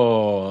us.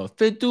 Fiducioso.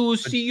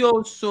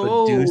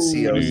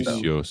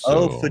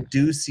 Oh,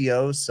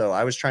 Fiducioso.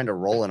 I was trying to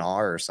roll an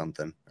R or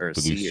something. Or a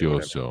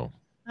Fiducioso.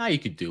 You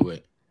could do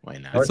it. Why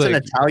not? Oh, it's an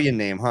Italian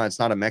name, huh? It's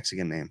not a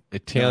Mexican name.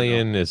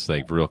 Italian is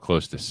like real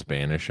close to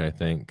Spanish, I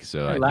think.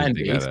 So I think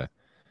they gotta.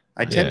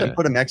 I tend to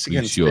put a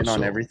Mexican spin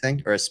on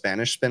everything or a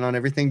Spanish spin on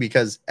everything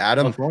because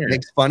Adam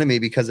makes fun of me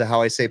because of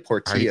how I say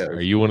portillo.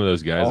 Are you one of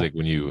those guys like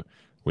when you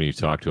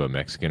talk to a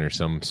Mexican or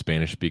some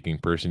Spanish speaking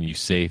person, you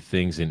say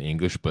things in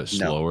English but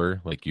slower,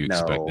 like you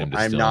expect them to?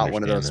 I'm not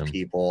one of those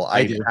people.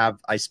 I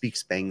speak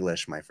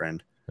Spanglish, my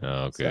friend.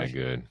 Oh, okay, so.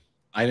 Good.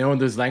 I know in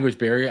this language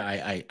barrier,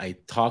 I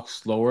talk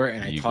slower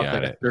and I talk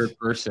like a third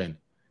person.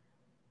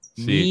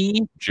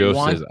 See, Joe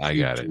says I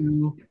got it.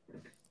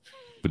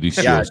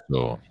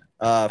 Fiducioso.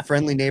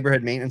 Friendly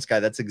neighborhood maintenance guy.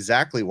 That's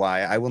exactly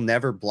why I will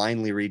never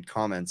blindly read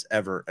comments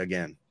ever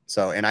again.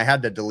 So, and I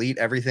had to delete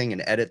everything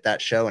and edit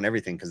that show and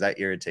everything because that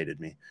irritated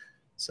me.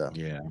 So,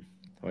 yeah.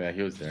 Oh, yeah,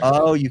 he was there.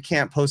 Oh, you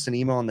can't post an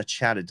email in the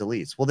chat. It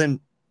deletes. Well, then,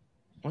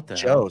 what the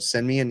Joe, hell?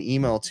 send me an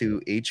email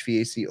to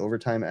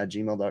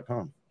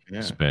hvacovertime@gmail.com.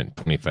 Yeah. Spent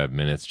 25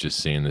 minutes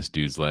just saying this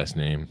dude's last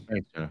name.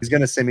 He's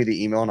going to send me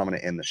the email and I'm going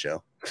to end the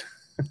show.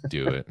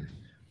 Do it.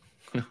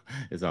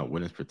 It's not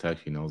witness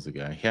protection. He knows the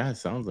guy. Yeah, it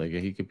sounds like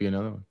it. He could be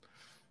another one.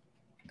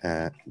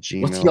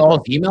 Gmail. What's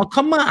y'all's email?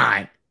 Come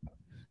on.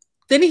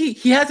 Then he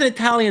has an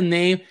Italian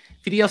name,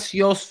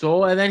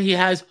 Fiducioso, and then he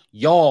has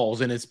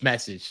y'all's in his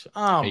message.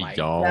 Oh, my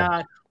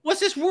God. What's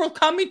this world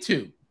coming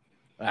to?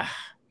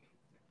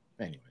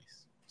 Anyways,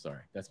 sorry.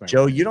 That's my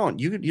Joe, you don't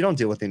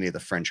deal with any of the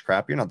French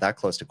crap. You're not that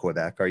close to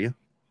Quebec, are you?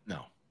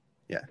 No.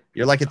 Yeah.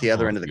 You're like at the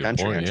other end of the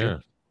country, point, aren't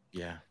you?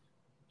 Yeah.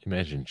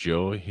 Imagine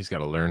Joe, he's got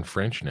to learn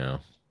French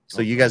now.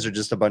 So you guys are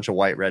just a bunch of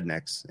white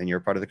rednecks in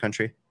your part of the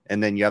country?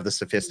 And then you have the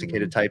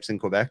sophisticated types in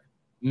Quebec?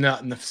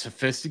 Not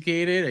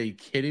sophisticated? Are you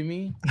kidding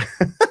me?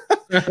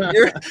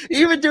 He's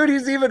even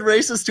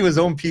racist to his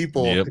own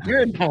people. Yep.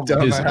 You're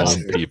His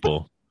own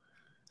people.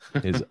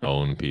 His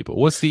own people.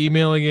 What's the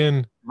email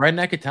again?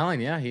 Redneck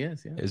Italian. Yeah, he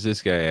is. Yeah. Is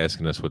this guy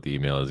asking us what the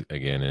email is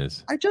again?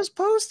 I just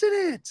posted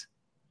it.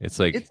 It's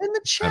like, it's in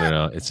the chat. I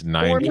don't know. It's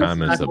 9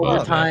 comments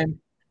about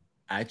time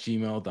at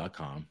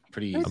gmail.com.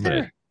 Pretty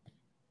easy.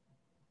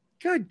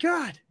 Good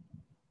God.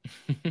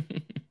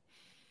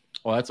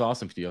 Oh, that's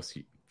awesome. Video.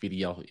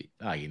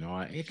 You know,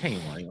 I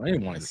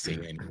didn't want to say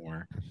it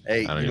anymore.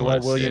 Hey, you know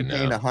what, William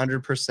Payne?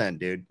 100%,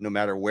 dude. No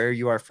matter where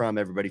you are from,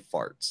 everybody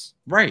farts.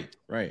 Right.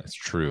 That's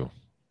true.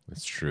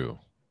 That's true.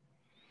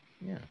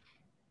 Yeah.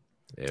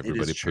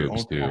 Everybody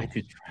poops too.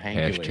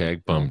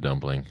 Hashtag bum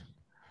dumpling.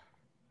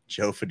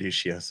 Joe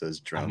Fiducioso is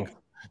drunk.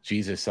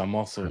 Jesus,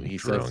 he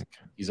says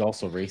he's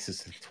also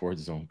racist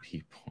towards his own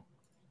people.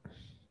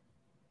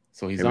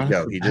 So he's not.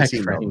 He just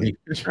friendly.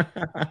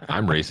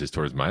 I'm racist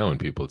towards my own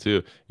people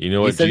too. You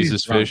know what,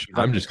 Jesus Fish?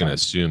 I'm just going to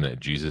assume that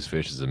Jesus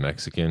Fish is a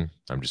Mexican.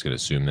 I'm just going to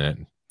assume that.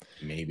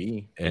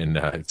 Maybe. And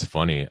it's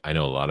funny. I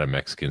know a lot of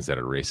Mexicans that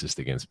are racist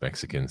against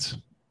Mexicans.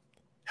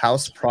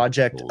 House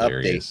project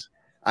update.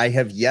 I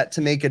have yet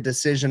to make a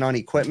decision on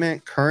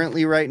equipment.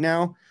 Currently, right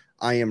now,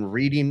 I am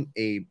reading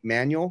a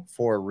manual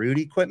for root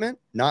equipment.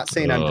 Not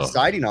saying I'm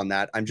deciding on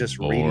that. I'm just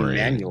reading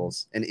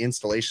manuals and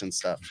installation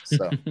stuff.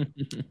 So.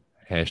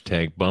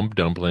 Hashtag bum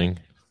dumpling.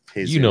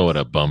 You know what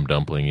a bum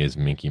dumpling is,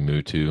 Minky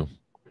Moo too.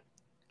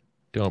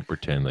 Don't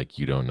pretend like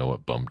you don't know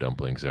what bum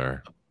dumplings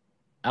are.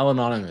 Al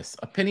Anonymous.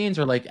 Opinions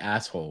are like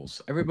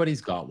assholes.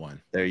 Everybody's got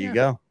one. There you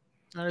go.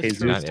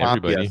 Jesus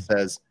Tapia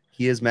says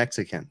he is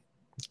Mexican.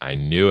 I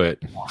knew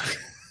it.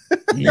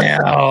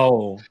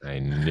 No. I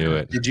knew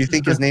it. Did you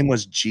think his name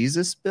was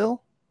Jesus,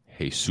 Bill?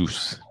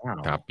 Jesus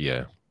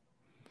Tapia.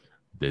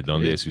 ¿De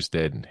dónde es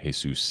usted,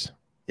 Jesus?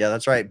 Yeah,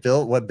 that's right.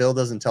 Bill, what Bill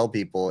doesn't tell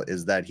people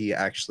is that he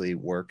actually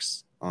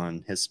works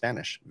on his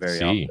Spanish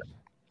very often.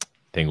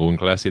 Tengo un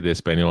clase de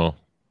español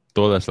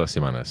todas las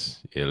semanas,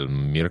 el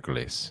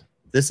miércoles.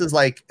 This is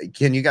like,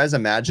 can you guys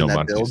imagine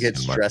that Bill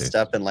gets dressed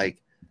up in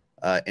like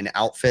an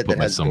outfit that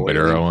has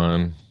sombrero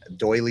on,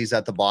 doilies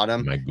at the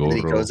bottom, and then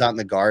he goes out in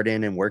the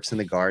garden and works in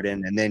the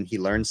garden, and then he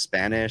learns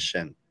Spanish.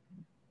 And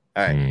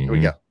all right, here we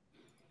go.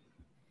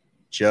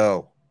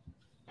 Joe.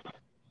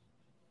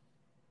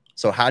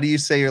 So how do you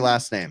say your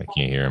last name? I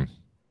can't hear him.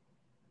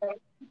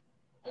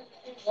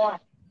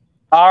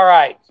 All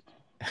right.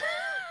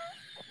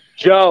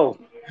 Joe.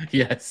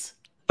 Yes.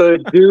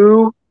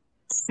 Fiducioso.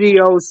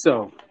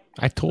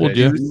 I told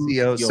you.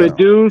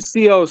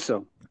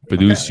 Fiducioso. Fiducioso.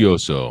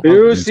 Fiducioso.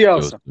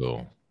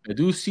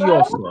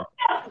 Fiducioso.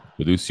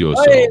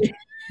 Fiducioso.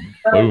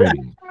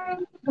 Boom.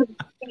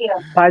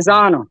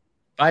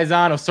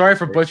 Paisano. Sorry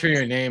for butchering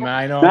your name.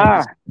 I know.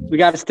 Nah, we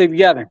got to stick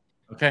together.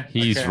 Okay.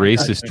 He's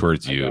racist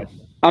towards you.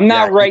 I'm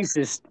not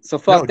racist, so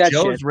fuck that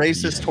Joe's shit.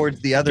 Racist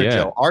towards the other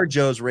Joe. Our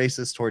Joe's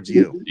racist towards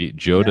you.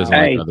 Joe doesn't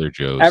like other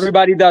Joes.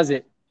 Everybody does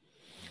it.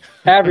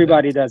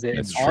 Everybody does it.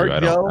 That's true. I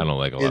don't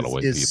like a lot of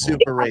white people.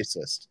 Super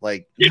racist.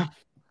 Like,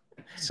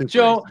 super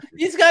Joe, racist.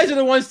 These guys are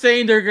the ones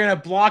saying they're gonna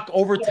block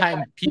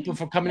overtime people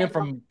from coming in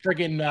from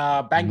friggin'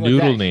 Bangladesh.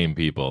 Noodle name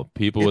people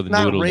with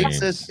noodle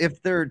names. It's not racist if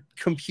they're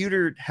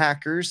computer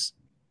hackers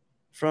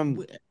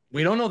from.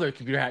 We don't know they're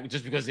computer hackers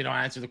just because they don't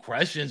answer the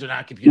questions. They're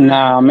not computer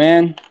hackers.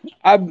 Man.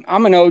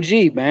 I'm an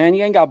OG, man.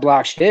 You ain't got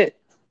block shit.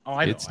 Oh,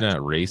 I know. It's not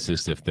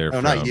racist if they're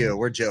from... not you.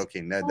 We're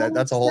joking.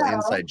 That's a whole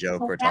inside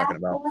joke we're talking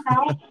about.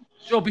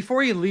 Joe,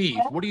 before you leave,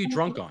 what are you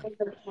drunk on?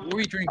 What are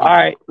you drinking? All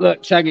right,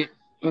 look, check it.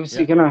 Let me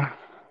see. Can I...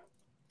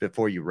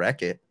 Before you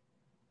wreck it.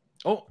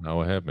 Oh. Now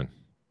what happened?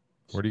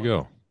 Where'd he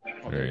go?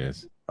 There he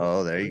is.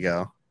 Oh, there you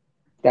go.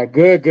 That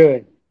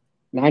good.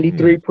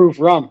 93 proof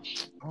rum.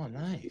 Oh,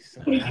 nice.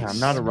 I'm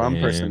not a rum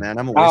person, man.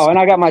 I'm a whiskey. Oh, and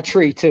I got my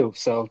tree too.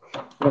 So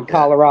in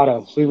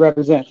Colorado, we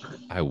represent.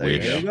 I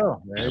wish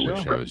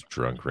I was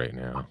drunk right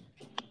now.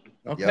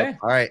 Okay. Yep.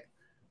 All right.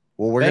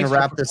 Well, we're gonna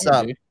wrap this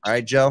up. All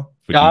right, Joe.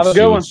 Have a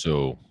good one.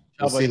 So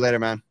we'll see you later,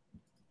 man.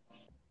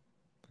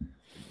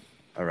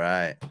 All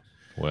right.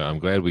 Well, I'm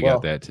glad we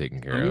got that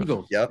taken care of.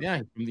 Eagles. Yep. Yeah,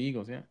 from the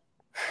Eagles. Yeah.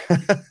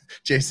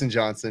 Jason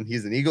Johnson,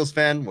 he's an Eagles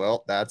fan.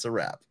 Well, that's a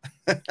wrap.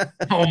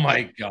 Oh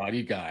my God,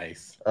 you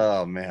guys.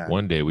 Oh man.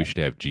 One day we should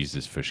have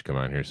Jesus Fish come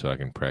on here so I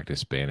can practice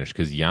Spanish,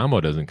 because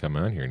Yamo doesn't come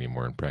on here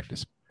anymore and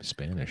practice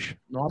Spanish.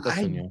 No,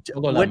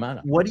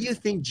 what do you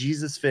think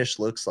Jesus Fish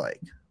looks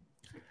like?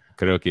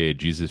 Creo que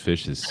Jesus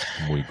Fish es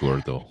muy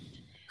gordo.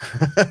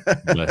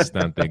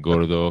 Bastante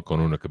gordo, con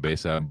una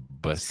cabeza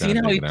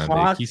bastante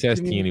grande. Quizás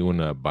tiene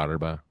una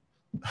barba.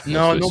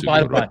 No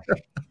barba.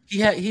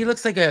 He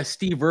looks like a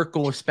Steve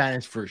Urkel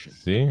Spanish version.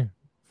 Sí,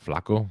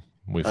 flaco,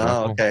 muy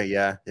flaco. Oh, okay,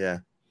 yeah.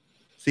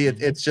 See,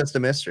 it's just a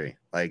mystery.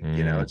 Like,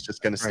 you know, it's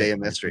just going to stay a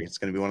mystery. It's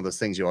going to be one of those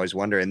things you always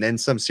wonder. And then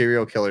some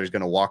serial killer is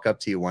going to walk up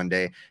to you one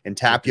day and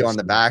tap you on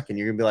the back, and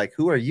you're going to be like,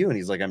 "Who are you?" And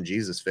he's like, "I'm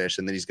Jesus Fish,"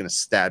 and then he's going to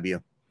stab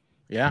you.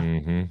 Yeah.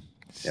 Mm-hmm.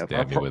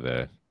 Stab you with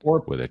a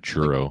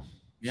churro.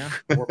 Yeah.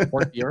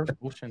 Or the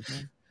ocean.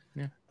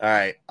 Yeah. All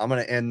right, I'm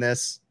going to end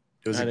this.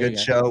 It was a good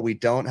show. We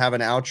don't have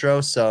an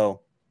outro,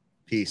 so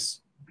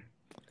peace.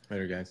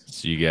 Later, guys.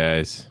 See you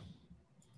guys.